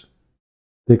 wives.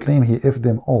 They claim he effed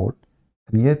them all,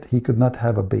 and yet he could not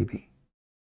have a baby.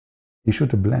 He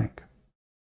shoot a blank,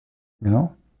 you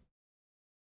know?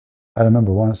 I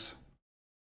remember once,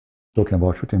 talking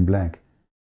about shooting blank,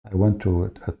 I went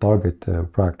to a target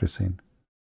practicing.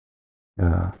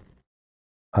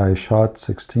 I shot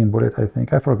 16 bullets, I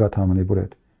think. I forgot how many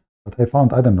bullets. But I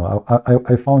found, I don't know,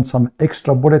 I found some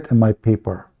extra bullet in my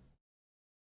paper.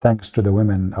 Thanks to the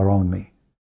women around me.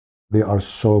 They are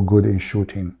so good in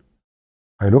shooting.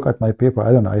 I look at my paper,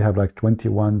 I don't know, I have like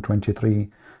 21, 23.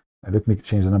 Let me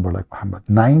change the number like Muhammad.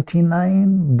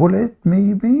 99 bullet,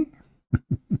 maybe?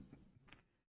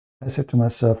 I said to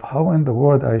myself, how in the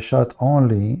world I shot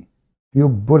only few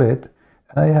bullets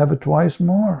and I have twice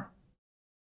more?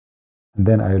 And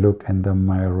then I look in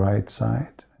my right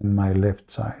side and my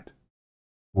left side.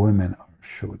 Women are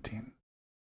shooting.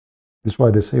 This is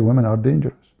why they say women are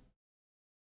dangerous.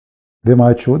 They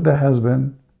might shoot the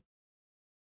husband,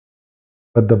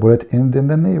 but the bullet ends in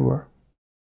the neighbor.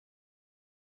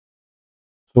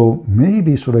 So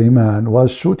maybe Suleiman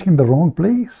was shooting the wrong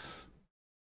place.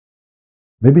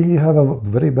 Maybe he have a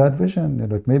very bad vision.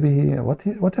 Like maybe he,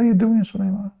 what are you doing,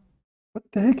 Suleiman? What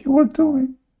the heck you were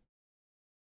doing?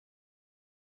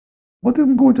 What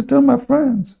am I going to tell my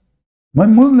friends, my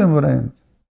Muslim friends?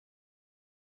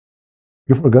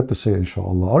 You forgot to say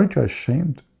inshallah. Aren't you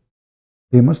ashamed?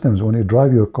 Hey Muslims, when you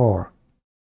drive your car,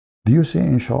 do you say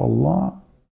inshallah?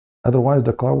 Otherwise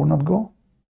the car will not go.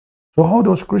 So how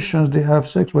those Christians, they have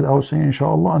sex without saying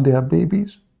inshallah and they have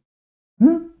babies?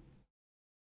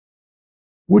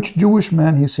 Which Jewish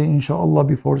man he say inshallah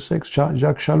before sex?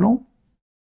 Jack Shalom?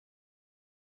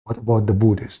 What about the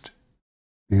Buddhist?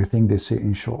 Do you think they say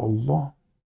inshallah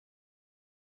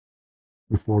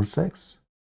before sex?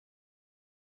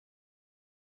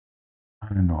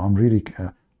 I don't know. I'm really,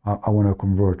 I want to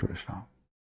convert to Islam.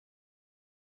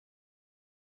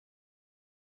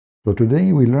 So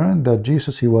today we learned that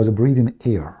Jesus, he was breathing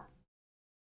air.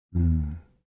 Do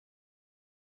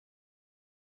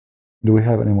we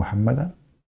have any Muhammadan?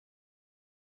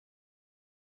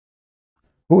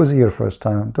 Who is here first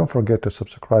time? Don't forget to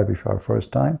subscribe if you are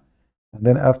first time. And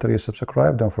then after you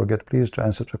subscribe, don't forget please to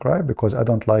unsubscribe, because I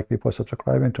don't like people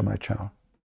subscribing to my channel.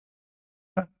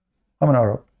 I'm an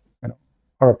Arab, you know,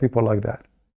 Arab people like that.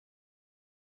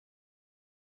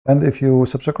 And if you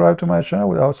subscribe to my channel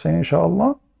without saying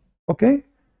inshallah, okay,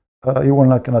 you will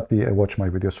not cannot be watch my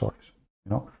video stories,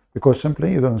 you know, because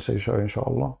simply you don't say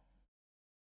inshallah.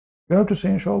 You have to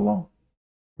say inshallah.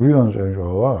 If you don't say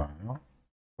inshallah, you know,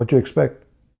 what do you expect?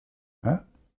 Huh?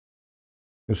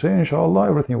 You say inshallah,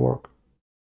 everything work.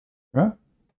 Yeah?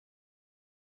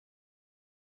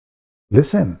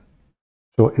 Listen.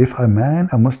 So if a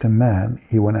Muslim man,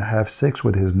 he want to have sex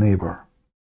with his neighbor,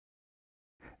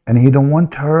 and he don't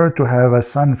want her to have a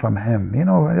son from him, they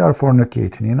are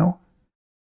fornicating.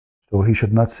 So he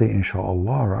should not say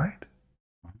inshallah, right?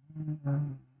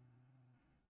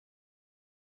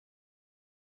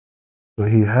 So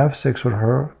he have sex with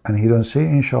her and he don't say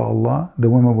inshallah, the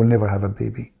woman will never have a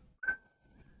baby.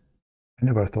 I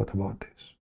never thought about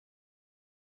this.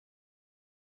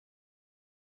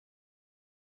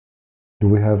 Do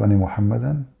we have any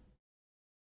Muhammadan?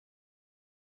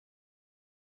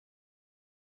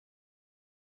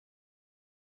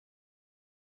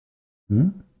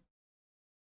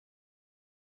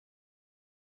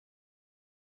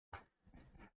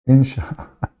 Inshallah.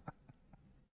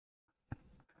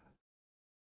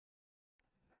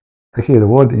 Actually, the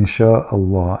word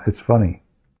inshallah, it's funny.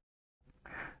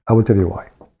 I will tell you why.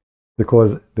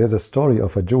 Because there's a story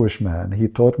of a Jewish man. He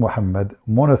taught Muhammad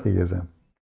monotheism.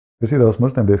 You see, those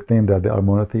Muslims, they claim that they are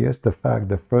monotheists. The fact,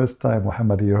 the first time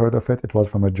Muhammad, you heard of it, it was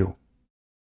from a Jew.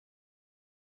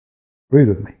 Read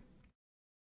with me.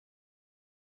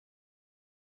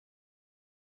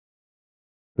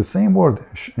 The same word,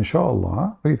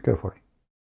 inshallah, read carefully.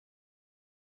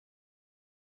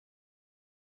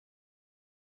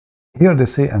 Here they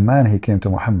say a man, he came to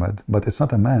Muhammad, but it's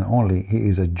not a man only, he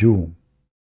is a Jew.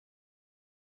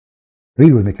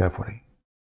 Read with me carefully.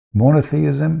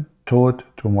 Monotheism taught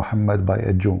to Muhammad by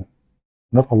a Jew,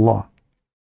 not Allah.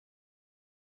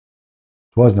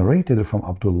 It was narrated from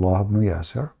Abdullah ibn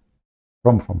Yasir,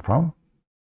 from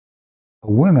a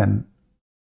woman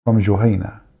from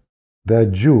Juhayna.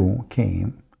 That Jew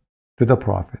came to the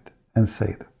Prophet and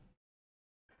said,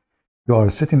 "You are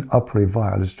setting up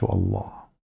rivals to Allah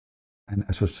and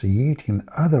associating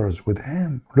others with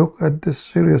him." Look at this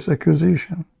serious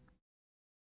accusation.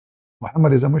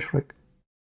 Muhammad is a mushrik.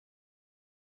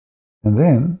 And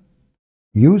then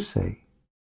you say,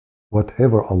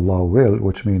 whatever Allah will,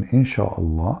 which means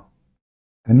inshallah,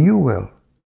 and you will.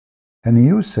 And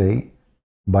you say,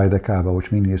 by the Kaaba,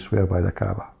 which means you swear by the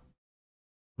Kaaba.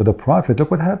 So the Prophet,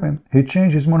 look what happened. He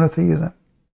changed his monotheism.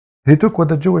 He took what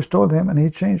the Jewish told him and he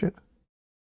changed it.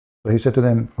 So he said to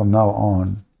them, from now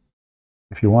on,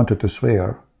 if you wanted to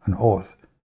swear an oath,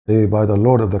 say by the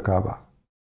Lord of the Kaaba,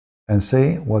 and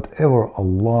say whatever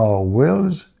Allah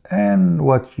wills and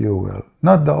what you will,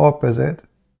 not the opposite.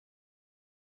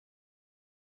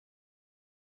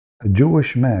 A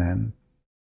Jewish man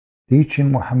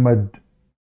teaching Muhammad,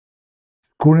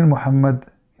 schooling Muhammad,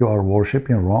 you are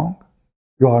worshipping wrong,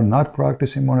 you are not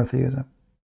practicing monotheism.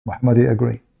 Muhammad, he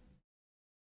agree.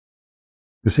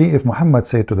 You see, if Muhammad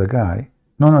said to the guy,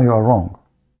 no, you are wrong,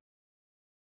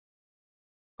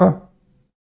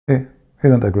 he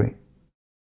don't agree.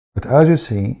 But as you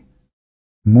see,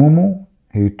 Mumu,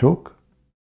 he took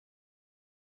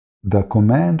the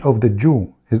command of the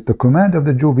Jew. The command of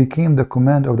the Jew became the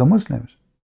command of the Muslims.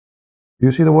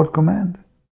 You see the word command?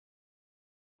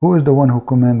 Who is the one who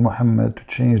commanded Muhammad to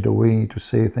change the way to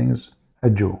say things? A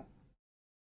Jew.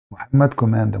 Muhammad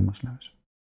commanded the Muslims.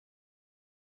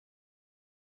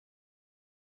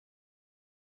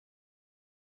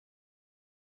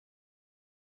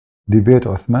 Debate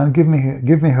Uthman. Give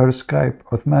me her Skype.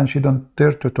 Uthman, she don't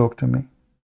dare to talk to me.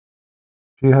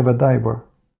 She have a diaper.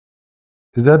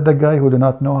 Is that the guy who do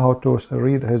not know how to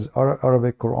read his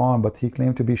Arabic Quran, but he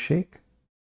claimed to be sheikh?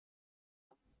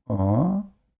 Oh,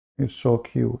 he's so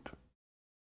cute.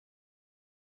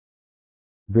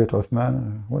 Debate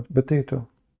Uthman. What potato?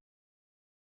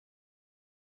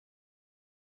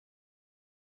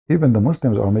 Even the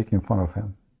Muslims are making fun of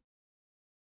him.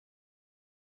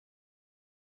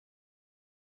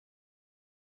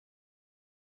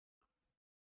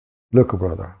 Look,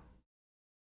 brother.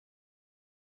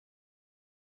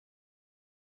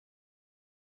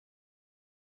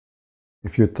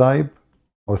 If you type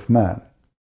Uthman,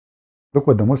 look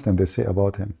what the Muslims they say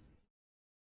about him.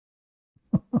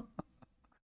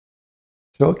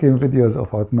 Shocking videos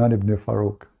of Uthman ibn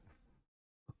Farouk.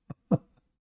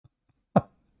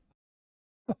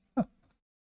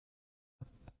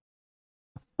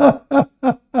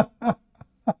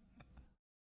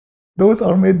 Those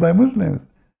are made by Muslims,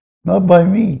 not by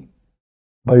me.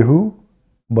 By who?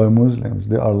 By Muslims.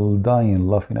 They are dying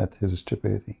laughing at his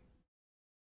stupidity.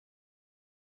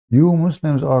 You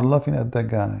Muslims are laughing at that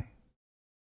guy.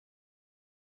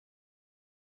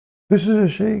 This is a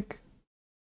sheikh.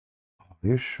 Are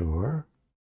you sure?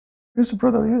 Yes,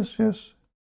 brother, yes.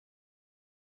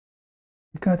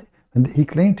 And he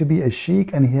claimed to be a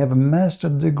sheikh and he have a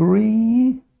master's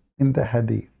degree in the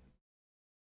hadith.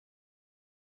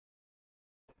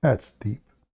 That's deep.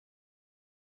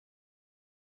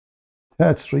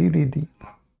 That's really deep.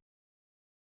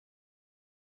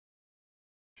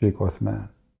 Sheikh Uthman.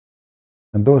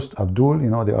 And those Abdul,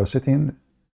 you know, they are sitting,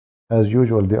 as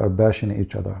usual, they are bashing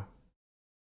each other.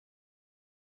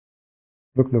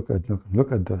 Look at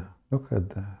the,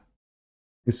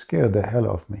 he scared the hell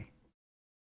of me.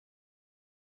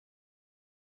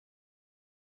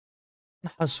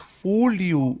 Has fooled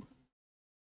you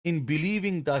in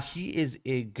believing that he is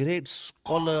a great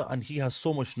scholar and he has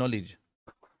so much knowledge.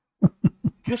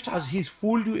 Just as he's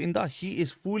fooled you in that, he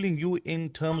is fooling you in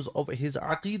terms of his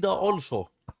aqidah also.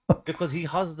 Because he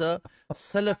has the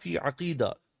Salafi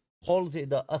aqidah, calls it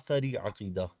the Athari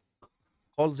aqidah.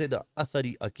 Calls it the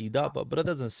Athari aqidah. But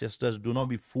brothers and sisters, do not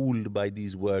be fooled by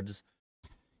these words.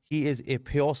 He is a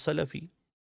pure Salafi.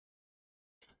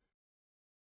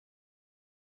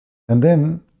 And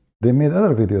then they made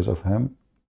other videos of him.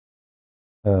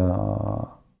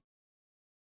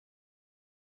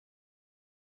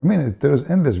 I mean, there's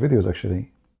endless videos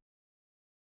actually.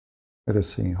 Let us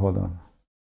see. Hold on.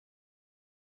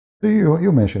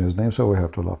 You mentioned his name, so we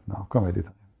have to laugh now. Comedy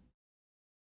time.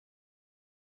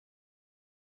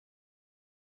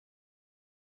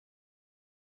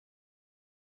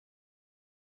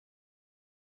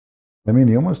 I mean,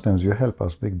 you Muslims, you help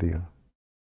us, big deal.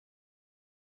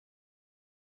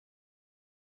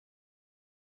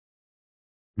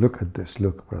 Look at this.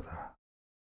 Look, brother.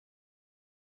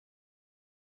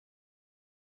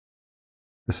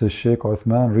 This is Sheikh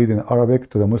Uthman reading Arabic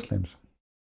to the Muslims.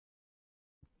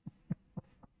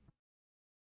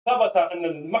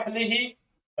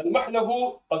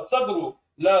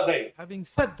 Having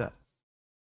said that,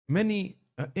 many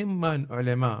Imam and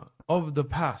ulama of the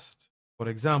past, for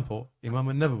example, Imam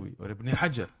al-Nawawi or Ibn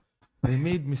Hajar, they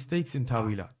made mistakes in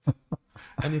tawilat.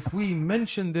 And if we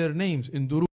mention their names in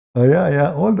Duru,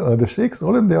 yeah, all the sheikhs, all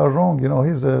of them, they are wrong. You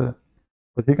know,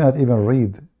 but he cannot even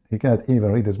read. He cannot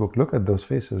even read this book. Look at those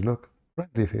faces. Look,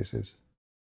 friendly faces.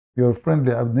 Your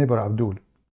friendly neighbor Abdul.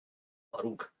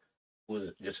 Farouk,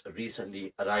 who just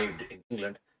recently arrived in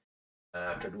England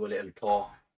to do a little tour,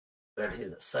 spread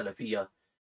his Salafiyah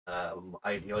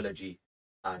ideology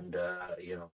and,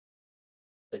 you know,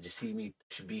 the Jasimi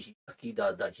Tashbihi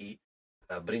Aqidah that he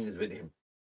brings with him.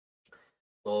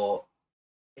 So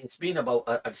it's been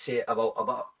about, I'd say,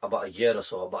 about a year or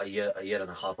so, about a year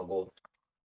and a half ago.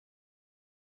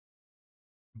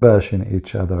 Bashing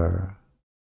each other,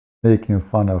 making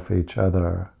fun of each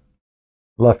other,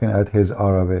 laughing at his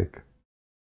Arabic.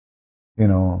 You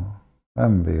know,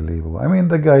 unbelievable. I mean,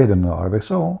 the guy didn't know Arabic,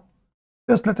 so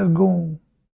just let it go.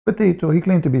 Potato, he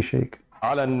claimed to be Sheikh.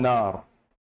 على النار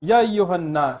يا أيها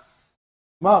الناس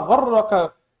ما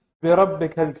غرك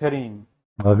بربك الكريم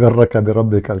غرك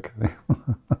بربك الكريم.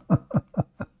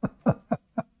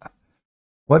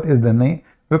 What is the name?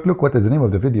 Look, what is the name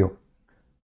of the video?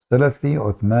 Salafi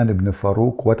Uthman ibn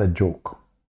Farouk, what a joke.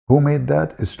 Who made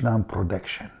that? Islam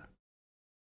Production.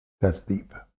 That's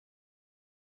deep.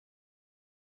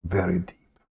 Very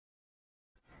deep.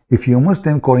 If you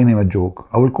Muslim calling him a joke,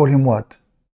 I will call him what?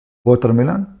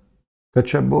 Watermelon?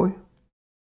 Ketchup boy?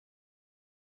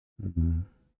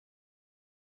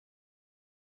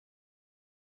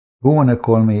 Who wanna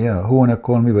call me? Yeah, who wanna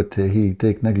call me? But he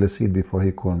take Neglecid before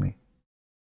he call me.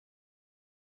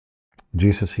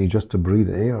 Jesus, he just breathed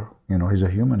air. You know, he's a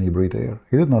human, he breathed air.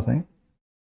 He did nothing.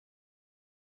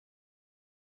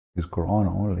 He's Quran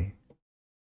only.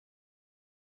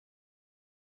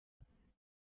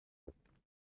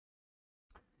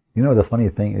 You know, the funny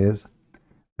thing is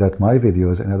that my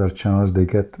videos and other channels, they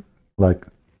get like,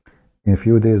 in a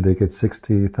few days, they get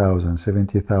 60,000,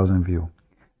 70,000 views.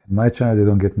 In my channel, they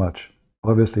don't get much.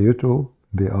 Obviously, YouTube,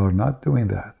 they are not doing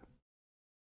that.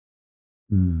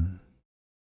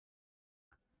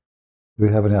 Do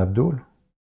we have any Abdul?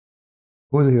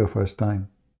 Who's here first time?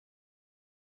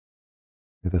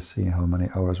 Let us see how many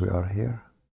hours we are here.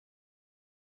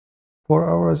 4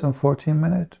 hours and 14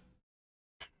 minutes.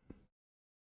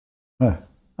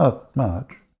 Not much.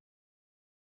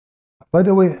 By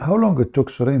the way, how long it took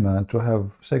Suleiman to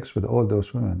have sex with all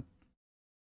those women?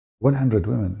 100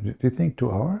 women. Do you think 2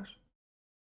 hours?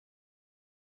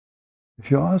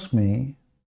 If you ask me,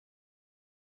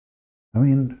 I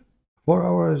mean, 4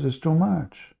 hours is too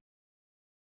much.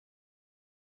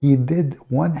 He did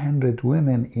 100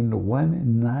 women in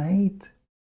one night.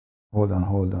 Hold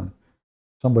on.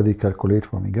 Somebody calculate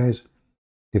for me, guys.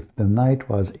 If the night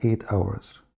was 8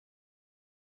 hours,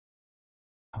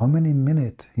 how many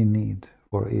minutes he need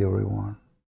for everyone?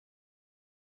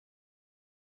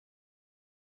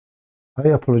 I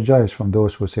apologize from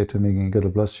those who say to me,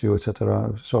 God bless you,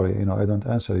 etc. Sorry, you know, I don't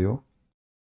answer you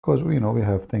because we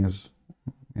have things,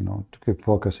 to keep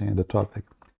focusing on the topic.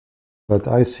 But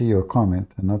I see your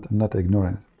comment and not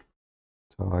ignoring it.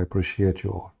 So I appreciate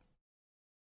you all.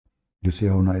 You see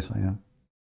how nice I am?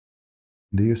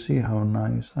 Do you see how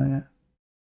nice I am?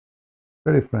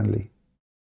 Very friendly.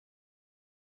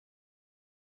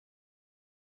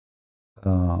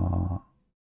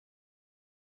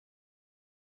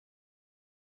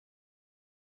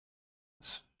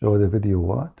 Show the video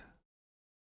what?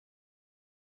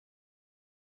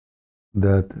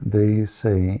 That they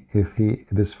say if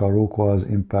this Farouk was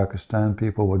in Pakistan,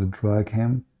 people would drag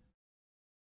him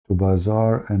to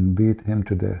bazaar and beat him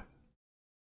to death.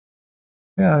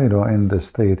 Yeah, you know, in the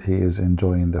state he is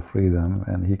enjoying the freedom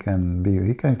and he can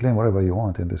claim whatever he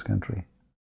wants in this country.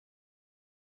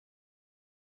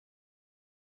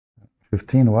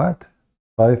 15 what?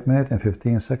 5 minutes and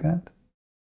 15 seconds?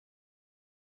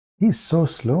 He's so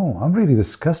slow. I'm really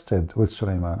disgusted with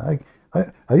Sulaiman.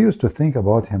 I used to think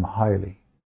about him highly.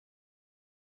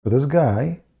 But this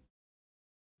guy,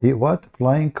 he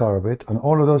flying carpet and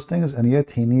all of those things, and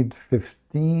yet he need 5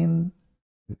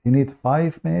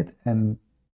 minutes and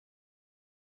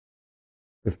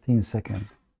 15 seconds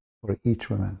for each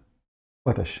woman.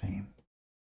 What a shame.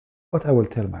 What I will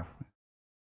tell my friend.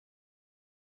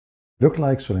 Looked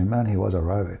like Sulaiman, he was a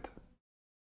rabbit.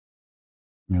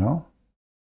 You know?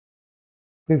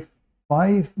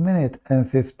 5 minutes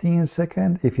and 15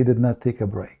 seconds if he did not take a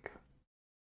break.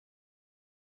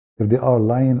 If they are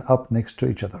lying up next to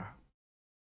each other.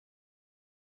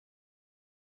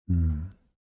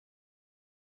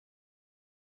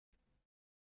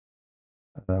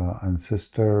 And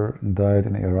sister died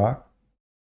in Iraq.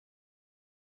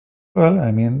 Well,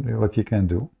 I mean, what you can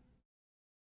do.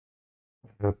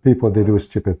 People, they do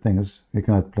stupid things. You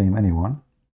cannot blame anyone.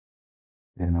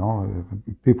 You know,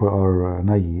 people are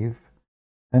naive.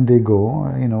 And they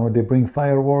go, you know, they bring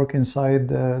firework inside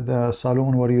the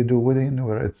saloon. What do you do with it?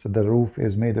 Where the roof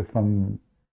is made from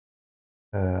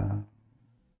you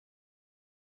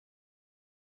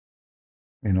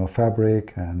know,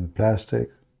 fabric and plastic.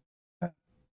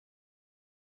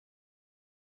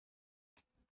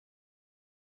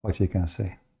 What you can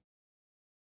say.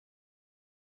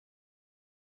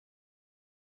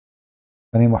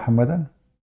 Any Muhammadan?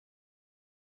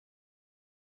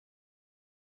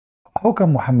 How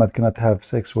come Muhammad cannot have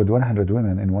sex with 100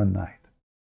 women in one night?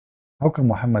 How come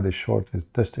Muhammad is short his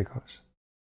testicles?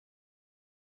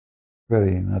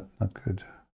 Very not good.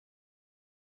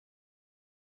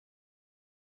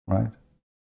 Right?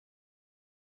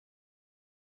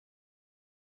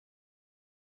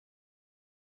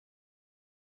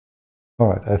 All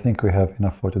right, I think we have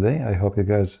enough for today. I hope you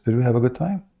guys, did we have a good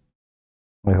time?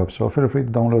 I hope so. Feel free to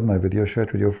download my video, share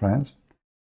it with your friends.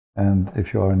 And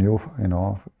if you are new, you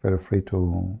know, feel free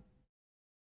to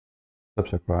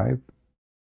subscribe.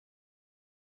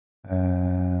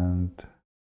 And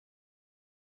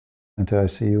until I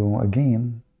see you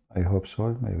again, I hope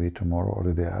so, maybe tomorrow or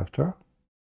the day after.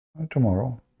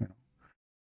 Tomorrow, you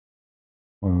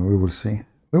know, we will see.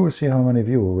 We will see how many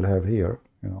views we will have here,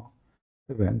 you know,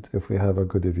 event. If we have a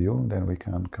good view, then we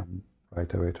can come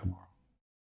right away tomorrow.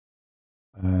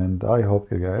 And I hope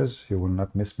you guys, you will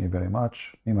not miss me very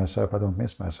much. Me, myself, I don't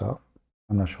miss myself.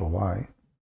 I'm not sure why.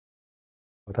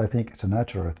 But I think it's a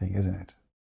natural thing, isn't it?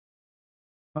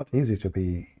 Not easy to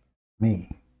be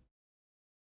me.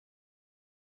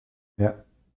 Yeah.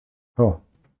 Oh.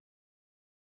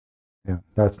 Yeah,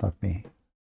 that's not me.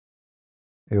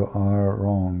 You are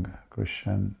wrong,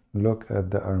 Christian. Look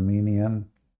at the Armenian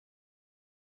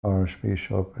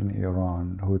Archbishop in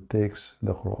Iran who takes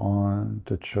the Quran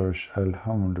to church.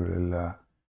 Alhamdulillah.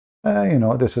 You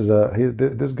know, this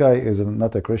guy is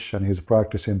not a Christian. He's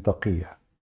practicing taqiyya.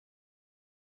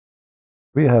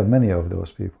 We have many of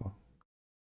those people.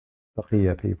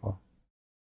 Taqiyya people.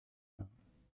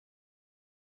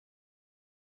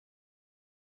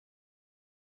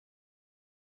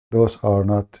 Those are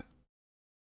not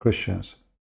Christians.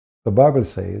 The Bible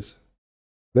says,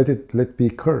 let be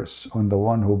curse on the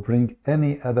one who bring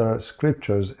any other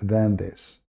scriptures than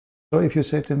this. So if you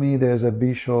say to me there's a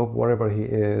bishop, wherever he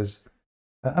is,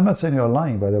 I'm not saying you're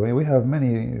lying, by the way. We have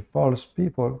many false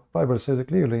people. The Bible says it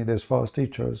clearly, there's false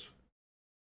teachers.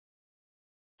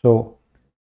 So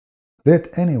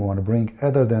let anyone bring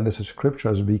other than the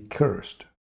scriptures be cursed.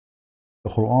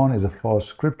 The Quran is a false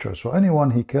scripture. So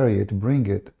anyone he carry it, bring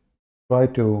it, try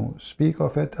to speak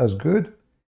of it as good,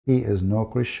 he is no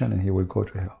Christian and he will go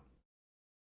to hell.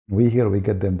 We here, we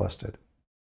get them busted.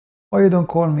 Why you don't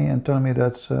call me and tell me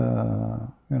that's, you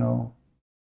know,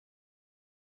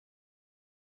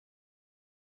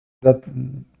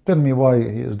 tell me why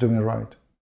he is doing right.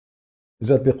 Is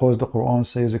that because the Quran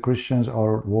says the Christians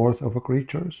are worth of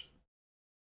creatures?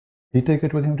 He take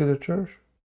it with him to the church?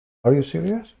 Are you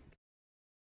serious?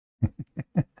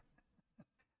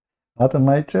 Not in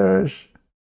my church.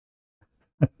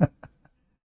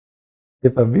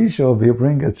 If a bishop he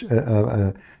bring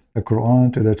a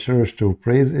Quran to the church to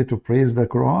praise it, to praise the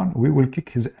Quran, we will kick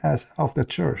his ass off the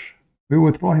church. We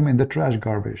will throw him in the trash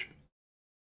garbage.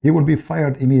 He will be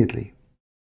fired immediately.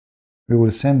 We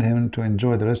will send him to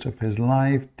enjoy the rest of his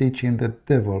life teaching the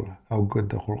devil how good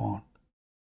the Quran.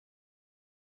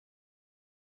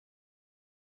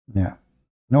 Yeah,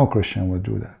 no Christian would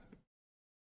do that.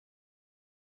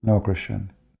 No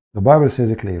Christian. The Bible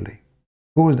says it clearly.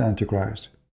 Who is the Antichrist?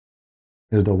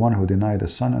 Is the one who denied the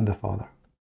Son and the Father.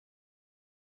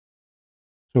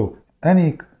 So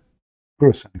any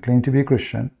person claim to be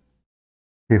Christian,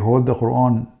 he hold the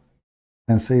Quran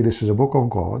and say this is a book of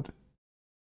God,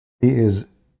 he is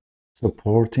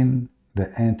supporting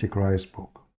the Antichrist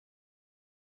book.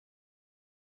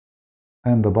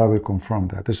 And the Bible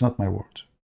confirmed that. It's not my words.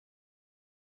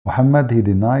 Muhammad, he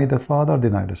denied the Father,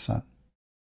 denied the Son.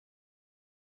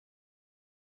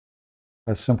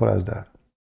 As simple as that.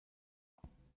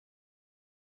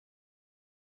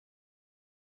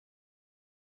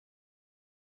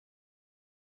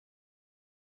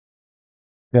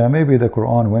 Yeah, maybe the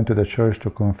Quran went to the church to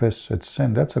confess its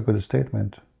sin. That's a good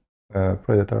statement,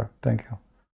 Predator. Thank you.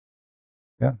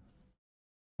 Yeah.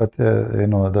 But, you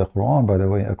know, the Quran, by the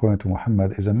way, according to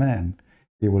Muhammad, is a man.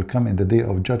 He will come in the day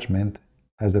of judgment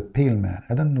as a pale man.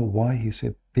 I don't know why he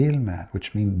said pale man,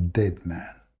 which means dead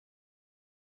man.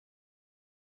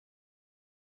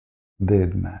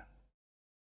 Dead man.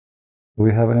 Do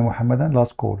we have any Muhammadan?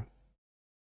 Last call.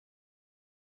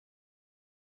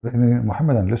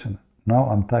 Muhammadan, listen. Now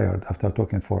I'm tired after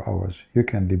talking 4 hours. You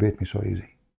can debate me so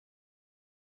easy.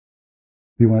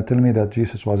 Do you want to tell me that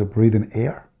Jesus was breathing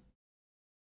air?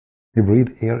 He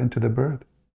breathed air into the bird?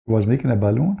 He was making a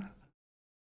balloon?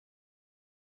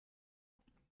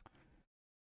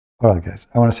 All right, guys.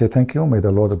 I want to say thank you. May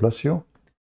the Lord bless you.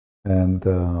 And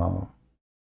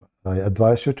I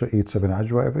advise you to eat 7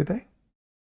 ajwa every day.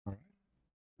 All right.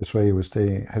 This way you will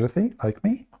stay healthy, like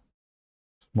me,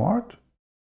 smart,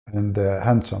 and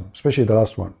handsome, especially the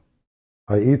last one.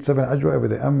 I eat 7 ajwa every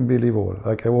day. Unbelievable.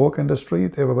 Like I walk in the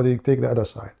street, everybody take the other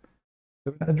side.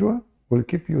 7 ajwa will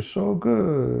keep you so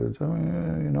good. I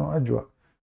mean, you know, ajwa.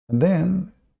 And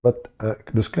then, but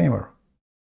disclaimer,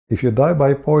 if you die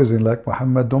by poison like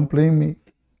Muhammad, don't blame me.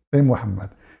 Blame Muhammad.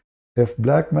 If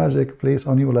black magic plays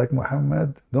on you like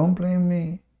Muhammad, don't blame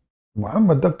me.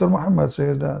 Muhammad, Dr. Muhammad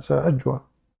says that. So ajwa.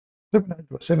 7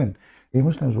 ajwa. 7. Hey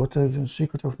Muslims, what is the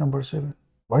secret of number 7?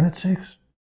 Why not 6?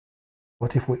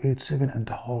 What if we ate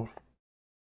 7.5?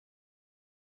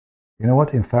 You know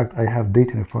what? In fact, I have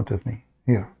date in front of me.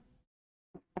 Here.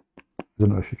 I don't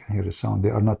know if you can hear the sound. They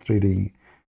are not really,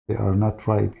 they are not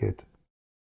ripe yet.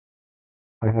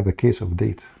 I have a case of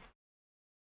date.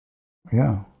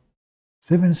 Yeah.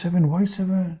 7, 7, why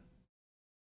 7?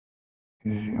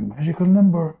 It's a magical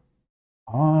number.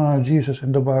 Ah, Jesus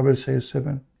in the Bible says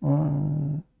 7.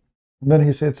 Then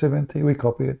he said 70, we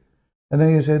copy it. And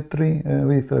then he said 3,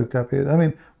 we copy it. I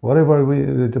mean, whatever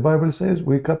the Bible says,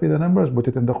 we copy the numbers, put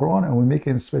it in the Quran, and we make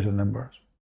it in special numbers.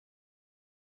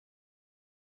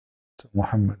 So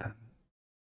Muhammadan,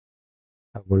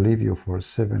 I will leave you for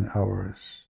 7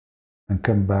 hours and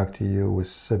come back to you with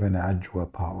 7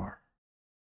 ajwa power.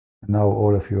 Now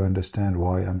all of you understand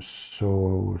why I'm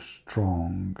so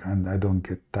strong and I don't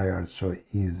get tired so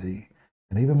easy.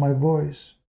 And even my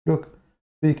voice, look,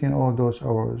 speaking all those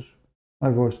hours, my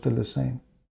voice still the same.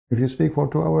 If you speak for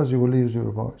 2 hours, you will lose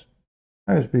your voice.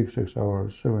 I speak 6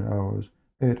 hours, 7 hours,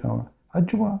 8 hours.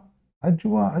 Ajwa,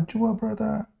 ajwa, ajwa,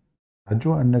 brother.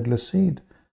 Ajwa and Naglaseed.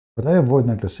 But I avoid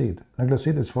Naglaseed.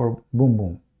 Naglaseed is for boom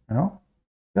boom, you know?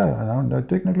 Yeah, I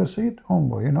take Naglaseed,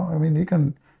 homeboy, you know? I mean, you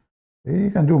can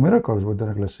do miracles with the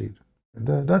Naglaseed.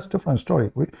 That's a different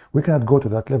story. We cannot go to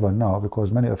that level now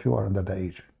because many of you are under the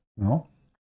age, you know?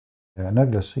 Yeah,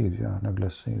 Naglaseed, yeah,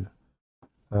 Naglaseed.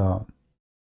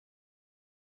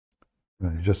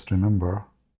 Just remember,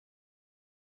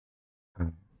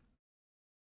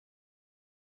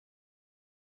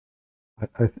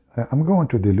 I'm going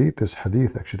to delete this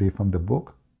hadith actually from the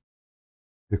book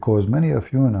because many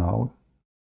of you now,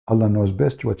 Allah knows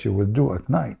best what you will do at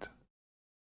night.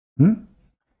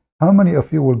 How many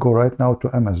of you will go right now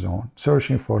to Amazon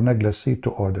searching for Naglaseed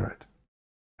to order it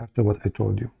after what I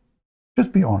told you?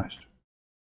 Just be honest.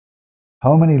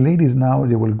 How many ladies now,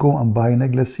 they will go and buy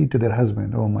Naglaseed to their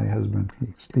husband? Oh, my husband, he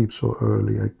sleeps so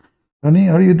early. Honey,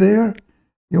 are you there?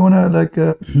 You want to like,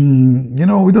 you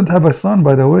know, we don't have a son,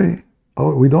 by the way.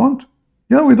 Oh, we don't?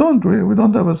 Yeah, we don't. We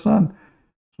don't have a son.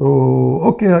 So,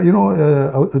 okay, you know,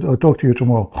 I'll talk to you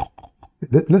tomorrow.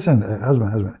 Listen,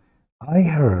 husband, I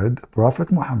heard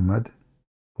Prophet Muhammad,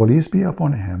 peace be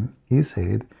upon him, he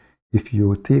said, if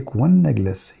you take one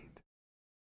Nagla seed,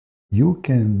 you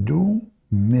can do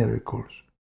miracles.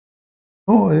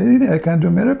 Oh, really? I can do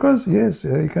miracles? Yes,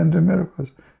 I can do miracles.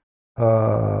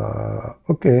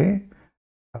 Okay.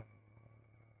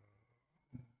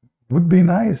 Would be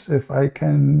nice if I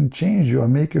can change you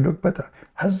and make you look better.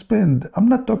 Husband, I'm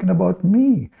not talking about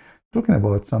me. I'm talking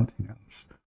about something else.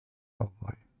 Oh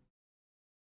boy.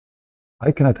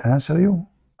 I cannot answer you.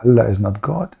 Allah is not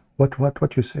God.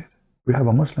 What you said? We have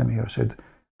a Muslim here said,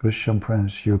 Christian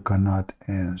Prince, you cannot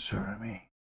answer me.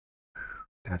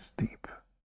 That's deep.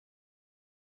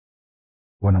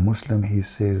 When a Muslim he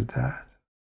says that,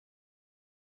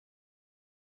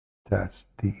 that's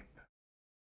deep.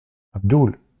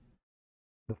 Abdul,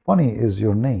 the funny is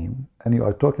your name, and you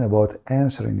are talking about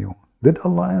answering you. Did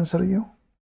Allah answer you?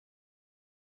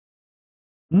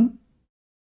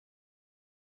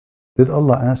 Did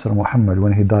Allah answer Muhammad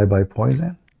when he died by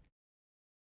poison?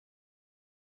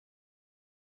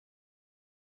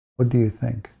 What do you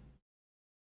think?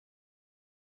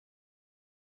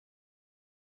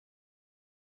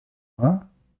 Huh?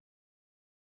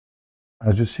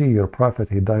 As you see, your prophet,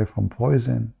 he died from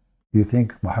poison. Do you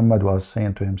think Muhammad was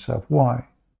saying to himself, why?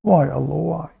 Why, Allah,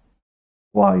 why?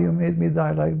 Why you made me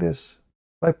die like this?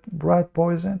 By rat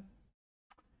poison?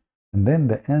 And then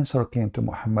the answer came to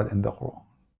Muhammad in the Quran.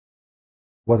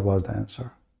 What was the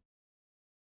answer?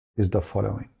 Is the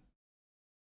following.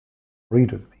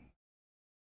 Read with me.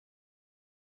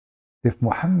 If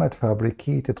Muhammad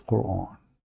fabricated Quran,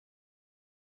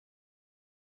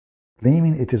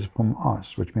 claiming it is from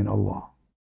us, which means Allah,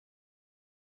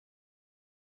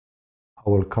 I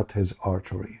will cut his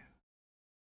artery.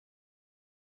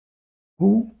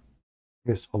 Who?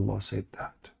 Yes, Allah said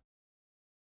that.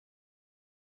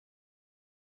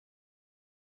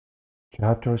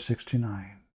 Chapter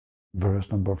 69,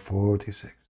 verse number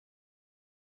 46.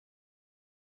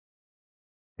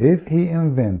 If he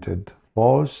invented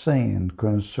false saying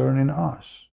concerning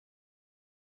us,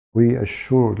 we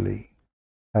assuredly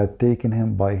had taken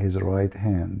him by his right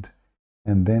hand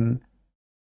and then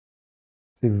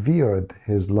severed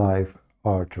his life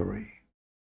artery.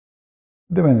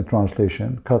 The main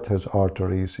translation, cut his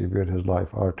artery, severed his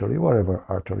life artery, whatever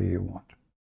artery you want.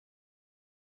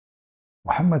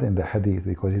 Muhammad in the hadith,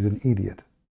 because he's an idiot,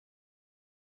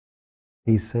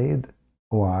 he said,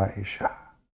 O Aisha,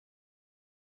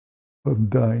 I'm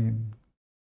dying.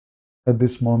 At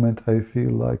this moment, I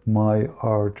feel like my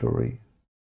artery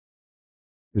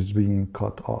is being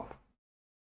cut off.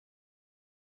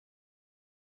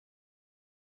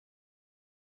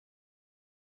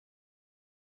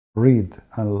 Read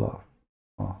and love.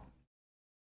 Oh.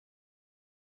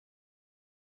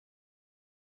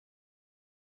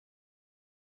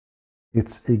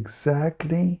 It's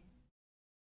exactly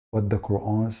what the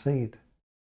Quran said.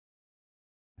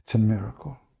 It's a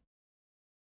miracle.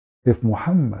 If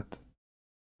Muhammad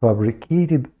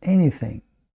fabricated anything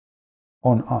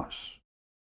on us,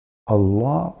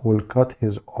 Allah will cut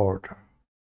his order.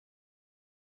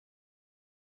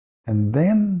 And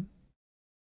then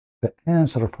the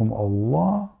answer from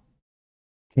Allah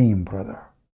came, brother.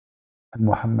 And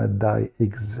Muhammad died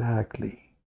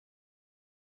exactly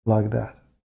like that.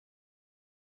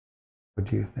 What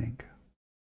do you think?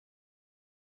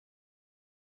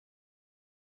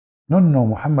 No,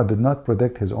 Muhammad did not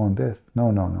predict his own death.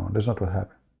 No, that's not what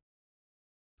happened.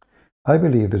 I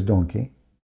believe this donkey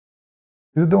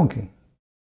is a donkey.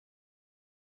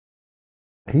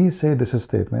 He said this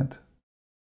statement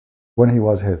when he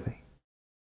was healthy.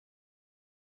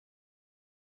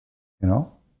 You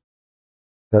know,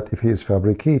 that if he is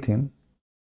fabricating,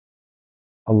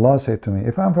 Allah said to me,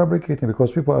 if I'm fabricating,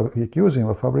 because people are accusing him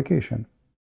of fabrication,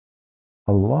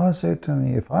 Allah said to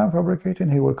me, if I'm fabricating,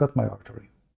 he will cut my artery.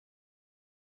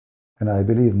 And I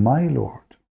believe my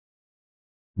Lord,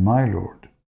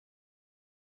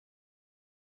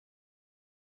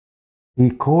 he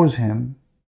caused him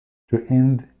to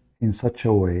end in such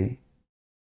a way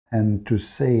and to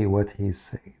say what he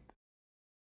said.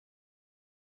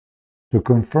 To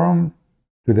confirm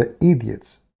to the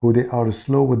idiots who they are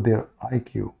slow with their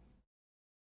IQ.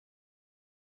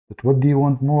 But what do you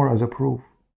want more as a proof?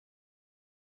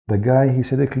 The guy, he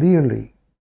said it clearly.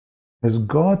 As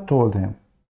God told him,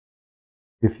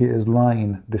 if he is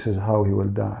lying, this is how he will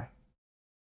die.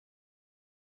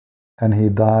 And he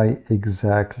died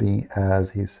exactly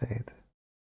as he said.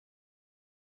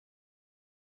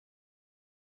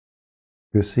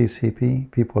 You see,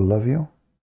 CP, people love you.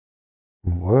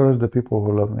 Where is the people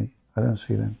who love me? I don't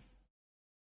see them.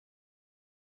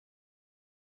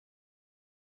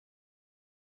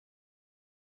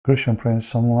 Christian Prince,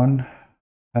 someone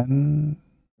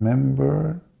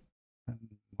unmembered,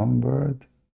 numbered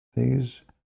these,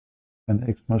 an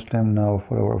ex-Muslim, now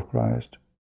follower of Christ,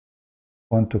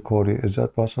 want to call you. Is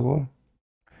that possible?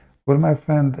 Well, my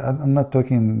friend, I'm not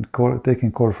taking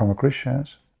call from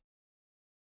Christians.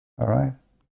 All right.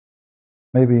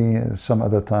 Maybe some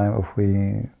other time if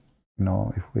we,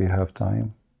 if we have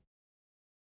time.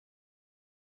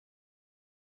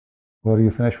 Were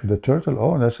you finished with the turtle?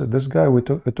 Oh, that's this guy.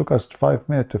 It took us 5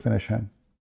 minutes to finish him.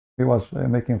 He was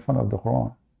making fun of the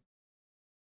Quran.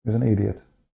 He's an idiot.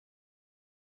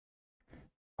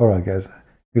 All right, guys.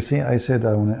 You see, I said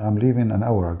I'm leaving an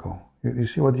hour ago. You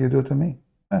see what you do to me?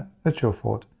 It's your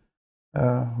fault.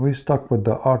 We stuck with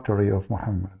the artery of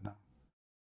Muhammad now.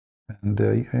 And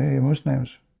hey,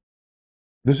 Muslims,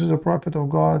 this is a prophet of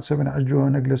God, 7 ajwa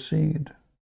neglecid.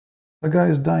 The guy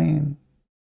is dying.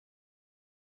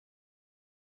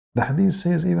 The hadith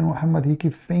says even Muhammad, he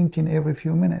keeps fainting every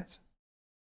few minutes.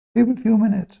 Every few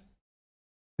minutes.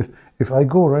 If I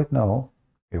go right now,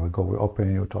 here we go, we open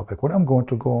a new topic. Well, I'm going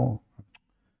to go.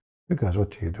 You guys,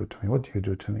 what do you do to me? What do you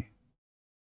do to me?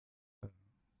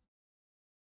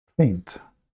 Faint.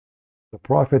 The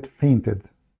prophet fainted.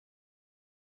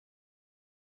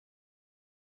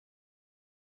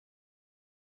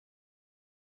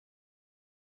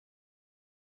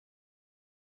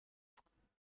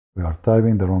 We are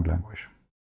typing the wrong language.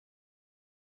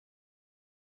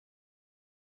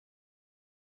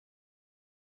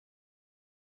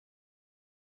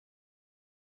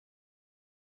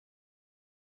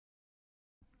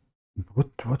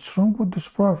 What's wrong with this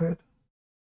prophet?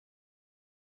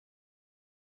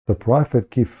 The prophet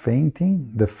keeps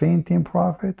fainting. The fainting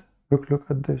prophet. Look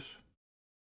at this.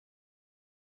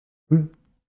 This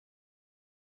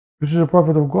is a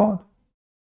prophet of God.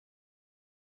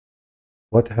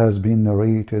 What has been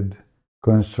narrated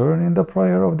concerning the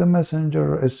prayer of the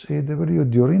messenger SAW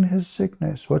during his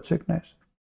sickness? What sickness?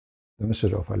 The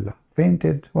messenger of Allah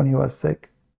fainted when he was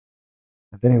sick.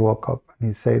 And then he woke up and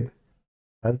he said,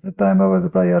 has the time of the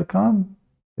prayer come?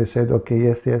 He said, okay,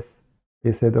 yes.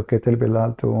 He said, okay, tell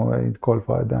Bilal to call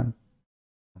for Adhan.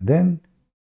 And then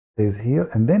he's here,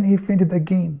 and then he fainted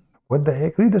again. What the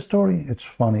heck? Read the story. It's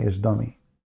funny, it's dummy.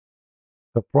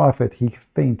 The prophet, he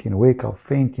fainting, wake up,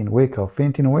 fainting, wake up,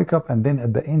 fainting, wake up, and then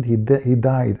at the end he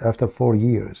died after 4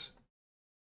 years.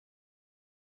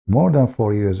 More than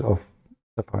 4 years of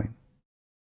suffering.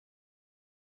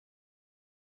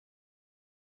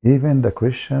 Even the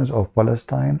Christians of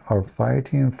Palestine are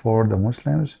fighting for the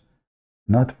Muslims,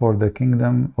 not for the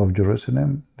kingdom of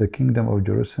Jerusalem. The kingdom of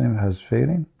Jerusalem has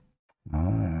failing.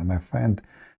 My friend,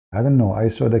 I don't know. I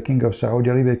saw the king of Saudi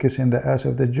Arabia kissing the ass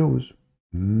of the Jews.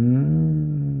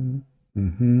 And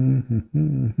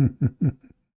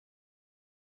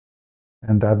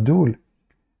Abdul,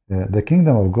 the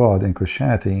kingdom of God in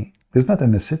Christianity is not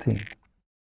in a city.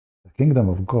 The kingdom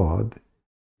of God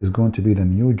is going to be the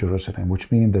new Jerusalem, which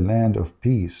means the land of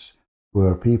peace,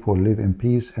 where people live in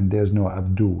peace and there's no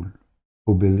Abdul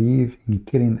who believe in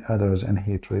killing others and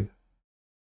hatred.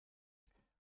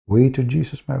 Way to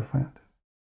Jesus, my friend.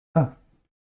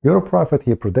 Your prophet,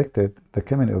 he predicted the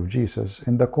coming of Jesus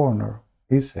in the corner.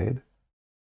 He said,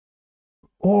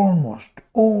 almost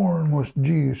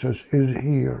Jesus is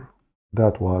here.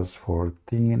 That was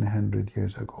 1400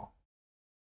 years ago.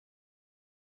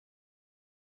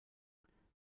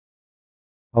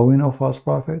 How we know false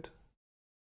prophet?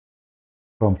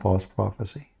 From false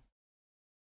prophecy.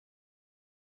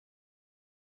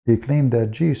 He claimed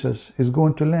that Jesus is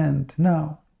going to land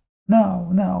now,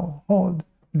 hold.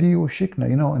 The yushikna,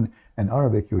 in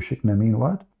Arabic, yushikna mean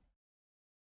what?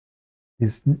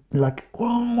 Is like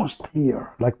almost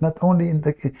here, like not only in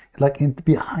the, like in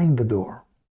behind the door.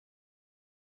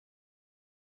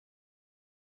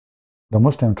 The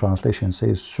Muslim translation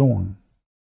says soon.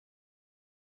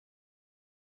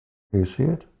 Do you see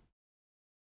it?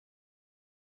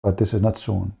 But this is not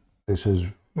soon. This is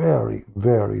very,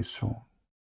 very soon.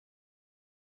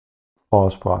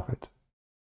 False prophet.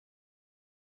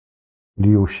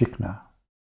 Liyushikna.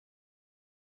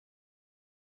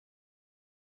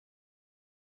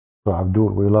 So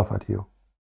Abdul, we laugh at you.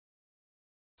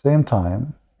 Same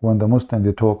time, when the Muslims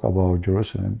they talk about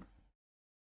Jerusalem,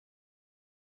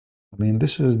 I mean,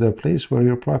 this is the place where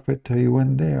your prophet, he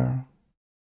went there.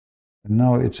 And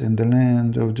now it's in the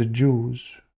land of the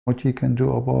Jews. What you can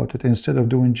do about it? Instead of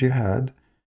doing jihad,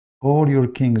 all your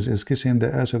kings is kissing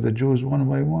the ass of the Jews one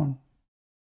by one.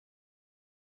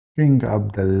 King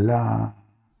Abdullah.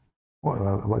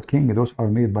 What king? Those are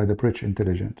made by the British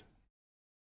intelligent.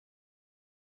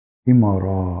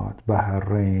 Emirat,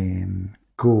 Bahrain,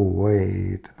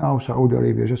 Kuwait, now Saudi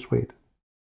Arabia, just wait.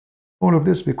 All of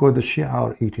this because the Shia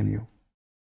are eating you.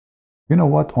 You know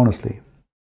what? Honestly,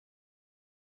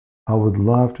 I would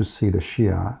love to see the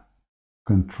Shia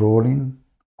controlling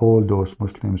all those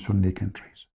Muslim Sunni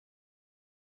countries.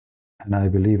 And I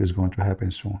believe it's going to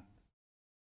happen soon.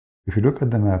 If you look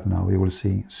at the map now, you will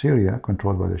see Syria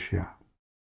controlled by the Shia.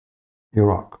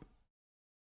 Iraq.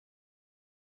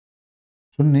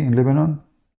 Sunni in Lebanon,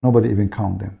 nobody even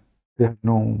count them. They have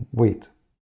no weight.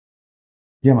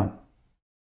 Yemen,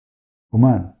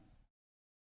 Oman.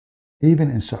 Even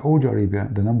in Saudi Arabia,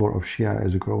 the number of Shia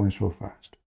is growing so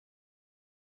fast.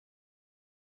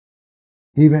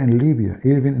 Even in Libya,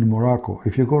 even in Morocco,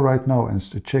 if you go right now and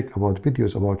check about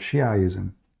videos about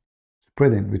Shiaism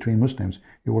spreading between Muslims,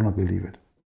 you will not believe it.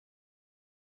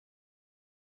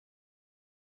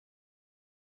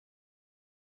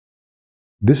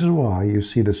 This is why you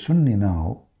see the Sunni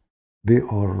now, they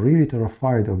are really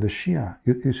terrified of the Shia.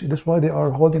 You see, that's why they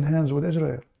are holding hands with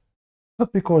Israel.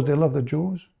 Not because they love the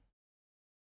Jews,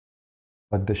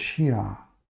 but the Shia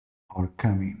are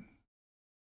coming.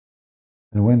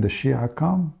 And when the Shia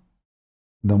come,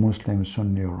 the Muslim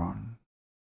Sunni run.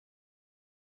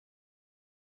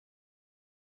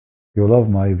 You love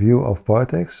my view of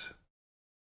politics?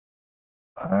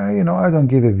 I don't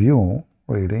give a view,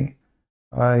 really.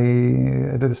 I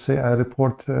did say I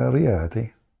report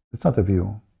reality. It's not a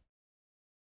view.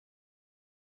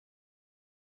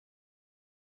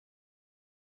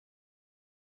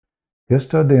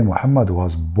 Yesterday, Muhammad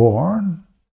was born?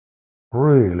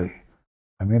 Really?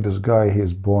 I mean, this guy, he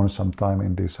is born sometime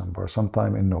in December,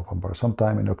 sometime in November,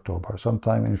 sometime in October,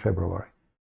 sometime in February.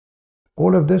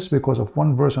 All of this because of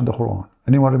one verse in the Quran.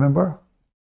 Anyone remember?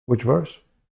 Which verse?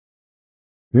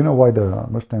 You know why the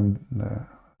Muslim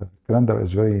calendar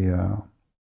is very,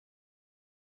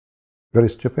 very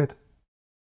stupid?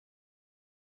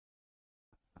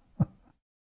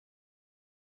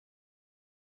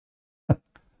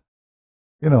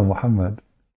 Muhammad,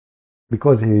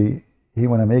 because he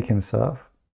want to make himself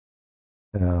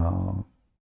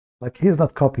like he's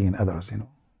not copying others,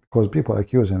 because people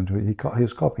accuse him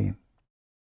he's copying.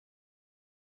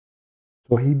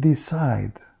 So he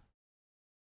decide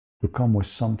to come with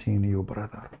something new,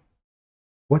 brother.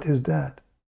 What is that?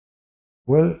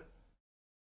 Well,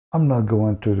 I'm not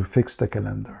going to fix the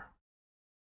calendar.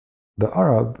 The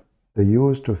Arab, they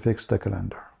used to fix the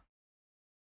calendar.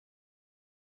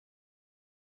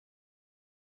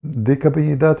 They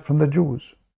copy that from the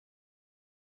Jews.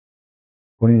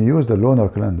 When you use the lunar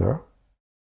calendar,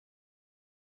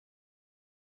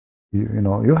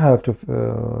 you have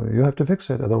to fix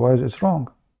it. Otherwise, it's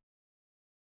wrong.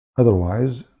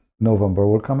 Otherwise, November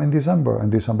will come in December,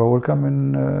 and December will come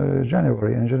in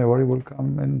January, and January will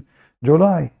come in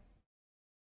July.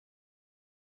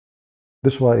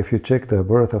 This is why if you check the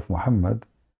birth of Muhammad,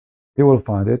 you will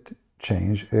find it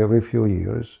change every few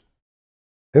years.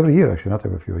 Every year, actually, not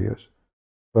every few years.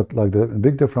 But like the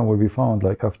big difference will be found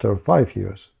like after 5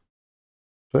 years.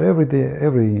 So every day,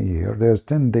 every year, there's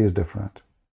 10 days different.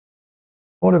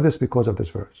 All of this because of this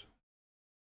verse.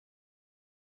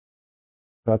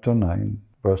 Chapter 9,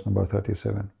 verse number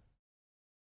 37.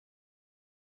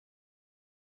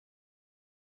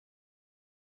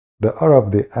 The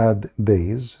Arab, they add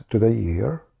days to the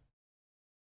year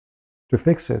to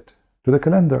fix it to the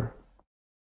calendar.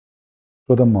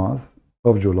 So the month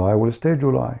of July will stay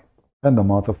July, and the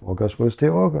month of August will stay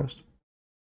August.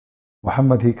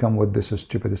 Muhammad, he come with this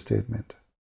stupid statement.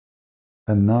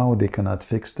 And now they cannot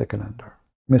fix the calendar.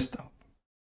 Messed up.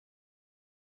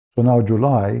 So now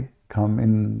July come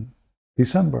in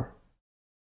December.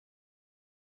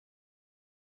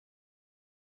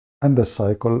 And the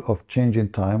cycle of changing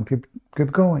time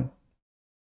keep going.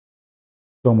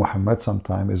 So Muhammad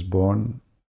sometime is born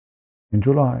in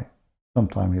July.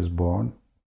 Sometime he's born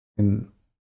in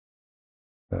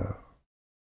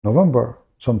November.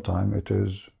 Sometime it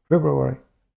is February.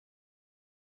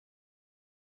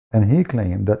 And he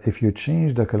claimed that if you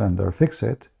change the calendar, fix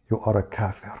it, you are a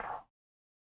kafir.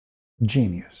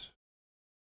 Genius.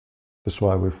 That's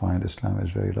why we find Islam is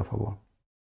very laughable.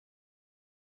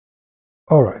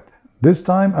 All right, this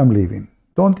time I'm leaving.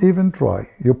 Don't even try.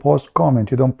 You post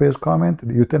comment, you don't paste comment,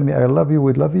 you tell me I love you,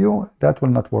 we love you, that will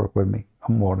not work with me.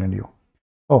 I'm warning you.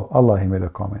 Oh, Allah, he made a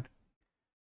comment.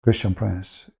 Christian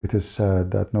Prince, it is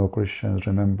sad that no Christians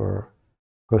remember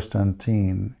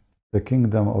Constantine, the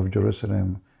kingdom of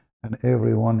Jerusalem, and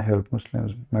everyone help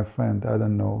Muslims. My friend, I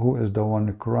don't know who is the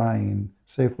one crying.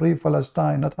 Say free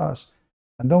Palestine, not us.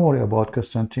 And don't worry about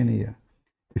Constantinople.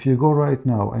 If you go right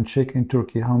now and check in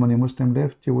Turkey how many Muslims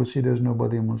left, you will see there's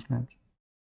nobody Muslims.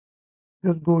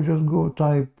 Just go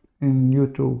type in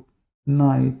YouTube,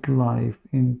 nightlife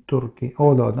in Turkey.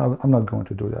 Hold on, I'm not going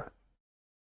to do that.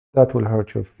 That will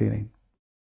hurt your feeling.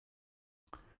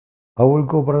 I will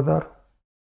go, brother,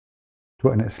 to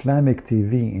an Islamic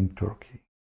TV in Turkey.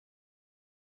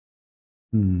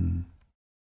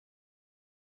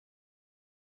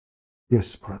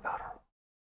 Yes, brother.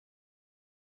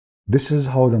 This is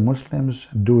how the Muslims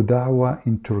do da'wah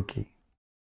in Turkey.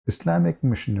 Islamic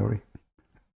missionary.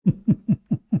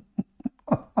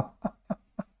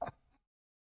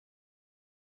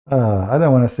 I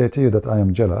don't want to say to you that I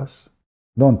am jealous.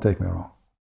 Don't take me wrong.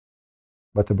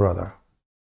 But brother,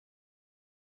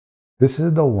 this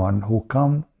is the one who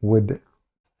come with the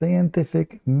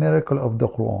scientific miracle of the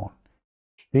Quran.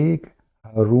 Sheikh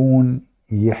Harun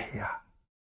Yahya.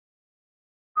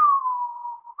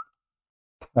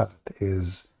 That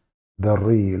is the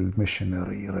real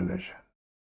missionary religion.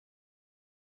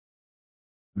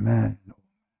 Man,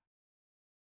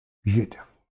 beautiful.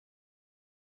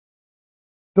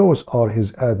 Those are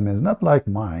his admins, not like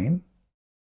mine.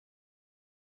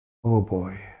 Oh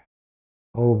boy.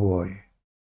 Oh boy.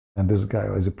 And this guy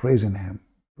was praising him,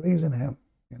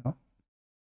 you know.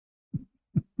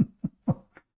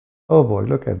 Oh boy,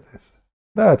 look at this.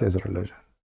 That is religion.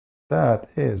 That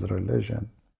is religion.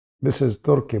 This is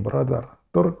Turkey, brother.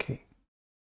 Turkey.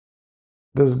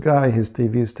 This guy, his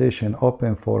TV station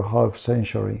open for half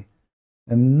century,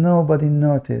 and nobody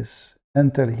noticed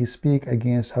until he speak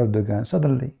against Erdogan.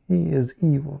 Suddenly, he is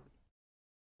evil.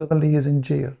 Suddenly, he is in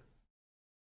jail.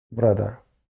 Brother,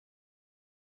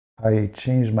 I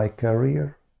changed my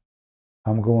career.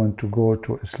 I'm going to go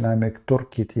to Islamic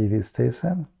Turkey TV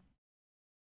station,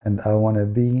 and I want to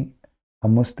be a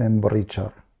Muslim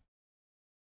preacher.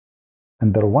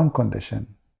 Under one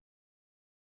condition,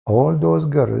 all those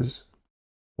girls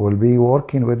will be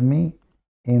working with me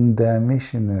in the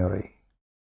missionary.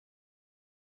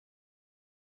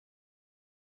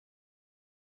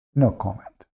 No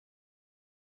comment.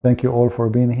 Thank you all for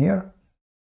being here.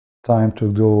 Time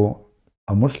to do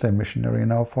a Muslim missionary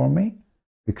now for me.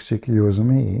 Excuse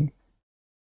me.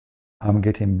 I'm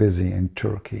getting busy in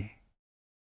Turkey.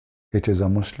 It is a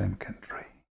Muslim country.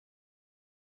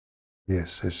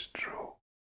 Yes, it's true.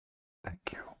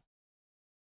 Thank you.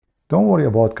 Don't worry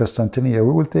about Constantinople.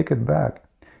 We will take it back.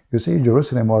 You see,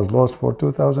 Jerusalem was lost for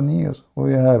 2,000 years.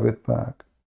 We have it back.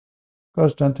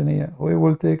 Constantinople, we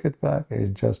will take it back.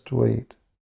 Just wait.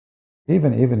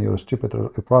 Even your stupid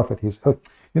prophet, he's... Oh,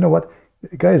 you know what?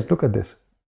 Guys, look at this.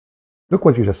 Look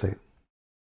what you just said.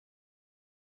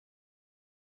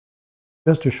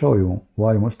 Just to show you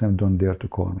why Muslims don't dare to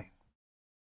call me.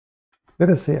 Let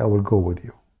us say I will go with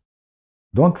you.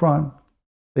 Don't run.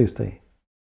 Stay.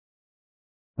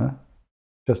 Huh?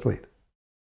 Just wait.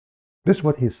 This is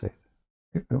what he said.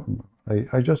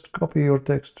 I just copy your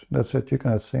text. That's it. You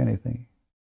cannot say anything.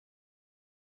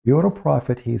 You're a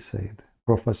prophet, he said,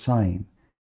 prophesying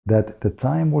that the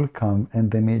time will come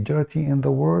and the majority in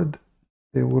the world,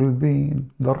 they will be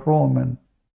the Roman.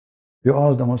 You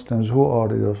ask the Muslims, who are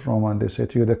those Roman? They say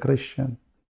to you, the Christian.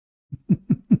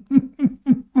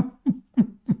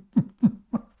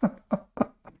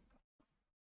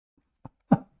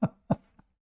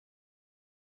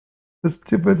 The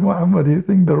stupid Muhammad, he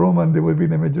think the Roman, they will be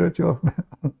the majority of men.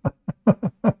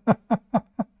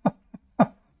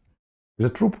 He's a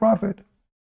true prophet.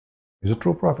 He's a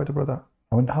true prophet, brother.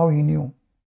 I wonder how he knew.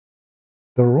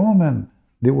 The Roman,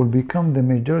 they will become the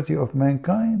majority of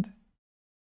mankind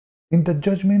in the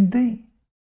judgment day.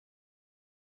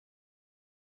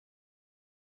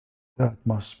 That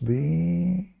must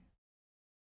be...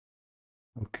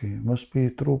 Okay, must be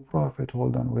a true prophet.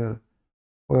 Hold on,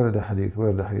 where the hadith?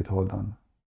 Where the hadith? Hold on.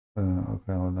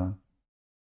 Okay, hold on.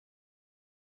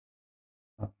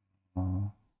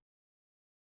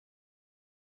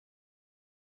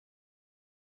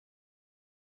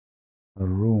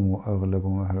 الروم أغلب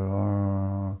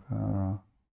أهلها.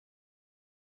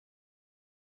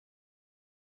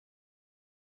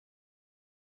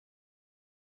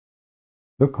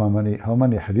 Look how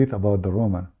many hadith about the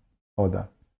Roman. Hold on.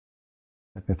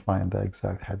 Let me find the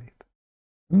exact hadith.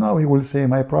 Now he will say,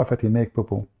 my prophet, he make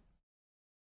poo-poo.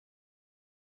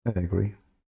 I agree.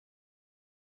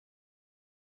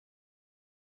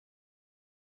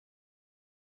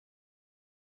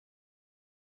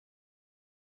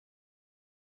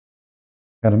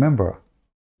 And remember,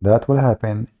 that will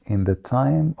happen in the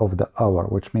time of the hour,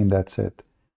 which means that's it.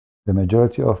 The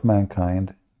majority of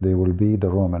mankind, they will be the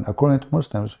Roman. According to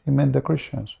Muslims, he meant the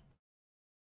Christians.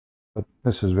 But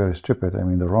this is very stupid. I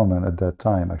mean, the Roman at that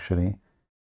time, actually,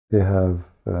 they have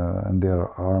in their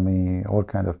army all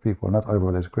kind of people. Not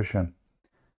everyone is Christian.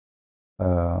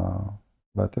 But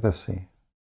let us see.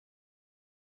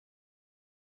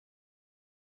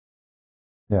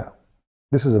 Yeah.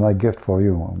 This is my gift for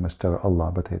you, Mr.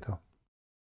 Allah Potato.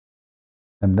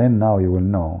 And then now you will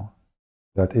know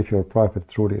that if your prophet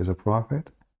truly is a prophet,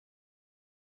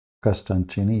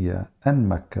 Constantinople and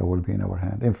Mecca will be in our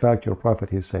hand. In fact, your prophet,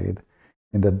 he said,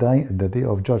 in the day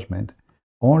of judgment,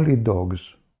 only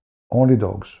dogs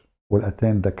will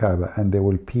attend the Kaaba and they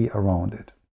will pee around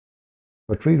it.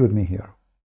 But read with me here.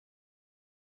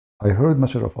 I heard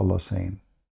Messenger of Allah saying,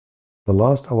 the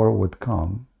last hour would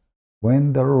come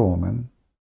when the Roman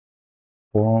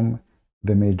form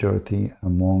the majority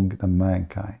among the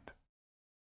mankind.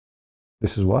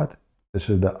 This is what? This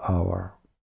is the hour.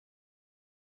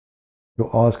 You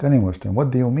ask any Muslim,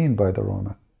 what do you mean by the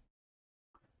Roman?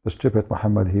 The stupid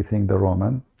Muhammad, he thinks the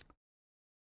Roman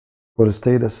will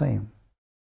stay the same.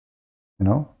 You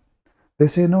know? They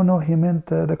say, no, he meant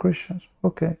the Christians.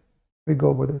 Okay, we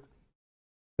go with it.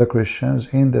 The Christians,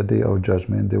 in the day of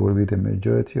judgment, they will be the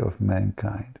majority of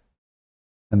mankind.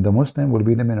 And the Muslim will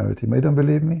be the minority. You don't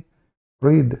believe me?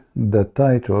 Read the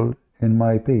title in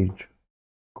my page.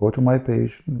 Go to my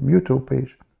page, YouTube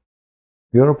page.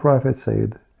 Your prophet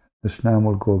said, Islam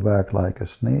will go back like a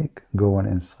snake going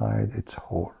inside its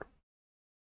hole.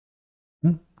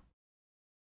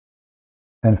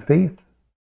 And faith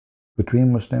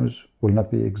between Muslims will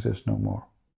not exist no more.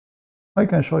 I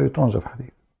can show you tons of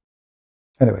hadith.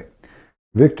 Anyway,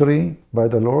 victory by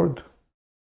the Lord,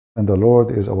 and the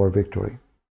Lord is our victory.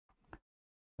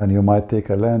 And you might take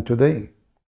a land today,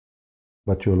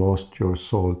 but you lost your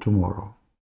soul tomorrow.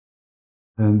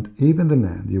 And even the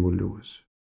land you will lose.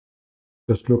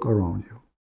 Just look around you.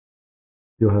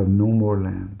 You have no more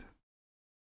land.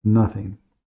 Nothing.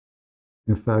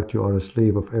 In fact, you are a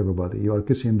slave of everybody. You are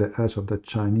kissing the ass of the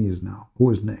Chinese now. Who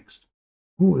is next?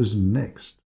 Who is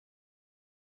next?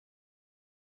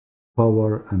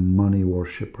 Power and money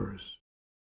worshippers.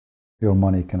 Your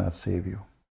money cannot save you.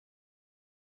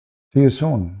 See you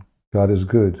soon. God is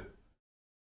good.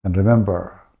 And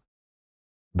remember,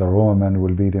 the Roman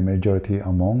will be the majority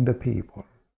among the people.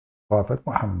 Prophet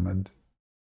Muhammad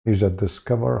is to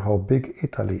discover how big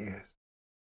Italy is.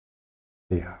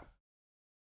 See ya.